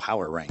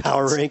power rankings.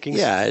 Power rankings.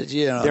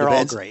 Yeah, they're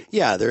all great.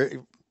 Yeah,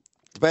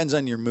 depends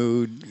on your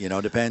mood.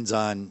 Depends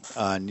on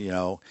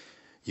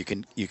you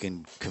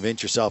can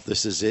convince yourself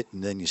this is it,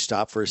 and then you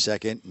stop for a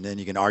second, and then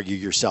you can argue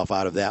yourself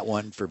out of that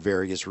one for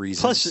various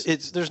reasons.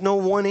 Plus, there's no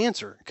one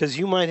answer because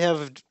you might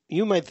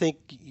think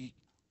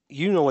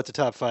you know what the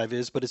top five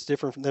is, but it's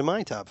different than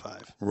my top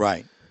five.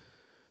 Right.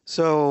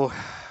 So,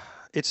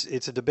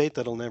 It's a debate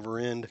that'll never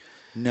end.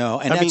 No,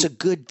 and that's a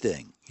good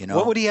thing.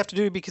 What would he have to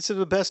do to be considered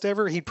the best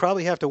ever? He'd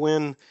probably have to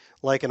win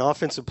like an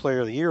Offensive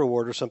Player of the Year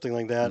award or something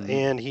like that,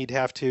 and he'd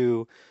have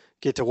to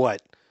get to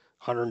what,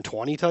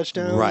 120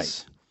 touchdowns?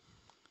 Right.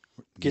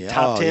 Get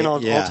top 10 all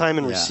time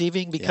in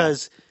receiving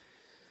because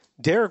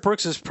Derek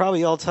Brooks is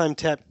probably all-time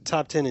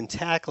top 10 in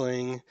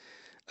tackling.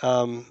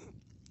 Warren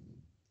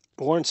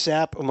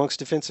Sapp amongst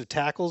defensive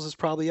tackles is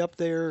probably up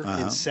there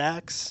in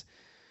sacks.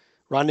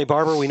 Rondé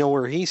Barber, we know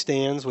where he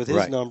stands with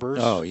his numbers.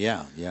 Oh,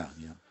 yeah.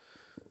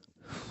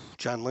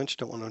 John Lynch,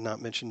 don't want to not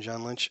mention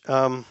John Lynch.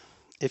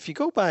 If you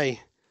go by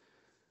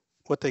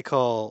what they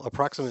call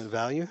approximate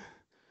value,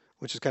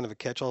 which is kind of a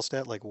catch-all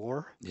stat like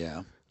WAR,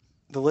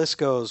 the list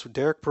goes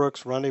Derek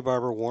Brooks, Rondé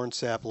Barber, Warren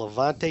Sapp,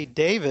 Levante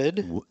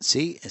David.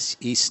 See,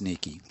 he's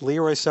sneaky.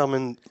 Leroy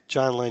Selman,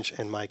 John Lynch,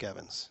 and Mike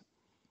Evans.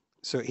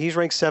 So he's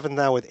ranked 7th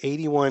now with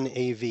 81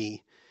 AV,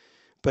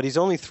 but he's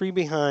only 3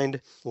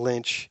 behind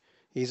Lynch.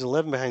 He's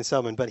 11 behind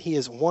Selman, but he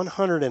is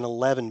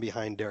 111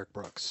 behind Derek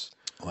Brooks.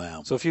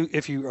 Wow. So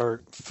if you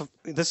are,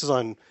 this is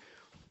on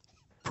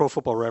Pro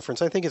Football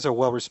Reference. I think it's a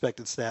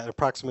well-respected stat.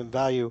 Approximate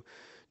value.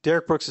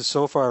 Derek Brooks is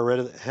so far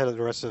ahead of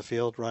the rest of the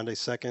field. Rondé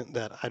second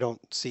that I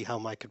don't see how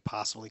Mike could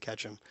possibly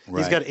catch him. Right.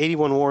 He's got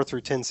 81 WAR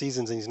through 10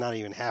 seasons, and he's not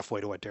even halfway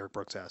to what Derek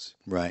Brooks has.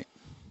 Right.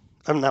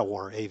 I'm not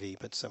WAR, AV,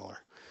 but similar.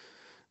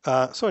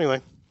 So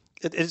anyway,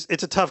 it's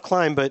a tough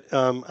climb, but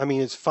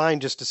it's fine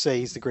just to say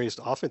he's the greatest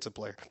offensive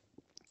player,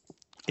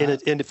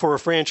 and for a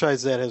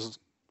franchise that is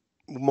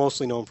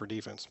mostly known for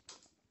defense.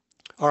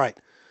 All right.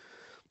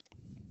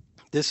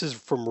 This is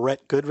from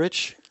Rhett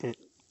Goodrich,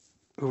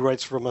 who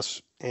writes from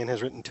us and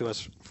has written to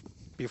us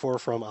before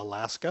from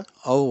Alaska.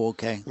 Oh,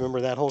 okay.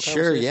 Remember that whole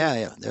conversation? Sure,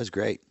 yeah. That was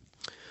great.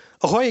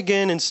 Ahoy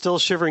again, and still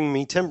shivering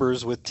me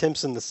timbers with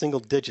temps in the single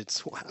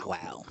digits.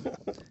 Wow.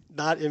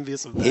 Not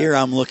envious of that. Here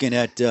I'm looking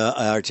at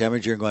our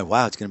temperature and going,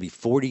 wow, it's going to be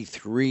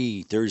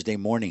 43 Thursday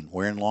morning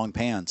wearing long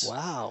pants.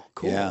 Wow,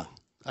 cool. Yeah.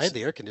 I had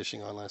the air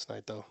conditioning on last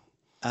night, though.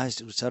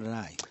 So did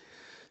I.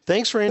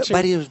 Thanks for answering.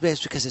 But it was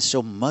best because it's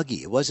so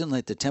muggy. It wasn't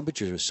like the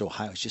temperatures were so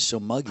high. It was just so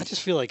muggy. I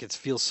just feel like it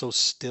feels so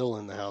still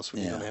in the house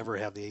when you don't ever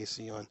have the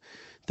AC on.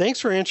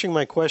 Thanks for answering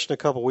my question a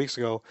couple weeks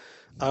ago.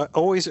 I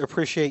always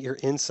appreciate your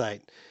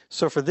insight.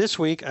 So for this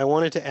week, I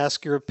wanted to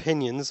ask your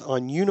opinions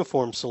on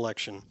uniform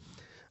selection.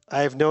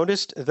 I have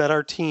noticed that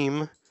our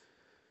team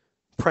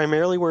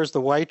primarily wears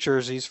the white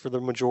jerseys for the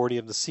majority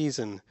of the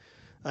season.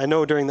 I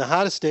know during the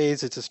hottest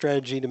days, it's a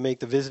strategy to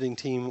make the visiting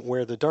team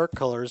wear the dark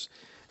colors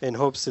in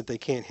hopes that they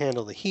can't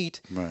handle the heat.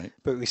 Right.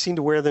 But we seem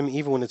to wear them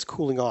even when it's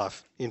cooling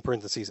off, in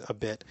parentheses, a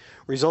bit,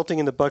 resulting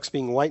in the Bucs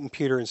being white and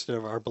pewter instead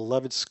of our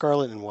beloved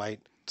scarlet and white.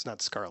 It's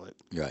not scarlet.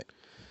 Right.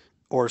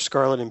 Or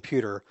scarlet and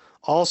pewter.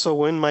 Also,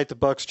 when might the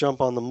Bucs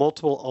jump on the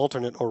multiple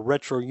alternate or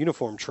retro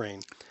uniform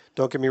train?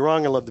 Don't get me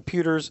wrong, I love the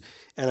pewters,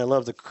 and I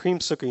love the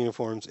creamsicle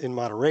uniforms in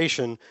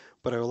moderation,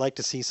 but I would like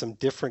to see some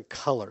different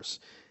colors.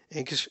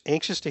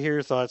 Anxious to hear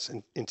your thoughts.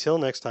 And until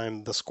next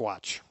time, the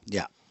Squatch.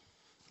 Yeah.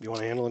 You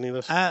want to handle any of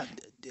this?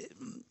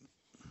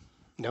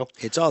 No.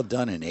 It's all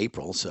done in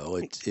April, so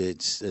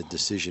it's a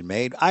decision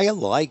made. I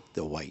like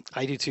the white.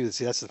 I do too.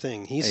 See, that's the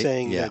thing. He's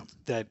saying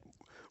that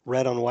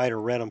red on white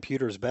or red on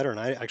pewter is better, and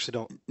I actually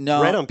don't.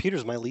 No. Red on pewter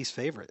is my least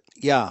favorite.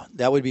 Yeah,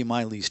 that would be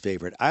my least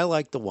favorite. I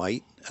like the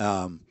white.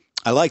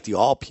 I like the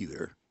all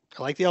pewter.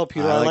 I like the all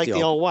pewter. I like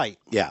the all white.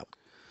 Yeah.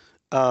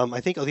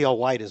 I think the all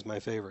white is my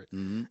favorite.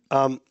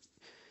 Mm-hmm.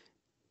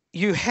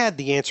 You had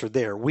the answer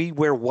there. We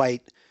wear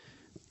white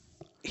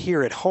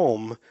here at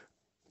home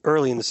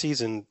early in the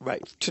season,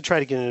 right, to try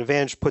to get an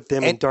advantage, put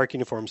them in dark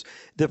uniforms.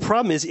 The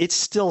problem is it's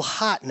still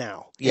hot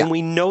now, and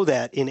we know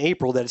that in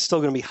April that it's still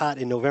going to be hot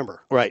in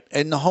November. Right,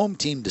 and the home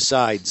team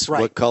decides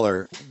what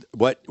color,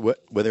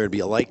 whether it be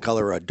a light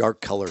color or a dark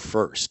color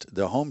first.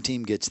 The home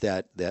team gets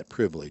that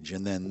privilege,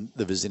 and then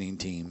the visiting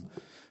team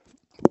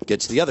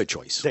gets the other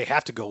choice. They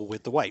have to go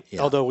with the white,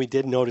 although we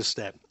did notice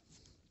that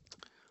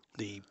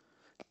the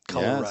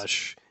color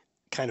rush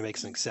kind of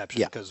makes an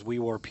exception because we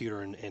wore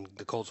pewter and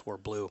the Colts wore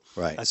blue.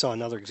 Right. I saw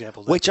another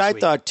example of that which I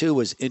thought too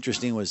was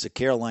interesting was the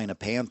Carolina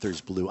Panthers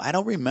blue. I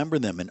don't remember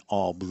them in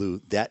all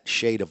blue, that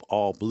shade of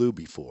all blue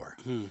before.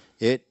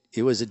 It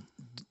was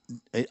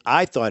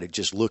I thought it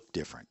just looked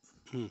different.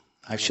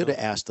 I should have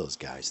asked those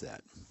guys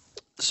that.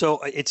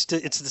 So it's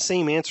the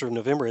same answer in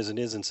November as it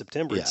is in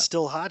September. It's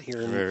still hot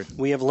here, and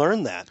we have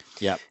learned that.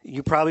 Yeah.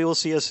 You probably will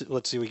see us.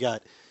 Let's see, we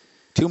got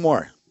 2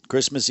 more.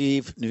 Christmas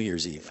Eve, New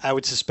Year's Eve. I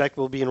would suspect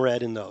we'll be in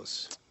red in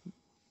those.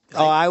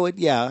 Oh, I would,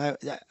 yeah.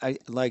 I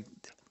like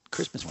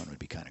Christmas one would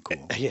be kind of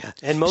cool. Yeah,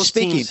 and most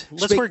teams.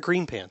 Let's wear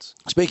green pants.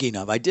 Speaking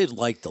of, I did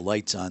like the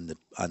lights on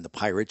the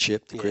pirate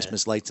ship, the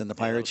Christmas lights on the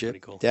pirate ship.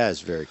 Cool. That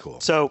is very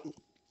cool. So,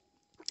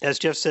 as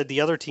Jeff said,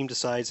 the other team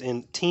decides,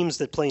 and teams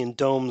that play in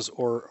domes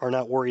or are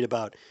not worried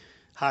about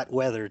hot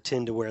weather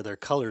tend to wear their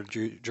colored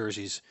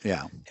jerseys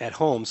at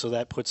home, so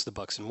that puts the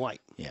Bucs in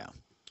white. Yeah.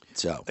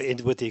 So,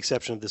 with the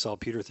exception of this all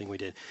pewter thing we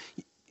did.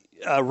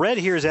 Red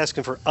here is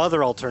asking for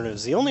other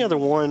alternatives. The only other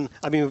one,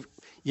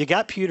 you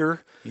got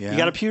pewter. Yeah. You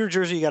got a pewter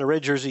jersey, you got a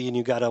red jersey, and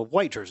you got a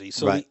white jersey.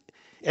 So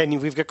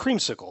and we've got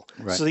creamsicle.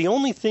 Right. So the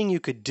only thing you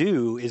could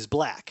do is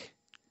black,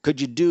 Could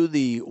you do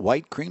the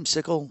white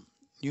creamsicle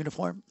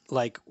uniform?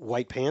 like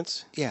white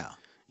pants. Yeah.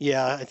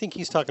 Yeah, I think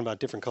he's talking about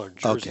different colored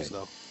jerseys,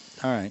 Okay.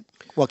 though. All right.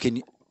 Well, can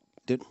you?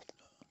 Did,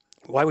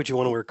 Why would you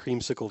want to wear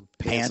creamsicle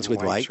pants and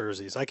with white?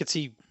 jerseys? I could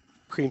see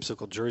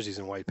creamsicle jerseys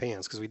and white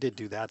pants because we did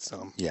do that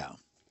some. yeah.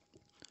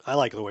 I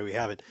like the way we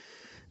have it.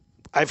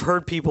 I've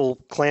heard people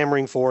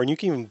clamoring for, and you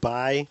can even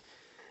buy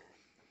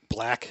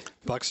black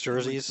Bucs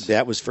jerseys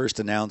That was first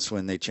announced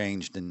when they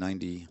changed in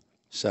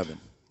 '97.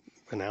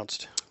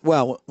 announced.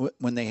 Well,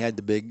 when they had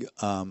the big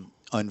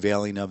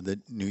unveiling of the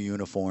new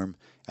uniform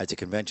at the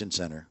convention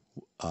center,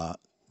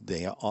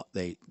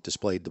 they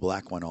displayed the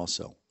black one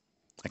also.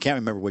 I can't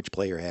remember which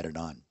player had it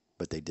on,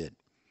 but they did.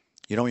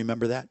 You don't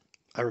remember that?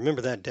 I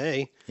remember that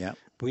day. Yeah.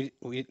 We've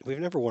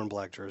never worn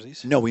black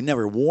jerseys. No, we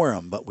never wore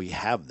them, but we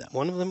have them.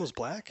 One of them was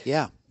black.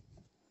 Yeah.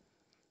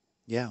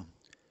 Yeah.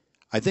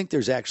 I think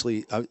there's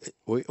actually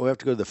we have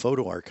to go to the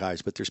photo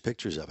archives, but there's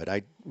pictures of it.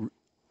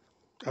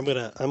 I'm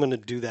gonna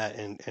do that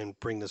and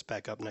bring this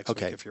back up next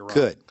week if you're right.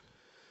 Good.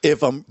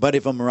 If I'm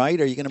right,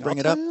 are you going to bring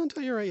it up? I'll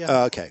tell you right.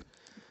 Yeah. Okay.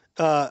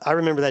 I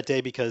remember that day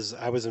because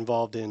I was in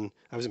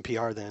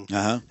PR then,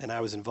 and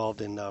I was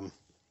involved in the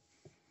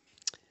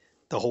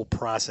whole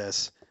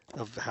process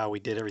of how we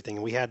did everything.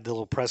 And we had the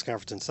little press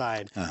conference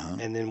inside,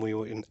 and then we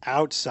went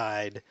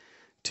outside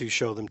to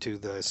show them to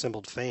the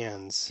assembled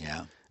fans.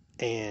 Yeah.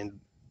 And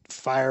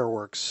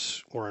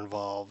fireworks were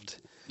involved,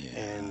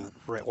 and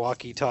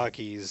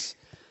walkie-talkies.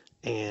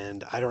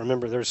 And I don't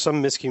remember. There was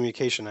some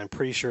miscommunication. I'm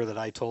pretty sure that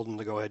I told them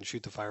to go ahead and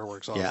shoot the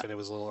fireworks off, and it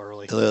was a little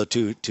early. A little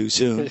too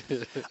soon.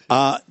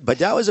 But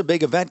that was a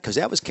big event because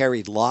that was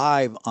carried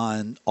live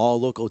on all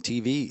local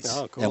TVs.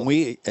 Oh, cool.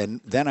 And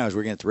then I was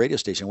working at the radio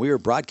station. We were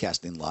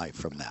broadcasting live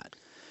from that.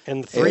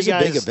 And the It three was a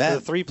big guys, event.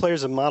 the three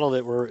players that modeled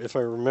it were, if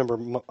I remember,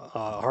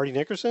 Hardy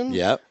Nickerson,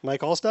 Yep.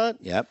 Mike Allstott,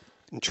 Yep.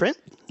 and Trent.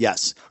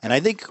 Yes. And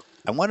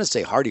I want to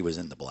say Hardy was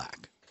in the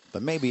black,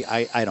 but maybe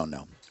I don't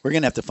know. We're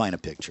going to have to find a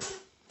picture.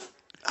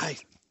 I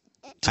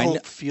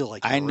don't feel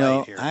like you're I know.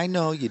 right here. I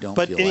know you don't.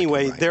 But feel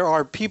anyway, like I'm right. there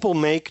are people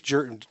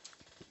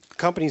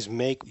companies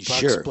make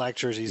Bucs black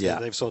jerseys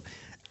that they've sold.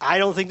 I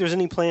don't think there's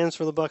any plans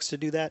for the Bucs to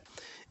do that,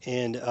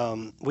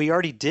 and we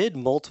already did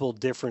multiple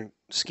different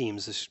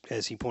schemes,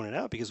 as he pointed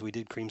out, because we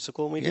did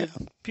creamsicle and we did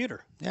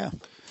pewter. Yeah.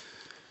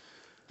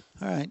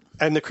 All right.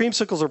 And the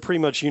creamsicles are pretty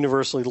much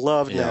universally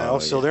loved now,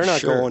 so they're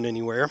not going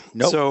anywhere.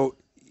 Nope. So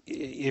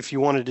if you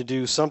wanted to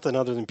do something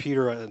other than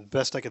pewter, the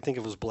best I could think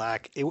of was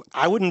black.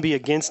 I wouldn't be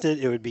against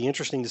it. It would be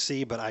interesting to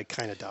see, but I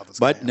kind of doubt that's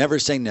going to happen. But never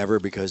say never,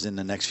 because in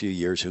the next few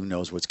years, who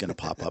knows what's going to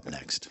pop up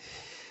next.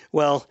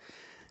 Well,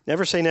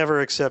 never say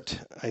never, except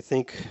I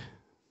think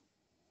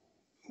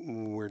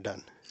we're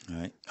done. All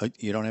right.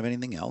 You don't have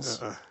anything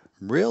else?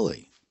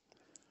 Really?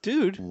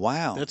 Dude.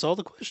 Wow. That's all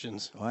the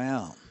questions.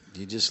 Wow.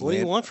 You just What do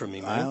you want from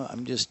me, man?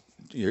 I'm just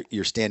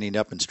you're standing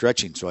up and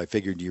stretching, so I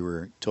figured you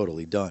were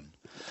totally done.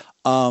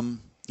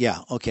 Yeah,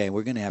 okay,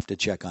 we're going to have to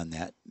check on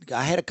that.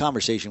 I had a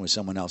conversation with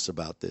someone else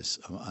about this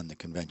on the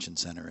convention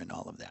center and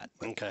all of that.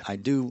 Okay. I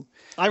do.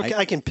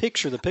 I can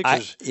picture the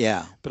pictures.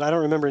 Yeah. But I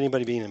don't remember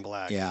anybody being in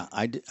black. Yeah,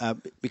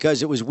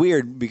 because it was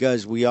weird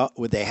because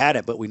they had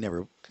it, but we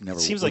never. It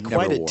seems like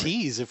quite a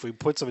tease if we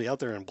put somebody out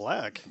there in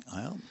black.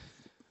 Well,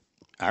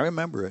 I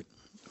remember it.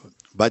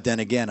 But then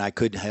again, I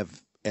could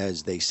have,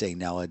 as they say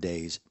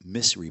nowadays,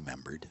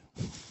 misremembered.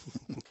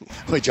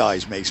 Which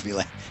always makes me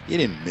laugh. You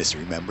didn't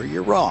misremember.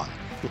 You're wrong.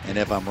 And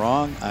if I'm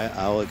wrong,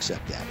 I'll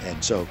accept that.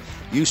 And so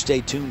you stay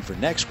tuned for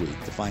next week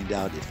to find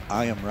out if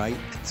I am right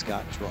and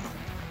Scott's wrong.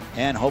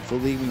 And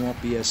hopefully we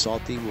won't be as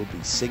salty. We'll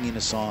be singing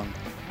a song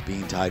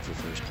being tied for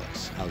first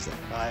place. How's that?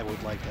 I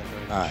would like that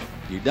very much. All right.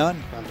 You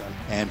done? I'm done.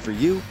 And for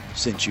you,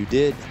 since you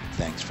did,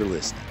 thanks for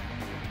listening.